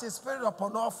pour out His Spirit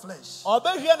upon all flesh. And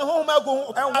when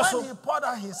He poured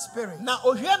out His Spirit,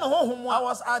 I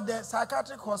was at the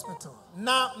psychiatric hospital.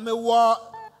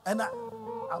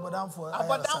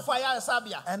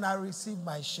 And I received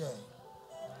my share.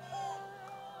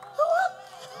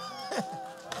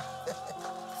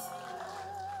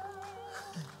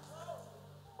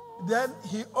 Then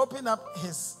he opened up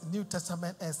his New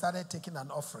Testament and started taking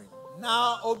an offering.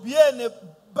 Now, and he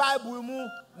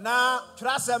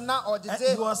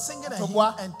was singing a hymn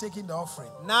and taking the offering.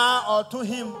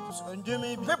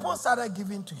 People started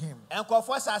giving to him. I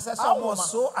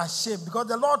was so ashamed because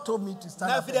the Lord told me to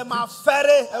stand up and preach.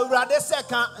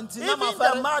 Even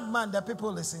the madman, the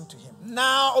people listened to him.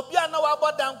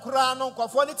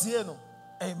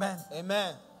 Amen.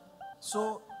 Amen.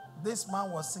 So this man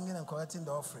was singing and collecting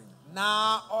the offering. And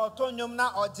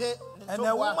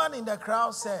a woman in the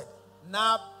crowd said,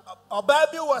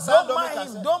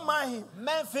 don't mind him.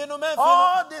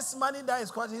 All this money that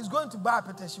is collecting, he's going to buy a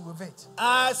petition with it.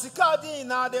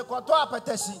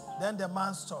 Then the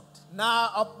man stopped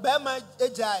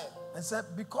and said,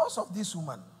 because of this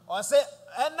woman, I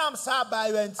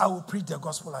will preach the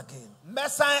gospel again.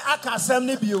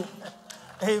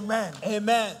 Amen.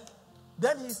 Amen.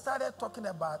 Then he started talking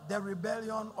about the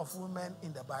rebellion of women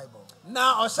in the Bible.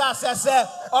 Now, he started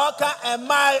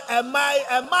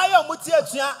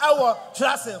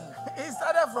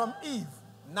from Eve.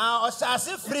 Now,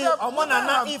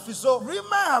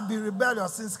 women have been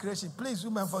rebellious since creation. Please,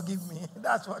 women, forgive me.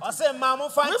 That's what he said. He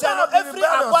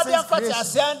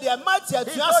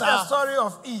told the story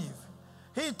of Eve.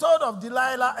 He told of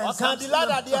Delilah and Samson.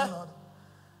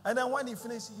 And then when he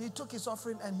finished, he took his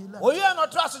offering and he left.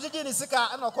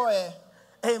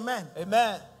 Amen.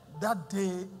 Amen. That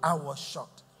day I was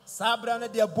shocked. I've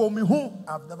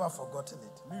never forgotten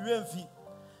it.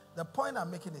 The point I'm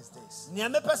making is this.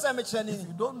 If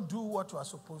you don't do what you are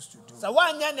supposed to do,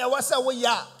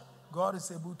 God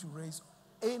is able to raise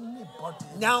anybody.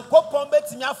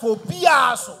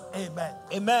 Amen.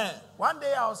 Amen. One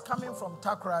day I was coming from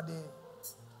Takoradi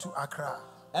to Accra.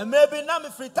 And maybe now me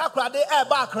free Takoradi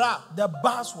Accra. The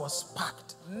bus was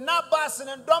packed.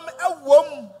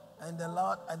 And the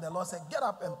Lord said, get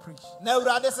up and preach.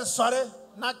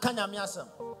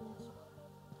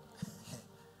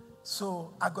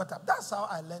 So I got up. That's how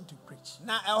I learned to preach.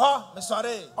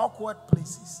 Awkward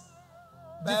places.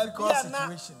 Difficult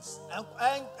situations.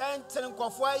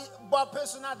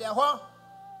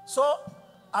 So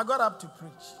I got up to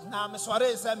preach.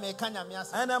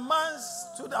 And a man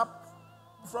stood up.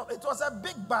 It was a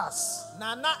big bus.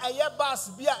 And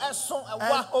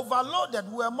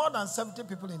overloaded. We were more than 70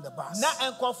 people in the bus.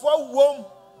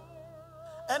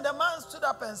 And the man stood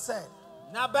up and said,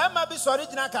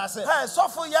 hey, so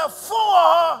for your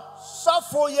four. So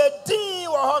for your team,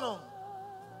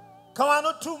 come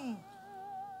on, tum.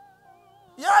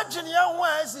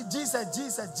 Jesus,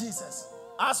 Jesus, Jesus.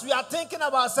 As we are thinking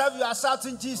about ourselves, you are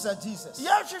shouting Jesus, Jesus.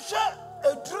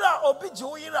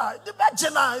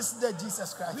 The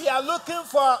Jesus Christ. We are looking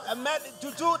for a man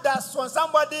to do that when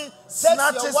somebody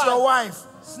snatches your wife.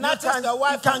 Snatches your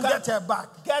wife. You can get her back.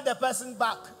 Get the person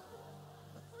back.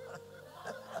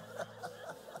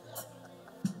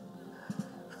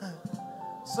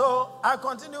 So I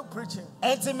continued preaching.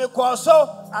 I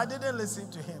didn't listen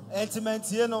to him.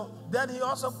 Then he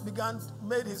also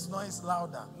made his noise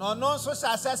louder.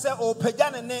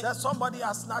 That somebody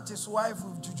has snatched his wife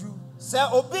with juju.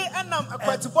 That's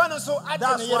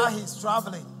why he's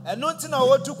traveling.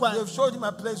 They've showed him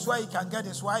a place where he can get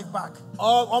his wife back.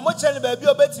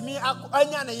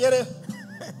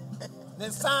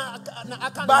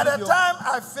 By the time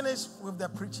I finished with the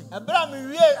preaching,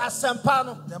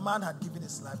 the man had given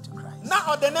his life to Christ.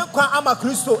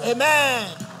 Amen.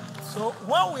 So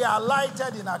when we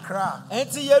alighted in Accra, and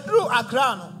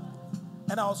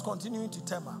I was continuing to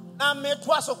Tema,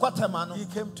 he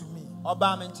came to me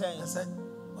and said,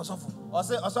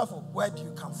 Osofo, where do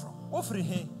you come from? I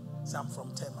said, I'm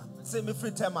from Tema.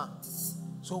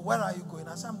 So where are you going?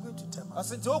 I said, I'm going to Tema.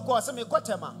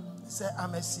 He said,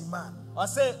 I'm a seaman.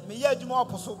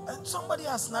 And somebody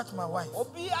has snatched my wife.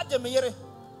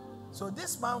 So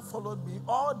this man followed me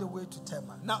all the way to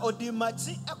Tema.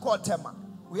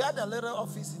 We had a little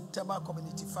office in Tema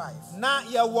Community 5.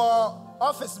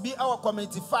 Office be our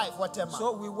Community 5 whatever.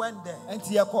 So we went there.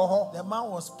 The man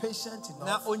was patient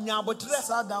enough.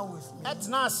 Sat down with me.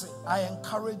 I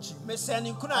encouraged him.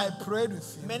 I prayed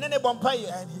with him. And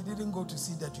he didn't go to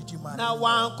see the Juju man.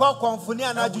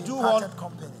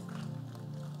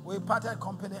 We parted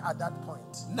company at that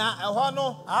point.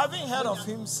 I haven't heard of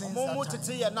him since that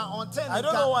time. I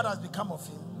don't know what has become of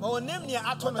him. But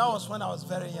that was when I was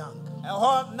very young.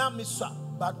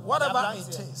 But whatever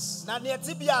it is,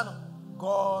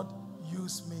 God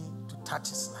used me to touch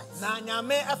his life.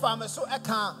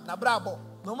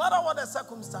 No matter what the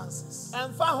circumstances, no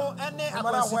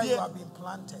matter where you have been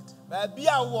planted,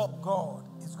 God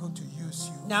is going to use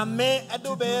you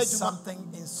to do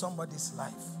something in somebody's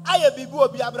life.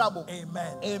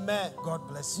 Amen. Amen. God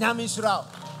bless you.